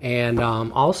Passover and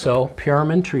also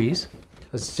Purim trees.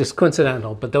 It's just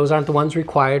coincidental, but those aren't the ones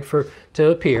required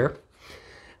to appear.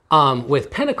 With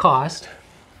Pentecost,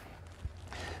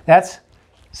 that's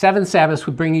 7 Sabbaths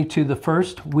would bring you to the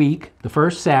first week, the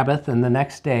first Sabbath, and the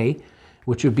next day,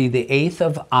 which would be the 8th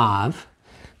of Av.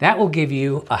 That will give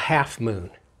you a half moon.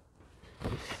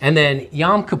 And then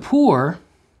Yom Kippur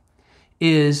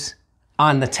is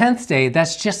on the 10th day.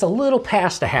 That's just a little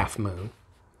past a half moon.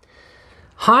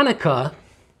 Hanukkah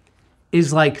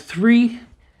is like 3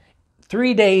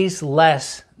 days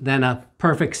less than a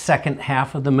perfect second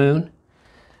half of the moon.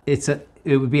 It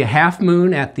would be a half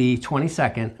moon at the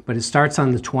 22nd, but it starts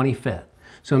on the 25th.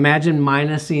 So imagine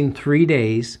minusing 3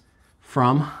 days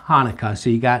from Hanukkah. So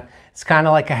it's kind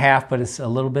of like a half, but it's a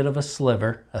little bit of a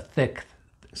sliver, a thick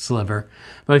sliver.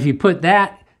 But if you put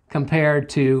that compared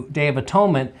to Day of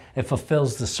Atonement, it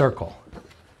fulfills the circle.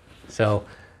 So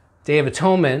Day of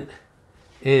Atonement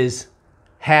is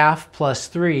half plus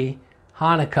 3.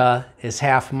 Hanukkah is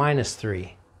half minus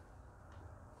 3.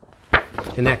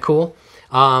 Isn't that cool?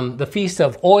 The Feast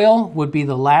of Oil would be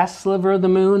the last sliver of the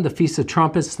moon. The Feast of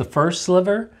Trumpets, the first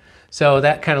sliver. So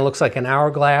that kind of looks like an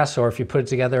hourglass, or if you put it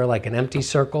together like an empty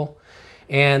circle.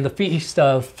 And the Feast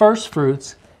of First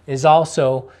Fruits is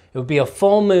also, it would be a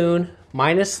full moon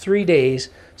minus 3 days.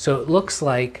 So it looks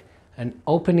like an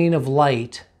opening of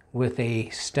light with a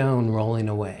stone rolling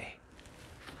away.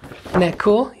 Isn't that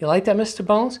cool? You like that, Mr.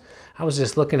 Bones? I was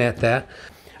just looking at that.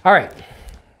 All right.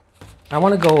 I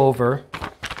want to go over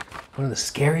one of the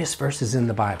scariest verses in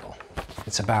the Bible.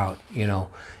 It's about,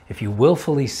 if you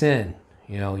willfully sin,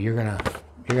 you're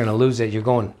gonna lose it.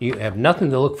 You have nothing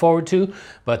to look forward to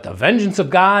but the vengeance of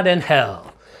God and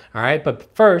hell. All right,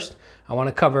 but first I want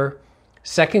to cover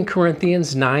 2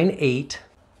 Corinthians 9:8.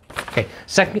 Okay,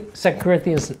 2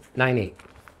 Corinthians 9:8.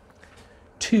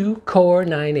 2 Cor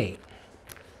 9:8.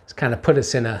 It's kind of put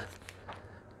us in a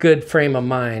good frame of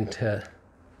mind to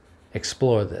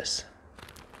explore this.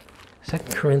 2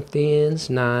 Corinthians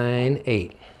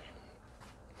 9:8.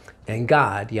 And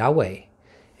God, Yahweh,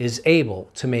 is able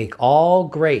to make all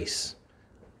grace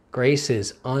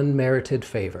is unmerited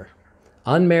favor,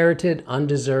 unmerited,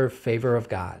 undeserved favor of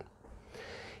God.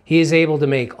 He is able to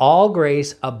make all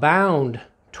grace abound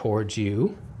towards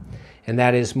you, and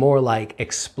that is more like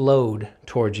explode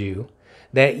towards you,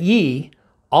 that ye,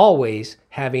 always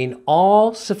having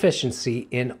all sufficiency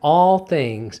in all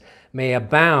things, may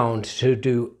abound to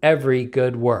do every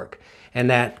good work. And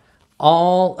that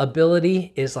all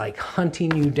ability is like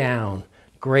hunting you down,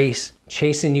 grace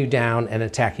chasing you down and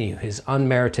attacking you, his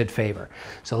unmerited favor.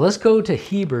 So let's go to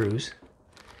Hebrews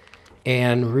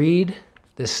and read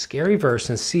this scary verse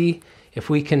and see if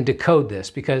we can decode this.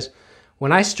 Because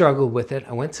when I struggled with it,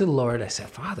 I went to the Lord. I said,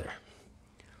 Father,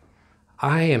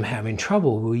 I am having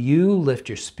trouble. Will you lift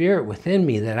your spirit within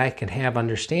me that I can have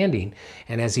understanding?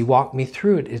 And as he walked me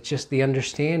through it, it's just the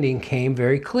understanding came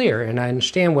very clear, and I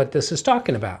understand what this is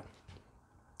talking about.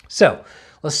 So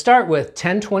let's start with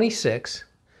 10:26.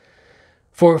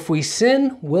 For if we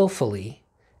sin willfully,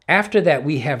 after that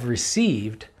we have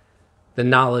received the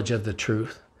knowledge of the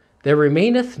truth, there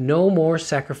remaineth no more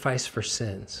sacrifice for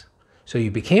sins. So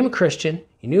you became a Christian,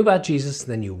 you knew about Jesus,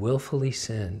 then you willfully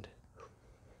sinned.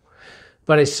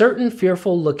 But a certain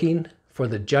fearful looking for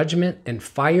the judgment and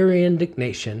fiery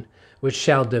indignation which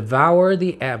shall devour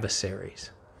the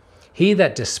adversaries. He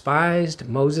that despised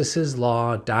Moses'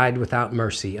 law died without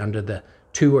mercy under the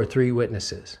 2 or 3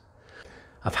 witnesses.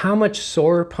 Of how much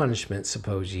sorer punishment,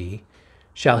 suppose ye,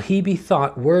 shall he be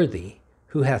thought worthy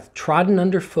who hath trodden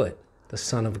under foot the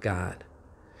Son of God,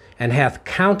 and hath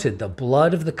counted the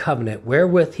blood of the covenant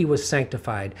wherewith he was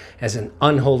sanctified as an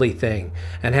unholy thing,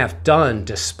 and hath done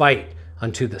despite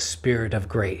unto the Spirit of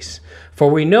grace. For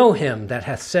we know him that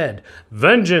hath said,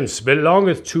 Vengeance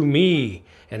belongeth to me,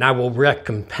 and I will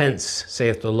recompense,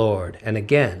 saith the Lord. And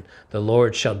again, the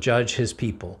Lord shall judge his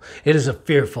people. It is a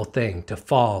fearful thing to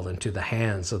fall into the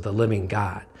hands of the living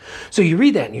God. So you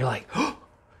read that and you're like, oh,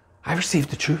 I received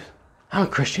the truth. I'm a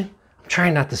Christian. I'm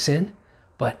trying not to sin,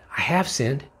 but I have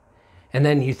sinned. And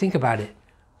then you think about it.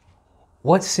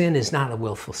 What sin is not a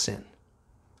willful sin?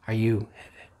 Are you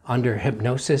under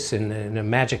hypnosis and a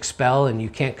magic spell and you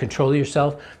can't control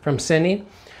yourself from sinning?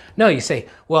 No, you say,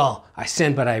 well, I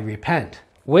sin, but I repent.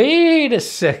 Wait a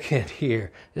second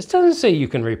here. This doesn't say you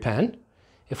can repent.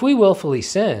 If we willfully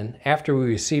sin after we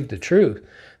receive the truth,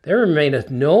 there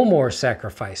remaineth no more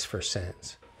sacrifice for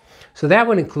sins. So that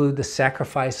would include the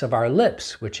sacrifice of our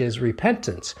lips, which is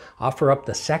repentance. Offer up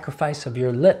the sacrifice of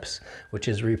your lips, which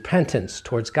is repentance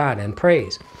towards God and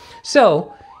praise.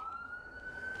 So,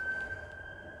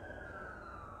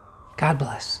 God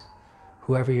bless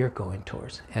whoever you're going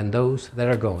towards and those that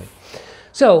are going.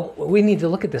 So we need to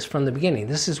look at this from the beginning.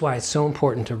 This is why it's so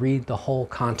important to read the whole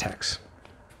context.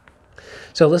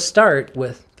 So let's start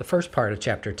with the first part of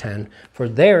chapter 10, for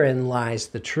therein lies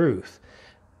the truth.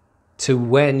 To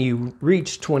when you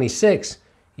reach 26,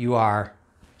 you are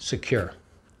secure.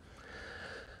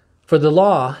 For the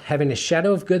law, having a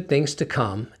shadow of good things to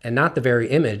come, and not the very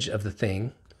image of the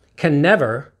thing, can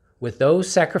never, with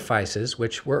those sacrifices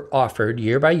which were offered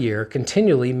year by year,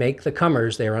 continually make the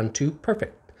comers thereunto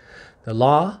perfect. The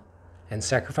law and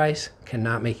sacrifice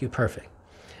cannot make you perfect.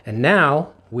 And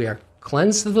now we are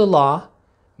cleansed of the law,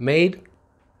 made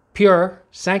pure,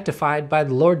 sanctified by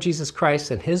the Lord Jesus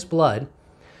Christ and his blood.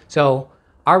 So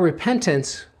our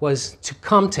repentance was to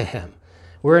come to him.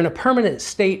 We're in a permanent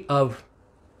state of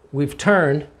we've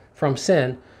turned from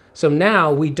sin. So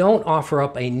now we don't offer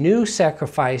up a new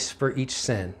sacrifice for each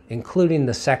sin, including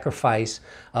the sacrifice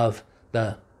of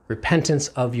the repentance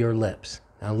of your lips.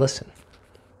 Now listen.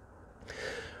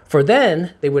 For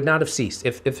then they would not have ceased.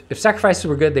 If sacrifices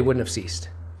were good, they wouldn't have ceased.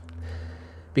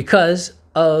 Because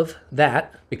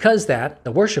that,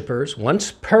 the worshipers,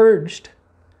 once purged,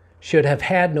 should have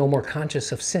had no more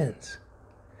conscience of sins.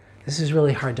 This is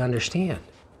really hard to understand.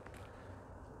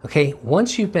 Okay,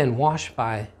 once you've been washed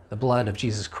by the blood of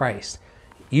Jesus Christ,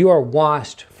 you are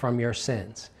washed from your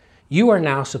sins. You are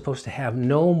now supposed to have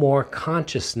no more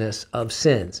consciousness of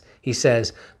sins. He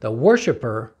says, the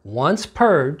worshiper, once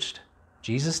purged,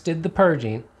 Jesus did the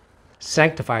purging,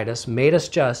 sanctified us, made us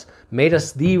just, made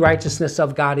us the righteousness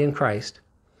of God in Christ.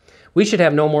 We should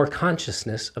have no more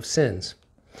consciousness of sins.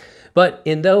 But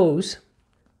in those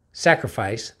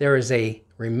sacrifice, there is a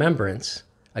remembrance,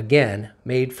 again,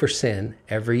 made for sin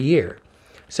every year.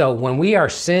 So when we are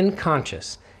sin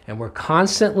conscious and we're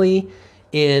constantly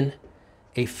in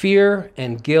a fear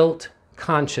and guilt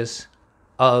conscious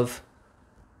of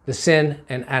the sin,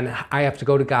 and I have to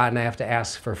go to God and I have to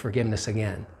ask for forgiveness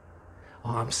again.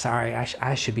 Oh, I'm sorry,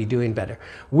 I should be doing better.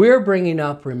 We're bringing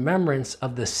up remembrance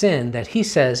of the sin that he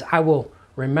says, I will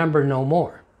remember no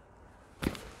more.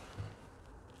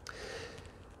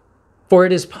 For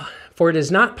it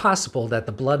is not possible that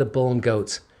the blood of bull and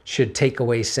goats should take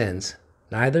away sins,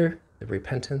 neither the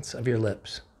repentance of your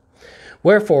lips.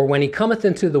 Wherefore, when he cometh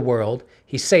into the world,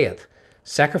 he saith,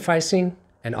 sacrificing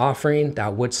and offering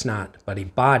thou wouldst not, but a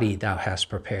body thou hast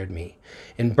prepared me.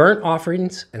 In burnt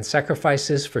offerings and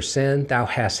sacrifices for sin thou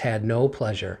hast had no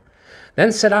pleasure.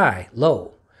 Then said I,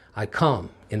 Lo, I come.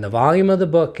 In the volume of the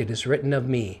book it is written of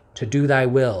me, to do thy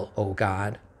will, O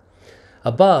God.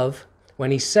 Above, when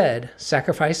he said,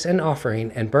 sacrifice and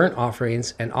offering and burnt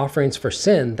offerings and offerings for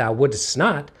sin thou wouldest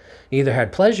not, neither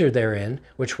had pleasure therein,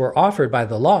 which were offered by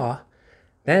the law,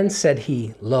 then said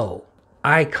he, Lo,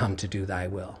 I come to do thy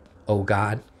will, O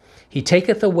God. He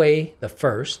taketh away the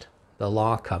first, the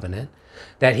law covenant,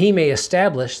 that he may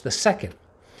establish the second,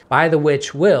 by the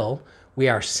which will we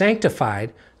are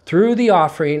sanctified through the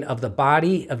offering of the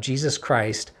body of Jesus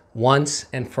Christ once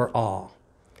and for all.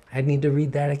 I need to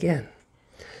read that again.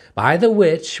 By the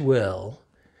which will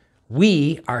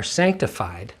we are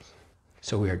sanctified.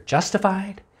 So we are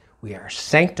justified, we are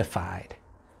sanctified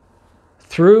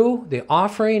through the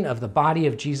offering of the body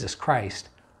of Jesus Christ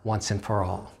once and for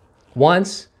all.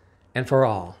 Once and for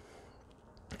all.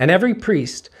 And every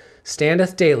priest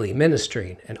standeth daily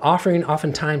ministering and offering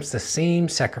oftentimes the same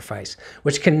sacrifice,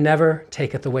 which can never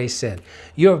taketh away sin.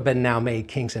 You have been now made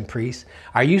kings and priests.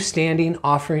 Are you standing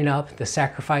offering up the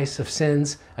sacrifice of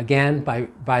sins again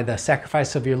by the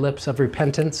sacrifice of your lips of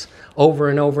repentance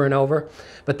over and over and over?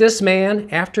 But this man,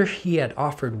 after he had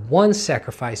offered one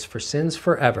sacrifice for sins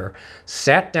forever,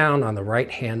 sat down on the right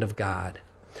hand of God,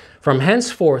 from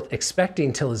henceforth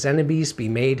expecting till his enemies be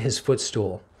made his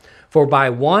footstool. For by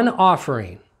one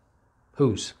offering,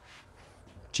 whose?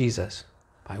 Jesus.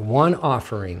 By one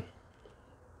offering,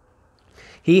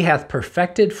 he hath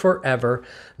perfected forever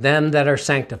them that are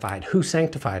sanctified. Who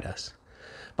sanctified us?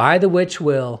 By the which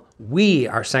will we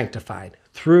are sanctified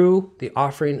through the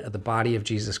offering of the body of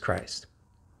Jesus Christ.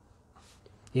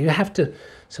 You have to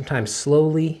sometimes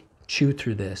slowly chew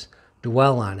through this,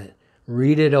 dwell on it,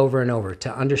 read it over and over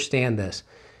to understand this.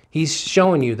 He's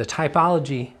showing you the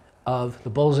typology of the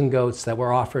bulls and goats that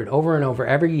were offered over and over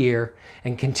every year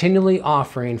and continually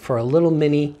offering for a little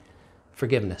mini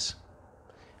forgiveness.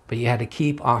 But you had to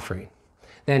keep offering.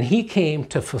 Then he came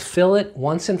to fulfill it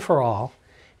once and for all,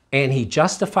 and he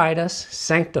justified us,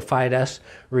 sanctified us,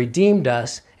 redeemed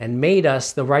us, and made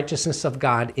us the righteousness of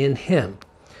God in him.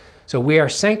 So we are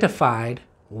sanctified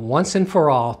once and for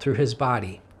all through his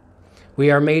body. We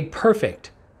are made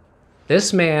perfect.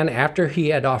 This man, after he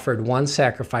had offered one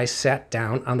sacrifice, sat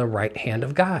down on the right hand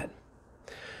of God.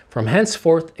 From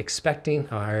henceforth expecting,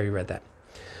 I already read that.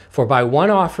 For by one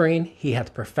offering he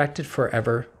hath perfected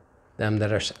forever them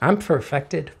that are, I'm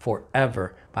perfected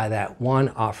forever by that one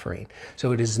offering.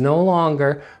 So it is no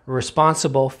longer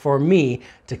responsible for me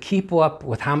to keep up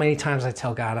with how many times I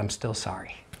tell God I'm still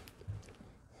sorry.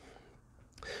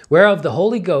 Whereof the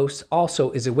Holy Ghost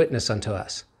also is a witness unto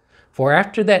us. For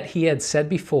after that he had said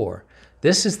before,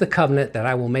 this is the covenant that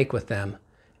I will make with them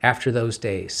after those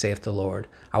days, saith the Lord.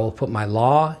 I will put my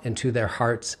law into their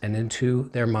hearts, and into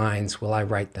their minds will I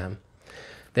write them.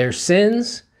 Their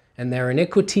sins and their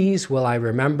iniquities will I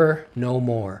remember no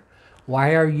more.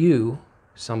 Why are you,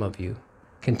 some of you,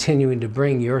 continuing to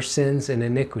bring your sins and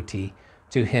iniquity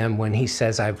to him when he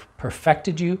says, I've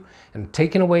perfected you and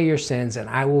taken away your sins, and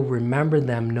I will remember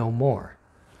them no more?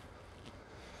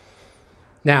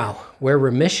 Now, where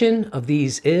remission of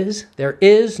these is, there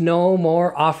is no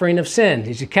more offering of sin.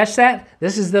 Did you catch that?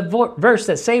 This is the verse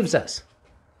that saves us.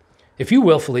 If you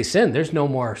willfully sin, there's no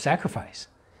more sacrifice.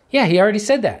 Yeah, he already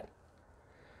said that.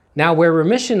 Now, where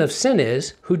remission of sin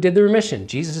is, who did the remission?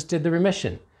 Jesus did the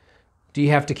remission. Do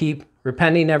you have to keep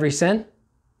repenting every sin?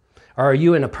 Or are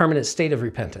you in a permanent state of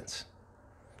repentance?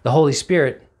 The Holy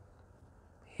Spirit,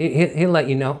 he'll let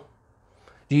you know.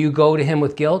 Do you go to him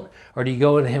with guilt, or do you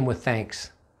go to him with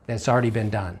thanks that it's already been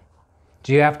done?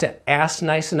 Do you have to ask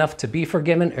nice enough to be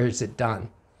forgiven, or is it done?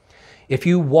 If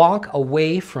you walk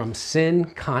away from sin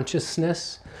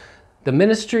consciousness, the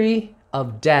ministry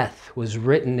of death was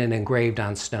written and engraved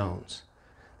on stones.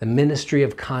 The ministry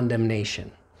of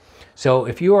condemnation. So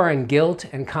if you are in guilt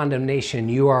and condemnation,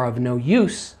 you are of no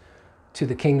use to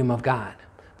the kingdom of God.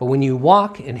 But when you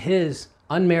walk in his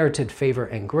unmerited favor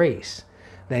and grace,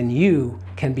 then you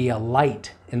can be a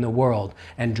light in the world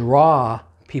and draw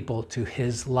people to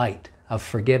his light of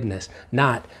forgiveness,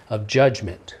 not of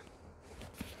judgment.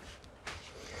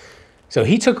 So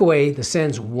he took away the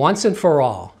sins once and for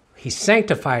all. He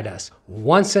sanctified us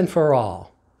once and for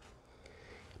all.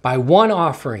 By one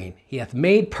offering, he hath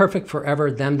made perfect forever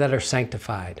them that are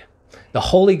sanctified. The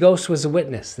Holy Ghost was a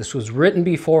witness. This was written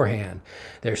beforehand.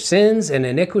 Their sins and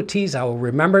iniquities I will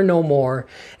remember no more.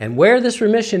 And where this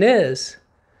remission is,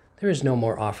 there is no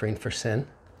more offering for sin.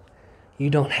 You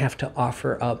don't have to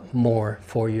offer up more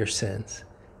for your sins.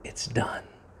 It's done.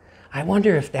 I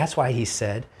wonder if that's why he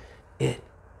said, it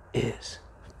is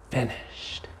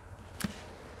finished.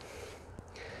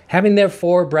 Having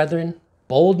therefore, brethren,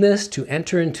 boldness to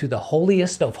enter into the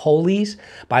holiest of holies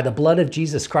by the blood of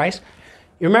Jesus Christ.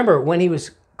 You remember when he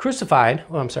was crucified,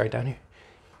 down here.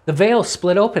 the veil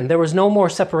split open. There was no more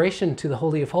separation to the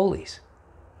Holy of Holies.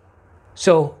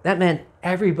 So that meant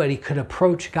everybody could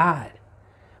approach God.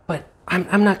 But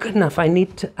I'm not good enough. I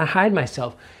need to hide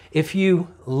myself. If you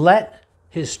let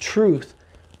his truth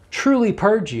truly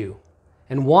purge you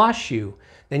and wash you,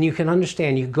 then you can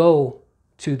understand. You go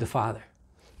to the Father.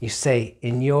 You say,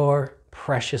 in your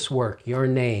precious work, your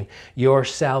name, your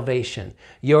salvation,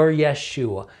 your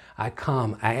Yeshua, I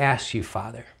come, I ask you,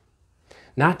 Father.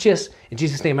 Not just, in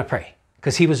Jesus' name I pray,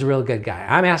 because he was a real good guy.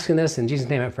 I'm asking this, in Jesus'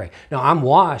 name I pray. No, I'm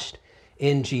washed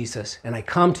in Jesus, and I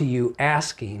come to you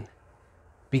asking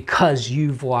because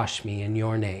you've washed me in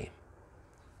your name.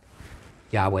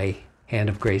 Yahweh, hand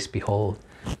of grace, behold.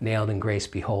 Nailed in grace,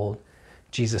 behold.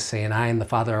 Jesus saying, I and the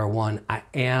Father are one. I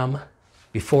am.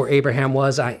 Before Abraham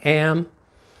was, I am.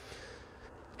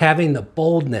 Having the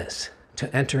boldness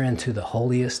to enter into the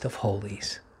holiest of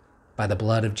holies by the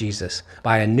blood of Jesus,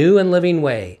 by a new and living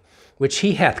way, which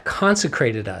he hath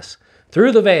consecrated us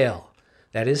through the veil.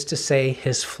 That is to say,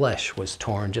 his flesh was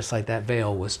torn, just like that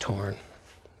veil was torn.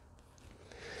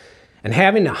 And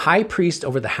having a high priest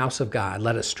over the house of God,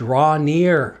 let us draw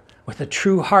near with a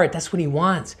true heart. That's what he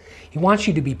wants. He wants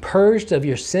you to be purged of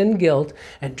your sin guilt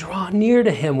and draw near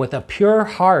to him with a pure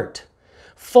heart,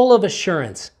 full of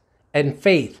assurance and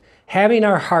faith, having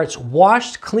our hearts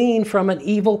washed clean from an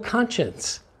evil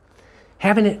conscience.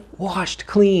 Having it washed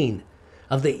clean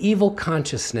of the evil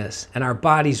consciousness and our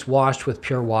bodies washed with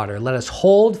pure water. Let us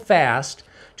hold fast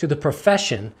to the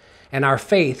profession and our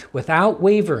faith without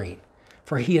wavering,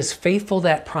 for he is faithful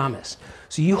that promise.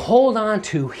 So you hold on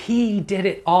to he did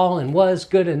it all and was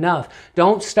good enough.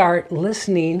 Don't start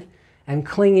listening and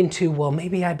clinging to, well,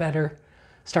 maybe I better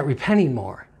start repenting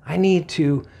more. I need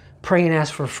to pray and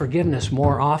ask for forgiveness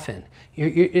more often.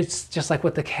 It's just like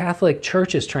what the Catholic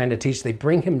Church is trying to teach. They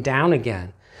bring him down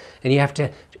again. And you have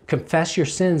to confess your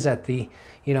sins at the,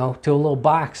 to a little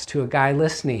box, to a guy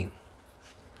listening.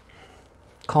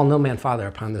 Call no man father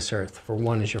upon this earth, for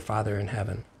one is your Father in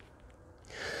heaven.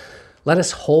 Let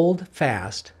us hold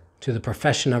fast to the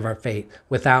profession of our faith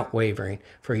without wavering,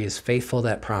 for he is faithful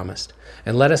that promised.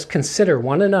 And let us consider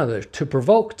one another to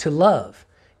provoke to love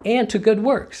and to good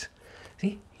works.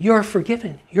 See, you're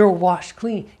forgiven. You're washed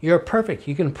clean. You're perfect.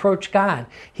 You can approach God.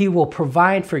 He will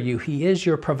provide for you. He is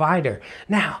your provider.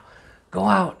 Now, go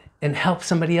out and help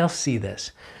somebody else see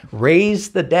this. Raise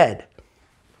the dead.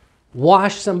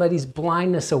 Wash somebody's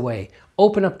blindness away.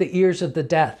 Open up the ears of the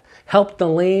deaf. Help the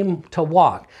lame to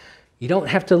walk. You don't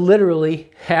have to literally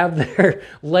have their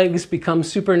legs become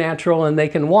supernatural and they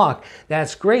can walk.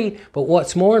 That's great, but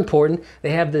what's more important, they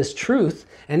have this truth,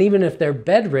 and even if they're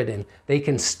bedridden, they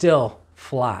can still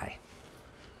fly.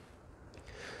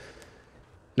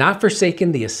 Not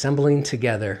forsaking the assembling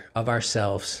together of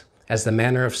ourselves, as the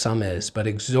manner of some is, but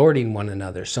exhorting one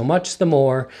another, so much the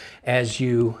more as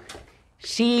you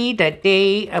see the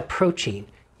day approaching.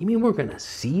 You mean we're going to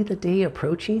see the day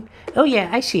approaching? Oh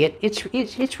yeah, I see it.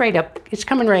 It's right up. It's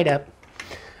coming right up.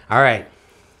 All right.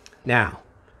 Now,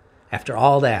 after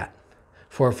all that,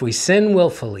 for if we sin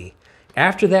willfully,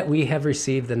 after that we have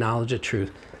received the knowledge of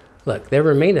truth. Look, there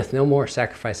remaineth no more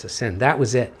sacrifice of sin. That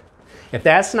was it. If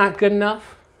that's not good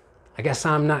enough, I guess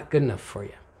I'm not good enough for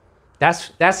you.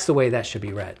 That's the way that should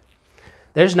be read.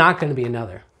 There's not going to be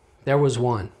another. There was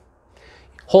one.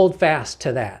 Hold fast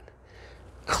to that.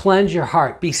 Cleanse your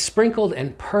heart. Be sprinkled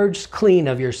and purged clean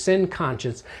of your sin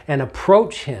conscience and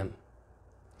approach him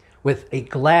with a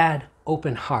glad,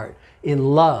 open heart,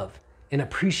 in love, in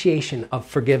appreciation of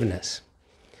forgiveness.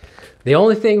 The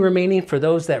only thing remaining for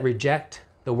those that reject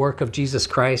the work of Jesus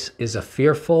Christ is a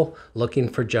fearful looking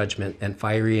for judgment and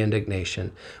fiery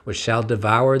indignation, which shall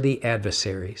devour the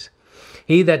adversaries.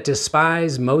 He that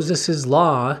despised Moses'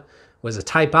 law was a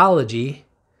typology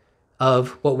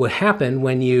of what would happen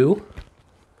when you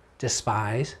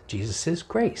despise Jesus'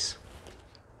 grace.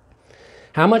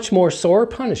 How much more sore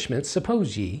punishment,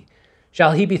 suppose ye,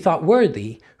 shall he be thought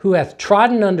worthy, who hath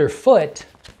trodden under foot?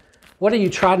 What are you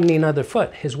troddening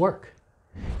underfoot? His work.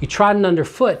 You trodden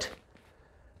underfoot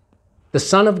the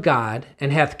Son of God,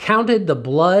 and hath counted the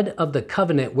blood of the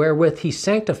covenant wherewith he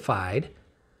sanctified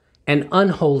an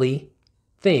unholy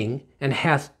thing, and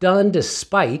hath done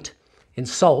despite,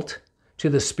 insult, to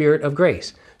the Spirit of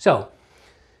grace. So,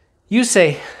 you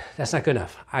say, that's not good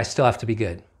enough. I still have to be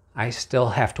good. I still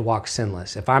have to walk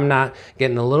sinless. If I'm not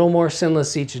getting a little more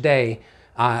sinless each day,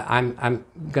 I'm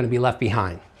going to be left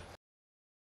behind.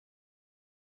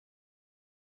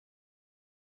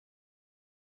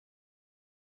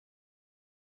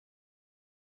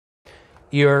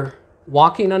 You're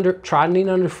troddening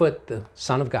underfoot the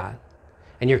Son of God,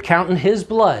 and you're counting his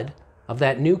blood of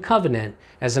that new covenant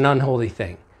as an unholy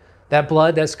thing. That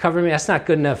blood that's covering me, that's not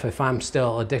good enough if I'm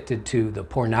still addicted to the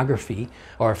pornography,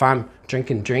 or if I'm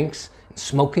drinking drinks and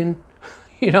smoking,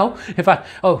 you know?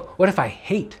 What if I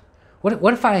hate? What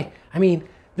if I mean,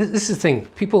 this is the thing.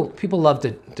 People love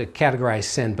to categorize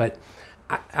sin, but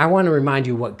I want to remind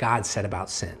you what God said about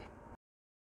sin.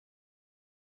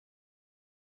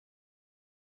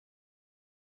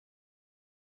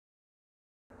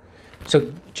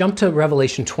 So jump to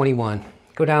Revelation 21,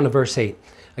 go down to verse 8.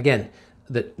 Again,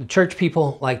 the church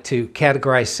people like to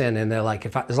categorize sin, and they're like,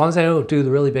 as long as I don't do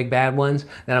the really big bad ones,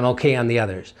 then I'm okay on the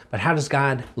others. But how does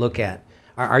God look at?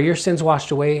 Are your sins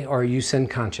washed away, or are you sin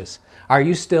conscious? Are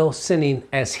you still sinning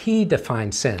as he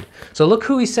defines sin? So look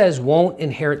who he says won't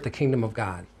inherit the kingdom of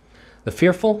God. The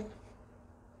fearful.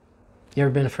 You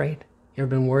ever been afraid? You ever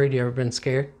been worried? You ever been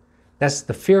scared? That's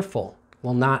the fearful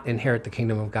will not inherit the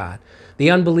kingdom of God. The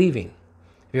unbelieving.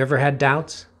 Have you ever had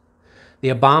doubts? The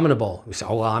abominable. We say,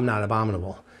 oh, well, I'm not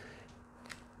abominable.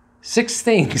 6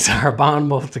 things are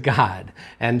abominable to God.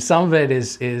 And some of it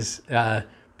is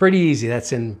pretty easy.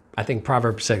 That's in, I think,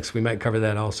 Proverbs 6. We might cover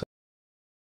that also.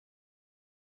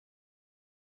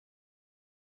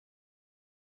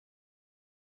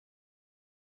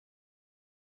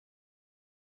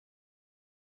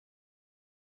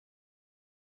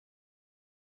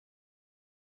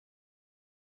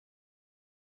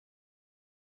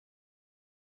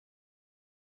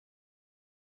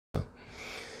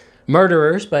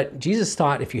 Murderers, but Jesus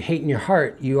thought if you hate in your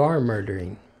heart, you are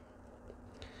murdering,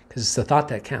 because it's the thought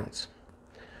that counts.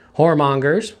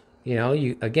 Whoremongers,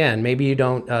 again, maybe you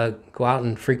don't go out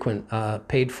and frequent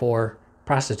paid for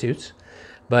prostitutes,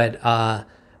 but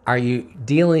are you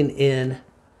dealing in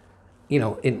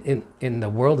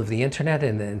the world of the internet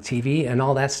and TV and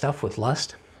all that stuff with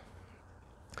lust?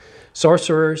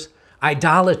 Sorcerers,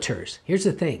 idolaters. Here's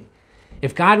the thing.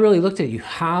 If God really looked at you,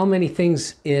 how many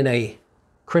things in a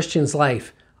Christian's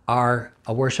life are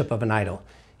a worship of an idol?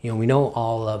 We know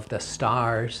all of the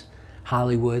stars,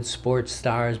 Hollywood, sports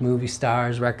stars, movie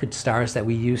stars, record stars that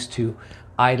we used to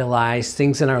idolize,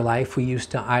 things in our life we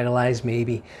used to idolize,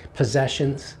 maybe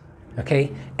possessions,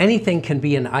 okay? Anything can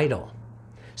be an idol.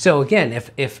 So again,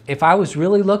 if I was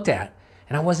really looked at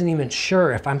and I wasn't even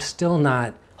sure if I'm still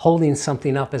not holding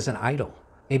something up as an idol,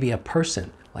 maybe a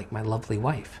person like my lovely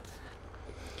wife.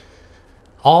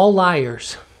 All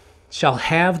liars shall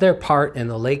have their part in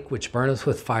the lake which burneth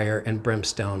with fire and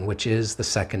brimstone, which is the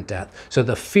second death. So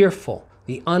the fearful,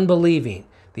 the unbelieving,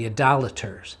 the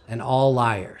idolaters, and all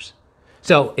liars.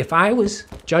 So if I was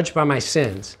judged by my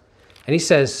sins, and he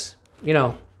says,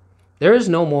 there is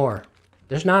no more.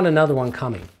 There's not another one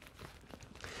coming.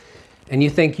 And you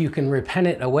think you can repent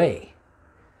it away.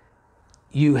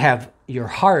 Your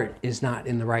heart is not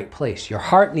in the right place. Your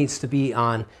heart needs to be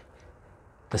on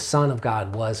the Son of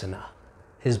God was enough.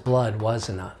 His blood was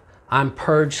enough. I'm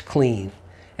purged clean.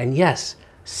 And yes,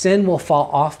 sin will fall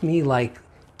off me like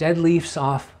dead leaves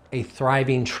off a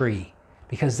thriving tree,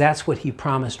 because that's what he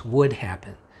promised would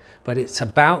happen. But it's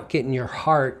about getting your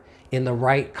heart in the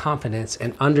right confidence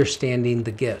and understanding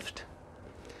the gift.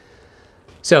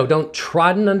 So don't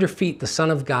trodden under feet the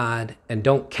Son of God, and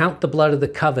don't count the blood of the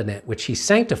covenant, which he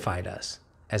sanctified us,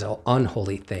 as an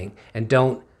unholy thing, and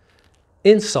don't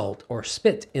insult or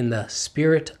spit in the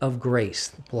Spirit of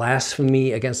grace,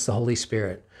 blasphemy against the Holy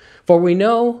Spirit. For we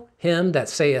know him that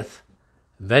saith,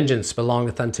 vengeance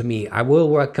belongeth unto me, I will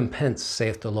recompense,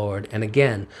 saith the Lord. And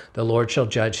again, the Lord shall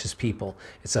judge his people.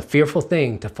 It's a fearful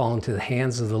thing to fall into the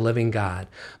hands of the living God.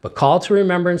 But call to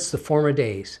remembrance the former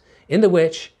days, in the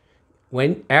which,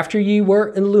 when after ye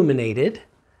were illuminated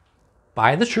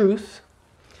by the truth,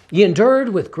 ye endured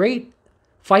with great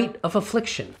fight of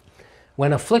affliction.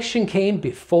 When affliction came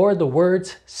before the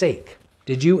word's sake,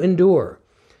 did you endure?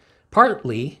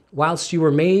 Partly, whilst you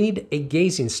were made a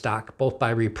gazing stock, both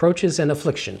by reproaches and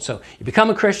affliction. So you become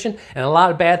a Christian, and a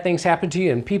lot of bad things happen to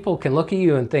you, and people can look at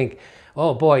you and think,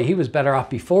 oh boy, he was better off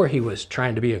before he was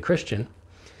trying to be a Christian.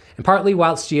 And partly,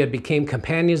 whilst ye had became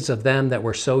companions of them that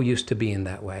were so used to being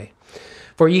that way.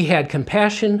 For ye had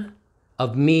compassion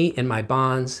of me in my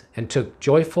bonds, and took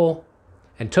joyfully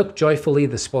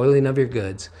the spoiling of your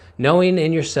goods, knowing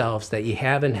in yourselves that ye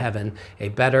have in heaven a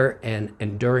better and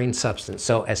enduring substance.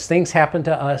 So as things happen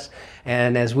to us,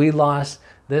 and as we lost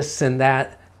this and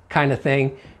that kind of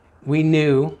thing, we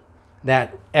knew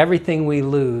that everything we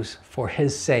lose for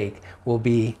his sake will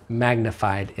be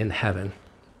magnified in heaven.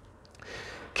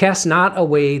 Cast not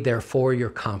away therefore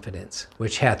your confidence,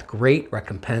 which hath great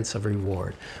recompense of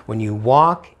reward. When you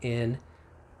walk in,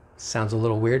 sounds a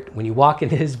little weird, when you walk in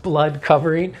his blood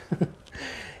covering,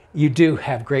 you do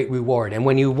have great reward. And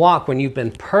when you walk, when you've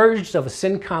been purged of a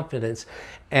sin confidence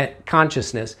and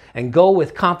consciousness and go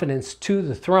with confidence to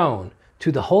the throne,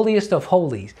 to the holiest of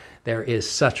holies, there is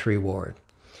such reward.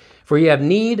 For ye have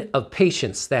need of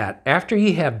patience, that after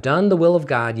ye have done the will of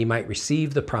God, ye might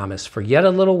receive the promise. For yet a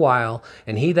little while,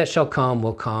 and he that shall come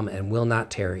will come and will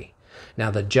not tarry.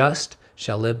 Now the just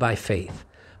shall live by faith.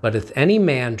 But if any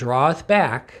man draweth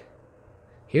back,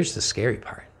 here's the scary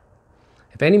part.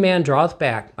 If any man draweth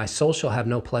back, my soul shall have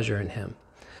no pleasure in him.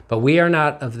 But we are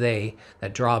not of they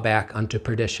that draw back unto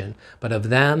perdition, but of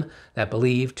them that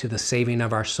believe to the saving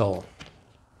of our soul.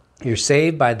 You're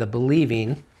saved by the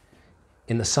believing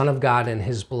in the Son of God and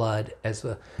his blood as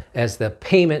the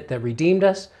payment that redeemed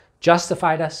us,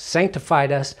 justified us,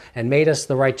 sanctified us, and made us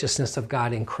the righteousness of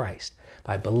God in Christ.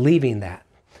 By believing that,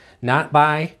 not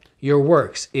by your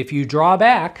works. If you draw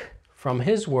back from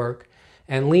his work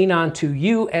and lean on to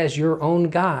you as your own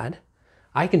God,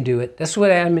 I can do it. That's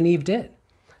what Adam and Eve did.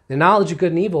 The knowledge of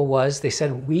good and evil was, they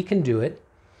said, we can do it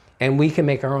and we can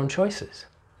make our own choices.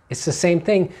 It's the same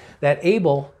thing that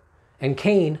Abel and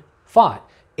Cain fought.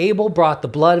 Abel brought the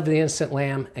blood of the innocent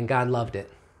lamb and God loved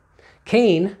it.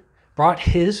 Cain brought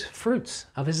his fruits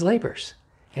of his labors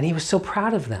and he was so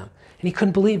proud of them. And he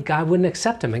couldn't believe God wouldn't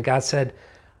accept him. And God said,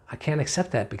 I can't accept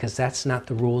that because that's not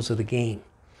the rules of the game.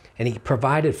 And he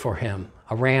provided for him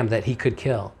a ram that he could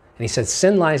kill. And he said,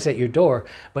 sin lies at your door.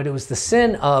 But it was the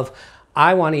sin of,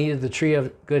 I want to eat of the tree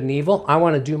of good and evil. I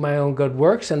want to do my own good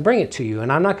works and bring it to you.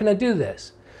 And I'm not going to do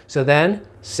this. So then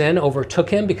sin overtook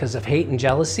him because of hate and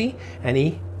jealousy. And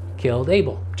he killed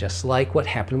Abel, just like what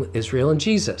happened with Israel and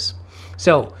Jesus.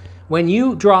 So when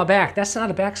you draw back, that's not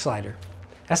a backslider.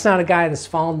 That's not a guy that's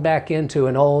fallen back into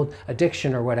an old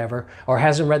addiction or whatever, or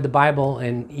hasn't read the Bible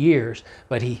in years,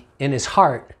 but he, in his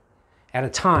heart, at a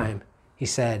time, he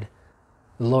said,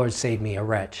 the Lord saved me, a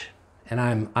wretch, and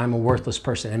I'm a worthless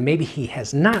person. And maybe he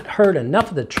has not heard enough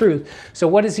of the truth. So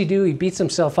what does he do? He beats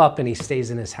himself up and he stays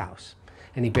in his house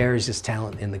and he buries his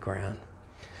talent in the ground.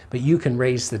 But you can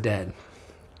raise the dead.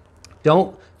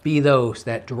 Don't be those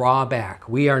that draw back.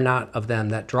 We are not of them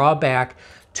that draw back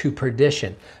to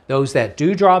perdition. Those that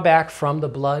do draw back from the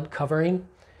blood covering,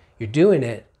 you're doing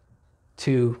it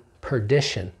to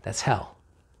perdition. That's hell.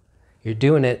 You're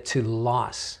doing it to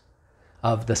loss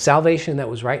of the salvation that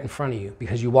was right in front of you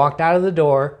because you walked out of the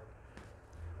door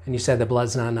and you said the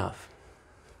blood's not enough.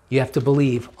 You have to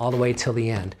believe all the way till the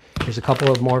end. Here's a couple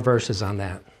of more verses on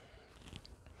that.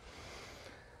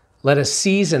 Let us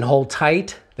seize and hold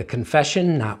tight the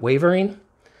confession, not wavering.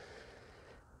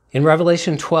 In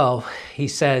Revelation 12, he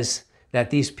says that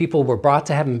these people were brought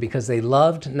to heaven because they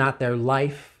loved not their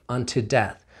life unto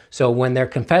death. So when their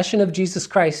confession of Jesus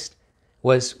Christ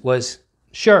was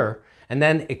sure, and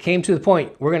then it came to the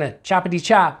point, we're going to choppity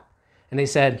chop, and they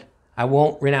said, I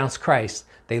won't renounce Christ.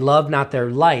 They loved not their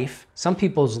life. Some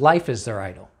people's life is their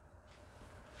idol.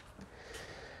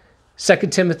 2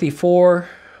 Timothy 4,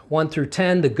 1 through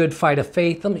 10, the good fight of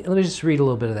faith. Let me just read a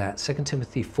little bit of that. 2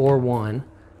 Timothy 4, 1.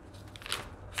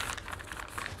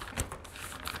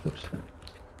 Oops.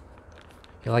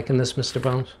 You liking this, Mr.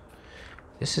 Bones?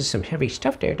 This is some heavy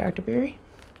stuff there, Dr. Berry.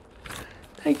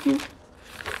 Thank you.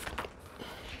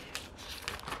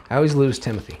 I always lose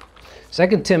Timothy.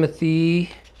 2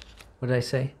 Timothy, what did I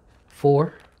say?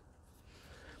 4,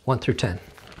 1 through 10.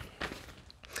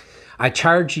 I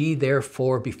charge ye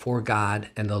therefore before God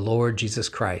and the Lord Jesus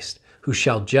Christ, who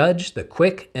shall judge the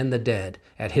quick and the dead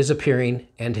at his appearing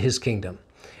and his kingdom.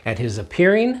 At his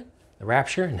appearing, the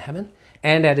rapture in heaven,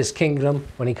 and at his kingdom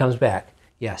when he comes back.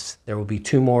 Yes, there will be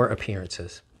 2 more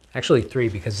appearances. Actually 3,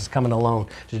 because he's coming alone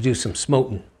to do some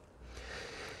smoting.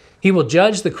 He will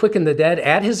judge the quick and the dead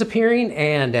at his appearing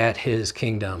and at his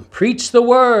kingdom. Preach the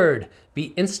word.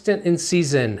 Be instant in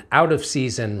season, out of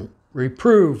season.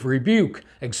 Reprove, rebuke,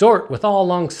 exhort with all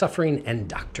long-suffering and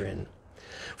doctrine.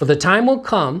 For the time will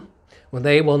come when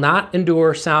they will not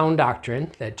endure sound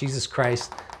doctrine, that Jesus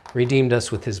Christ redeemed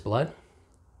us with his blood.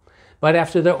 But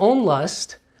after their own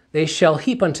lust, they shall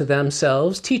heap unto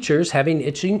themselves teachers having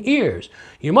itching ears.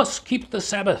 You must keep the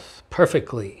Sabbath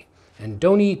perfectly, and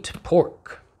don't eat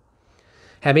pork.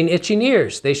 Having itching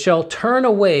ears, they shall turn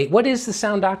away. What is the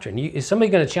sound doctrine? Is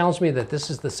somebody going to challenge me that this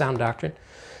is the sound doctrine?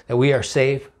 That we are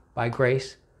saved by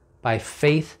grace, by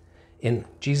faith in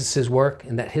Jesus' work,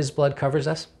 and that his blood covers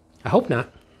us? I hope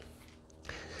not.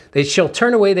 They shall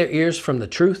turn away their ears from the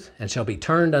truth and shall be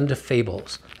turned unto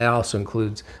fables. That also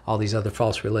includes all these other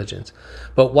false religions.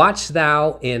 But watch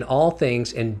thou in all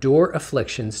things, endure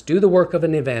afflictions, do the work of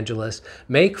an evangelist,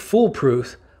 make full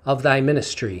proof of thy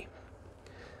ministry.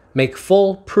 Make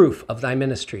full proof of thy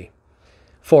ministry.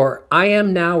 For I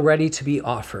am now ready to be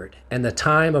offered, and the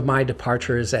time of my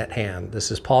departure is at hand.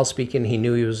 This is Paul speaking. He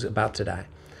knew he was about to die.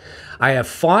 I have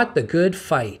fought the good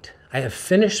fight. I have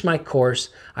finished my course.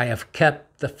 I have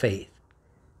kept the faith.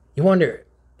 You wonder,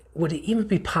 would it even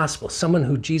be possible, someone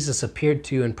who Jesus appeared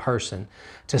to in person,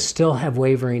 to still have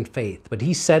wavering faith? But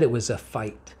he said it was a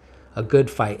fight, a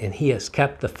good fight, and he has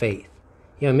kept the faith.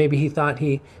 You know, maybe he thought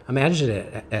he imagined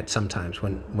it at some times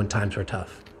when times were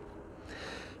tough.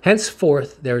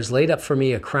 Henceforth there is laid up for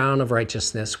me a crown of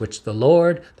righteousness, which the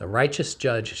Lord, the righteous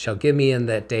judge, shall give me in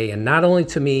that day, and not only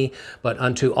to me, but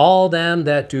unto all them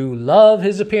that do love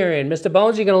his appearing. Mr.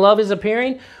 Bones, you going to love his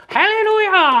appearing?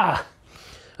 Hallelujah!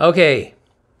 Okay.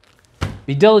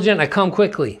 Be diligent, I come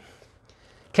quickly.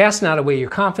 Cast not away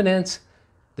your confidence.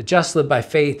 The just live by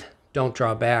faith. Don't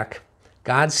draw back.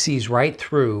 God sees right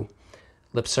through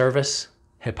lip service,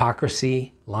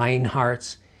 hypocrisy, lying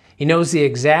hearts. He knows the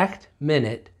exact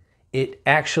minute it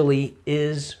actually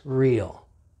is real.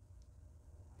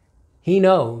 He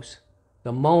knows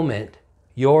the moment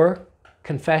your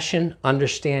confession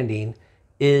understanding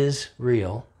is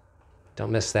real.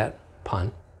 Don't miss that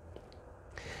pun.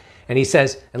 And he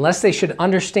says, unless they should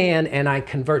understand and I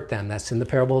convert them. That's in the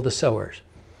parable of the sowers.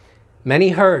 Many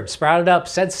heard, sprouted up,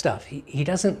 said stuff. He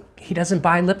doesn't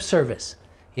buy lip service,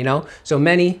 you know? So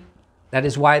many, that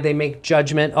is why they make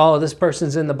judgment. Oh, this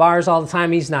person's in the bars all the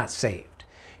time. He's not saved.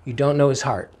 You don't know his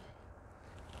heart.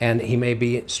 And he may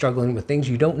be struggling with things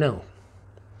you don't know.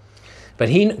 But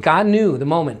God knew the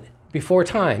moment before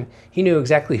time. He knew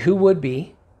exactly who would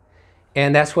be.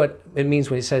 And that's what it means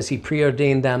when he says he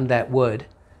preordained them that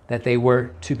they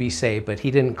were to be saved. But he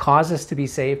didn't cause us to be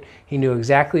saved. He knew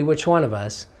exactly which one of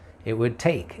us it would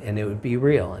take, and it would be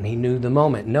real. And he knew the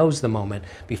moment, knows the moment,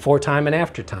 before time and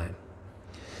after time.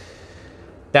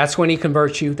 That's when he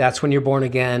converts you. That's when you're born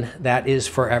again. That is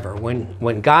forever.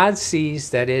 When God sees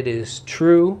that it is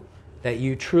true, that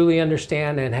you truly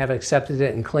understand and have accepted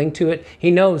it and cling to it, he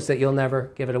knows that you'll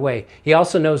never give it away. He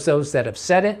also knows those that have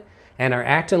said it and are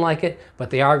acting like it, but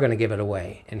they are going to give it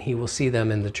away, and he will see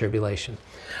them in the tribulation.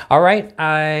 All right,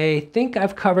 I think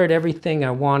I've covered everything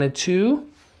I wanted to.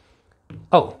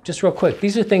 Oh, just real quick.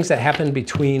 These are things that happen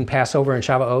between Passover and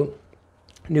Shavuot.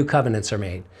 New covenants are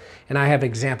made. And I have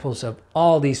examples of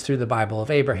all these through the Bible,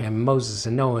 of Abraham, Moses,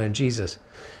 and Noah, and Jesus.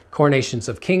 Coronations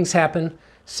of kings happen.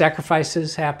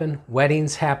 Sacrifices happen.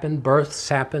 Weddings happen. Births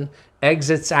happen.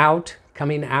 Exits out,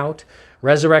 coming out.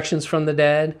 Resurrections from the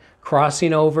dead.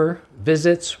 Crossing over.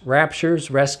 Visits.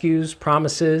 Raptures. Rescues.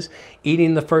 Promises.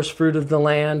 Eating the first fruit of the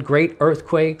land. Great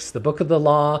earthquakes. The book of the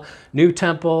law. New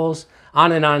temples.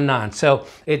 On and on and on. So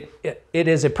it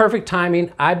is a perfect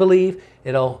timing. I believe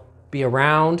it'll be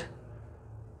around.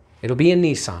 It'll be in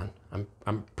Nissan.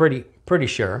 I'm pretty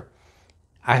sure.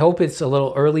 I hope it's a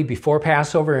little early before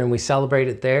Passover and we celebrate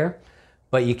it there.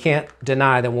 But you can't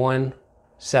deny that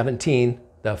 1/17,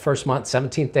 the first month,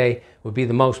 17th day, would be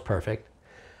the most perfect.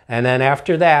 And then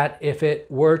after that, if it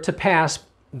were to pass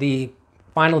the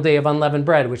final day of unleavened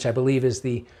bread, which I believe is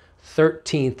the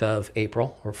 13th of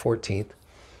April or 14th,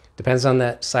 depends on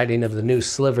that sighting of the new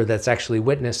sliver that's actually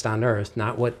witnessed on earth,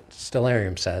 not what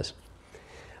Stellarium says.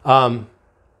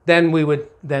 Then we would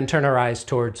then turn our eyes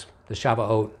towards the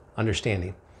Shavuot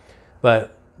understanding.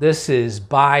 But this is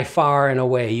by far and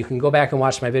away. You can go back and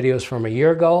watch my videos from a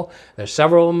year ago. There's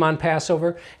several of them on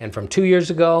Passover, and from 2 years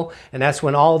ago, and that's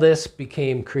when all this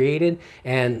became created.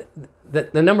 And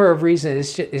the number of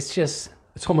reasons,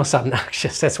 it's almost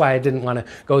obnoxious. That's why I didn't want to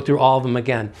go through all of them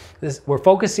again. We're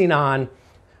focusing on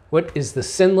what is the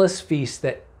sinless feast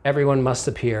that everyone must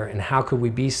appear, and how could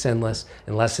we be sinless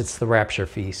unless it's the rapture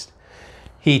feast?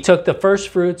 He took the first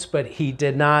fruits, but he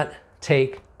did not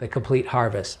take the complete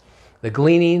harvest. The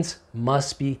gleanings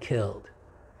must be killed.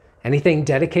 Anything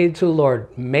dedicated to the Lord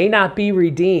may not be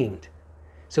redeemed.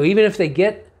 So even if they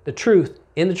get the truth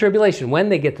in the tribulation, when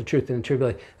they get the truth in the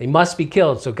tribulation, they must be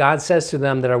killed. So God says to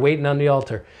them that are waiting on the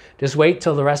altar, just wait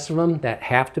till the rest of them that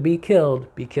have to be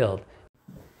killed, be killed.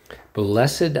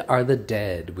 Blessed are the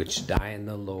dead which die in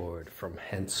the Lord from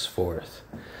henceforth.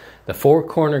 The four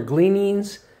corner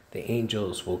gleanings, the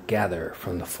angels will gather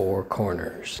from the four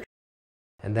corners.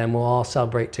 And then we'll all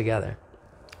celebrate together.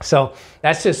 So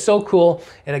that's just so cool.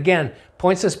 And again,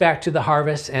 points us back to the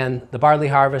harvest and the barley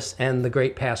harvest and the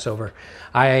great Passover.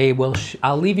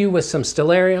 I'll leave you with some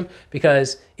stellarium,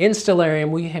 because in stellarium,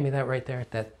 will you hand me that right there?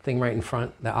 That thing right in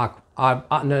front,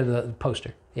 the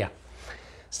poster. Yeah.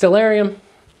 Stellarium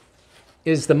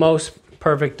is the most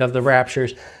perfect of the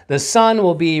raptures. The sun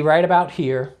will be right about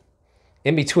here,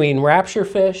 in between rapture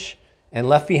fish and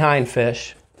left behind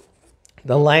fish.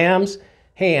 The lamb's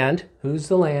hand, who's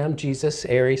the lamb? Jesus,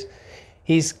 Aries.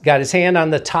 He's got his hand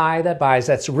on the tie that binds.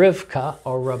 That's Rivka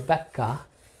or Rebecca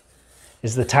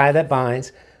is the tie that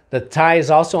binds. The tie is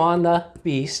also on the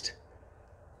beast.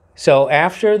 So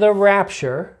after the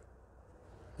rapture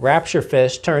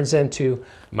fish turns into,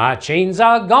 my chains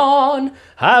are gone,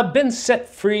 I've been set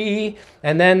free.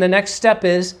 And then the next step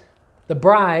is the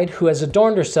bride who has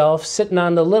adorned herself sitting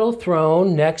on the little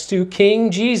throne next to King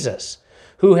Jesus,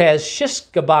 who has shish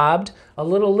kebabbed a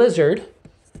little lizard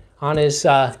on his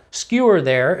skewer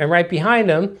there, and right behind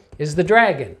him is the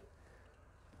dragon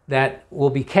that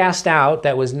will be cast out,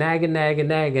 that was nagging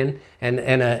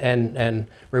and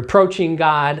reproaching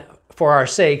God for our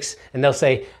sakes. And they'll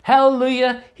say,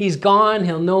 hallelujah, he's gone.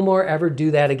 He'll no more ever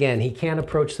do that again. He can't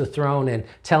approach the throne and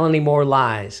tell any more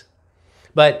lies.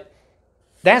 But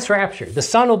that's rapture. The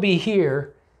sun will be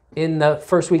here in the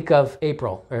first week of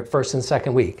April, or first and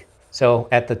second week. So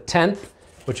at the 10th,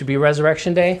 which would be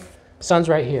Resurrection Day, sun's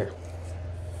right here.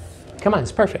 Come on,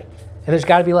 it's perfect. And there's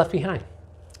got to be left behind.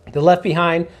 The left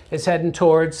behind is heading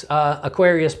towards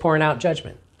Aquarius pouring out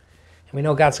judgment. And we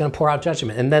know God's going to pour out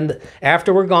judgment. And then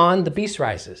after we're gone, the beast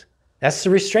rises. That's the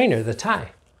restrainer, the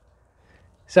tie.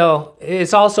 So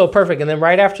it's also perfect. And then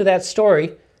right after that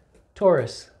story,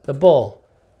 Taurus, the bull,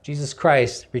 Jesus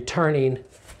Christ returning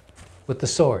with the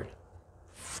sword.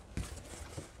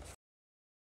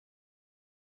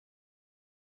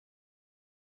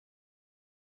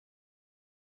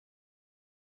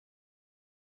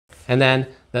 And then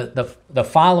the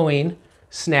following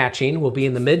snatching will be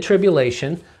in the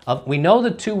mid-tribulation. We know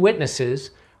the two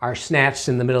witnesses are snatched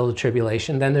in the middle of the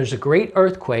tribulation. Then there's a great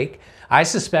earthquake. I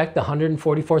suspect the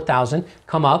 144,000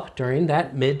 come up during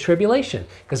that mid-tribulation,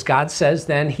 because God says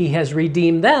then he has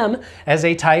redeemed them as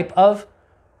a type of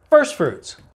first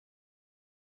fruits.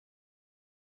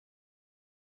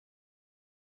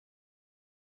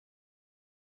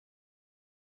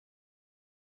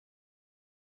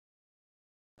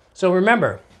 So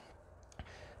remember,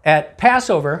 at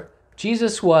Passover,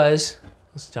 Jesus was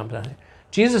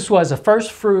a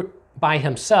first fruit by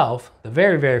himself, the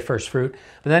very, very first fruit,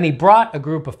 but then he brought a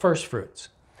group of first fruits.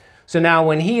 So now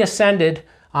when he ascended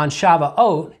on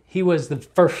Shavuot, he was the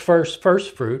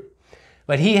first fruit,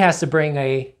 but he has to bring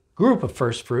a group of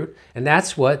first fruit, and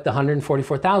that's what the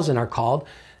 144,000 are called.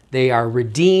 They are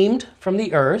redeemed from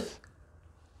the earth,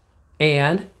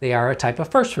 and they are a type of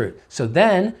first fruit. So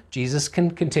then Jesus can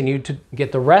continue to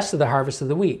get the rest of the harvest of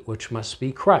the wheat, which must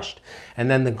be crushed. And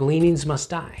then the gleanings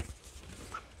must die.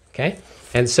 Okay?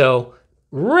 And so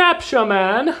Rapture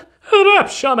Man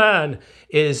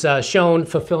is shown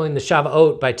fulfilling the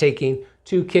Shavuot by taking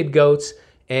 2 kid goats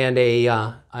and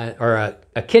a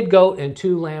kid goat and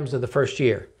 2 lambs of the first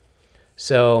year.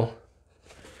 So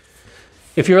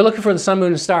if you're looking for the sun,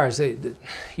 moon, and stars,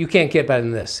 you can't get better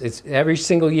than this. It's every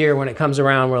single year when it comes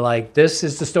around, we're like, this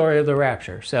is the story of the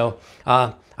rapture. So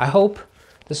I hope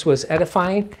this was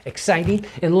edifying, exciting,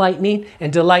 enlightening,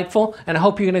 and delightful. And I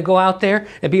hope you're going to go out there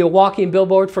and be a walking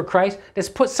billboard for Christ.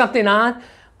 Just put something on,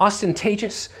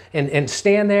 ostentatious, and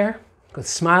stand there with a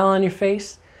smile on your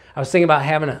face. I was thinking about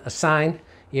having a sign,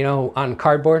 on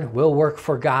cardboard, "Will work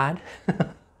for God."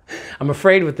 I'm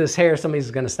afraid with this hair,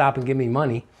 somebody's going to stop and give me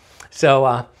money.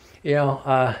 So,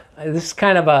 this is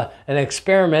kind of an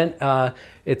experiment.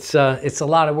 It's a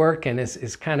lot of work, and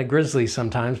it's kind of grisly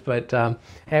sometimes, but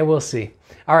hey, we'll see.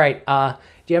 All right, do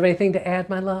you have anything to add,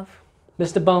 my love?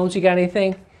 Mr. Bones, you got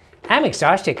anything? I'm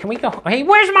exhausted. Can we go? Hey,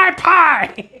 where's my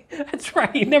pie? That's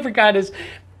right, he never got his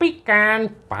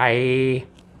pecan pie.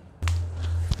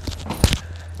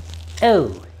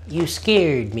 Oh, you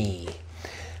scared me.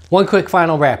 One quick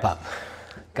final wrap up.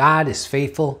 God is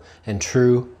faithful and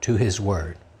true to his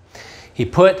word. He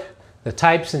put the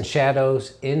types and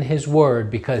shadows in his word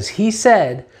because he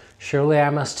said, surely I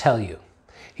must tell you.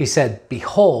 He said,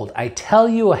 behold, I tell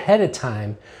you ahead of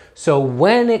time, so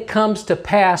when it comes to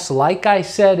pass like I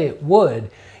said it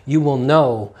would, you will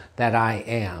know that I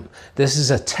am. This is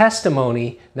a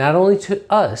testimony not only to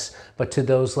us, but to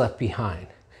those left behind,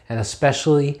 and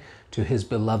especially to his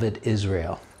beloved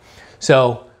Israel.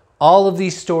 So all of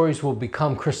these stories will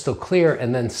become crystal clear,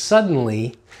 and then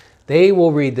suddenly they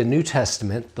will read the New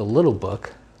Testament, the little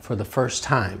book, for the first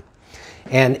time.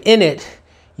 And in it,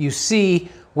 you see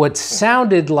what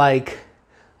sounded like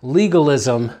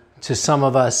legalism to some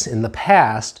of us in the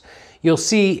past. You'll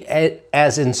see it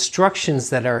as instructions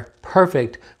that are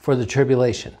perfect for the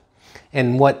tribulation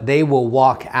and what they will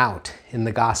walk out in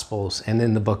the Gospels and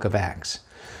in the book of Acts.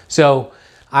 So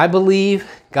I believe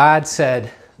God said,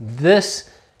 this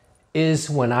is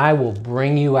when I will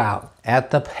bring you out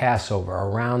at the Passover,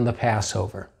 around the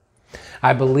Passover.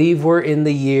 I believe we're in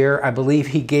the year, I believe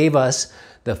he gave us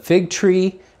the fig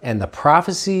tree and the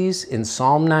prophecies in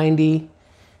Psalm 90,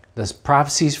 the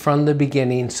prophecies from the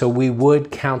beginning, so we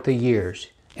would count the years.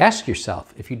 Ask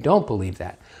yourself, if you don't believe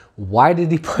that, why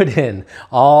did he put in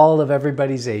all of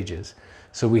everybody's ages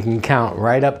so we can count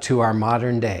right up to our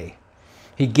modern day?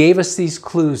 He gave us these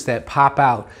clues that pop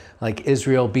out, like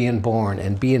Israel being born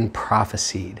and being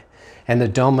prophesied, and the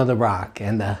Dome of the Rock,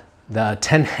 and the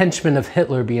 10 henchmen of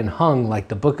Hitler being hung like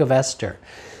the Book of Esther.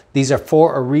 These are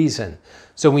for a reason.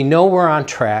 So we know we're on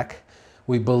track.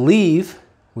 We believe,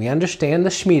 we understand the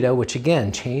Shemitah, which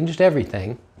again changed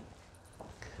everything.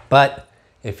 But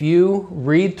if you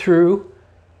read through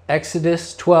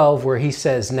Exodus 12, where he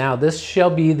says, now this shall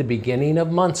be the beginning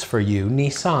of months for you,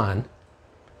 Nisan,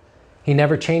 he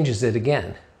never changes it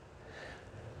again.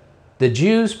 The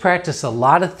Jews practice a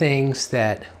lot of things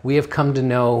that we have come to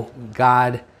know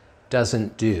God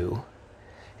doesn't do.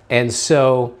 And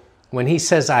so when he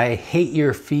says, I hate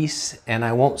your feasts and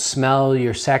I won't smell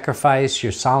your sacrifice,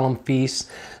 your solemn feasts,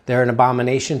 they're an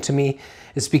abomination to me,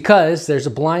 it's because there's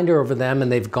a blinder over them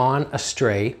and they've gone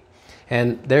astray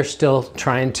and they're still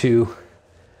trying to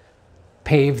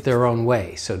pave their own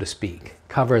way, so to speak,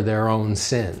 cover their own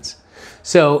sins.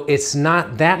 So it's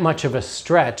not that much of a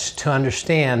stretch to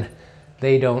understand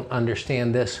they don't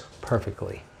understand this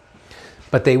perfectly,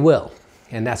 but they will.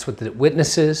 And that's what the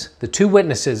witnesses, the two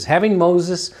witnesses, having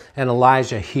Moses and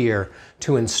Elijah here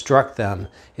to instruct them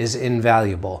is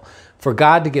invaluable. For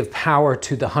God to give power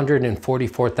to the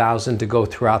 144,000 to go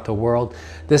throughout the world,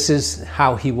 this is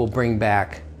how he will bring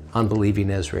back unbelieving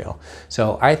Israel.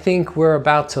 So I think we're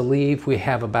about to leave. We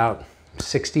have about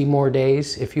 60 more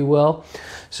days, if you will.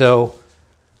 So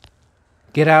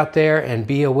get out there and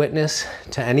be a witness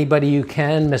to anybody you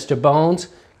can. Mr. Bones,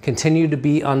 continue to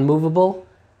be unmovable.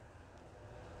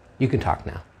 You can talk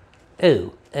now.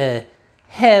 Oh,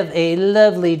 have a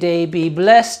lovely day. Be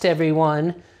blessed,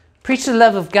 everyone. Preach the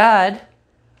love of God,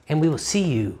 and we will see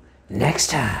you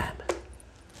next time.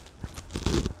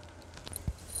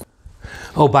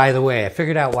 Oh, by the way, I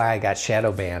figured out why I got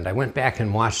shadow banned. I went back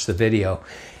and watched the video,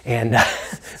 and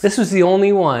this was the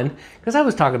only one, because I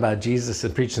was talking about Jesus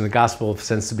and preaching the gospel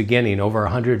since the beginning, over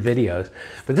 100 videos.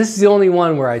 But this is the only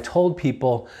one where I told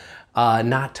people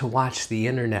not to watch the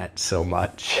internet so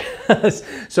much.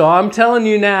 So I'm telling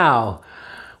you now,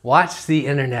 watch the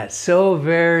internet so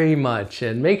very much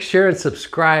and make sure and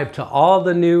subscribe to all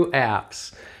the new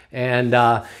apps. And,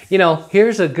 you know,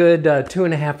 here's a good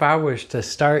 2.5 hours to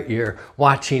start your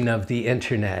watching of the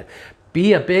internet.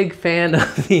 Be a big fan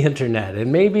of the internet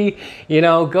and maybe, you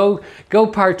know, go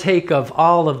partake of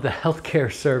all of the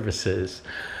healthcare services.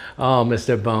 Oh,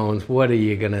 Mr. Bones, what are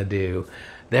you going to do?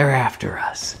 They're after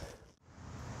us.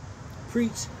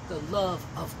 Preach the love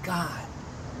of God.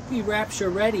 Be rapture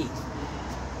ready.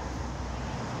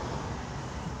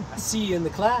 I see you in the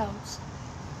clouds.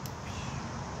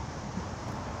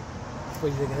 What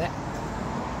do you think of that?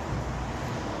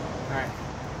 All right,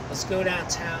 let's go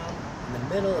downtown in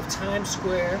the middle of Times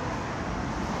Square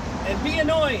and be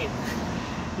annoying.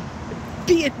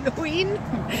 Be annoying?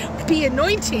 Be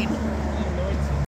anointing.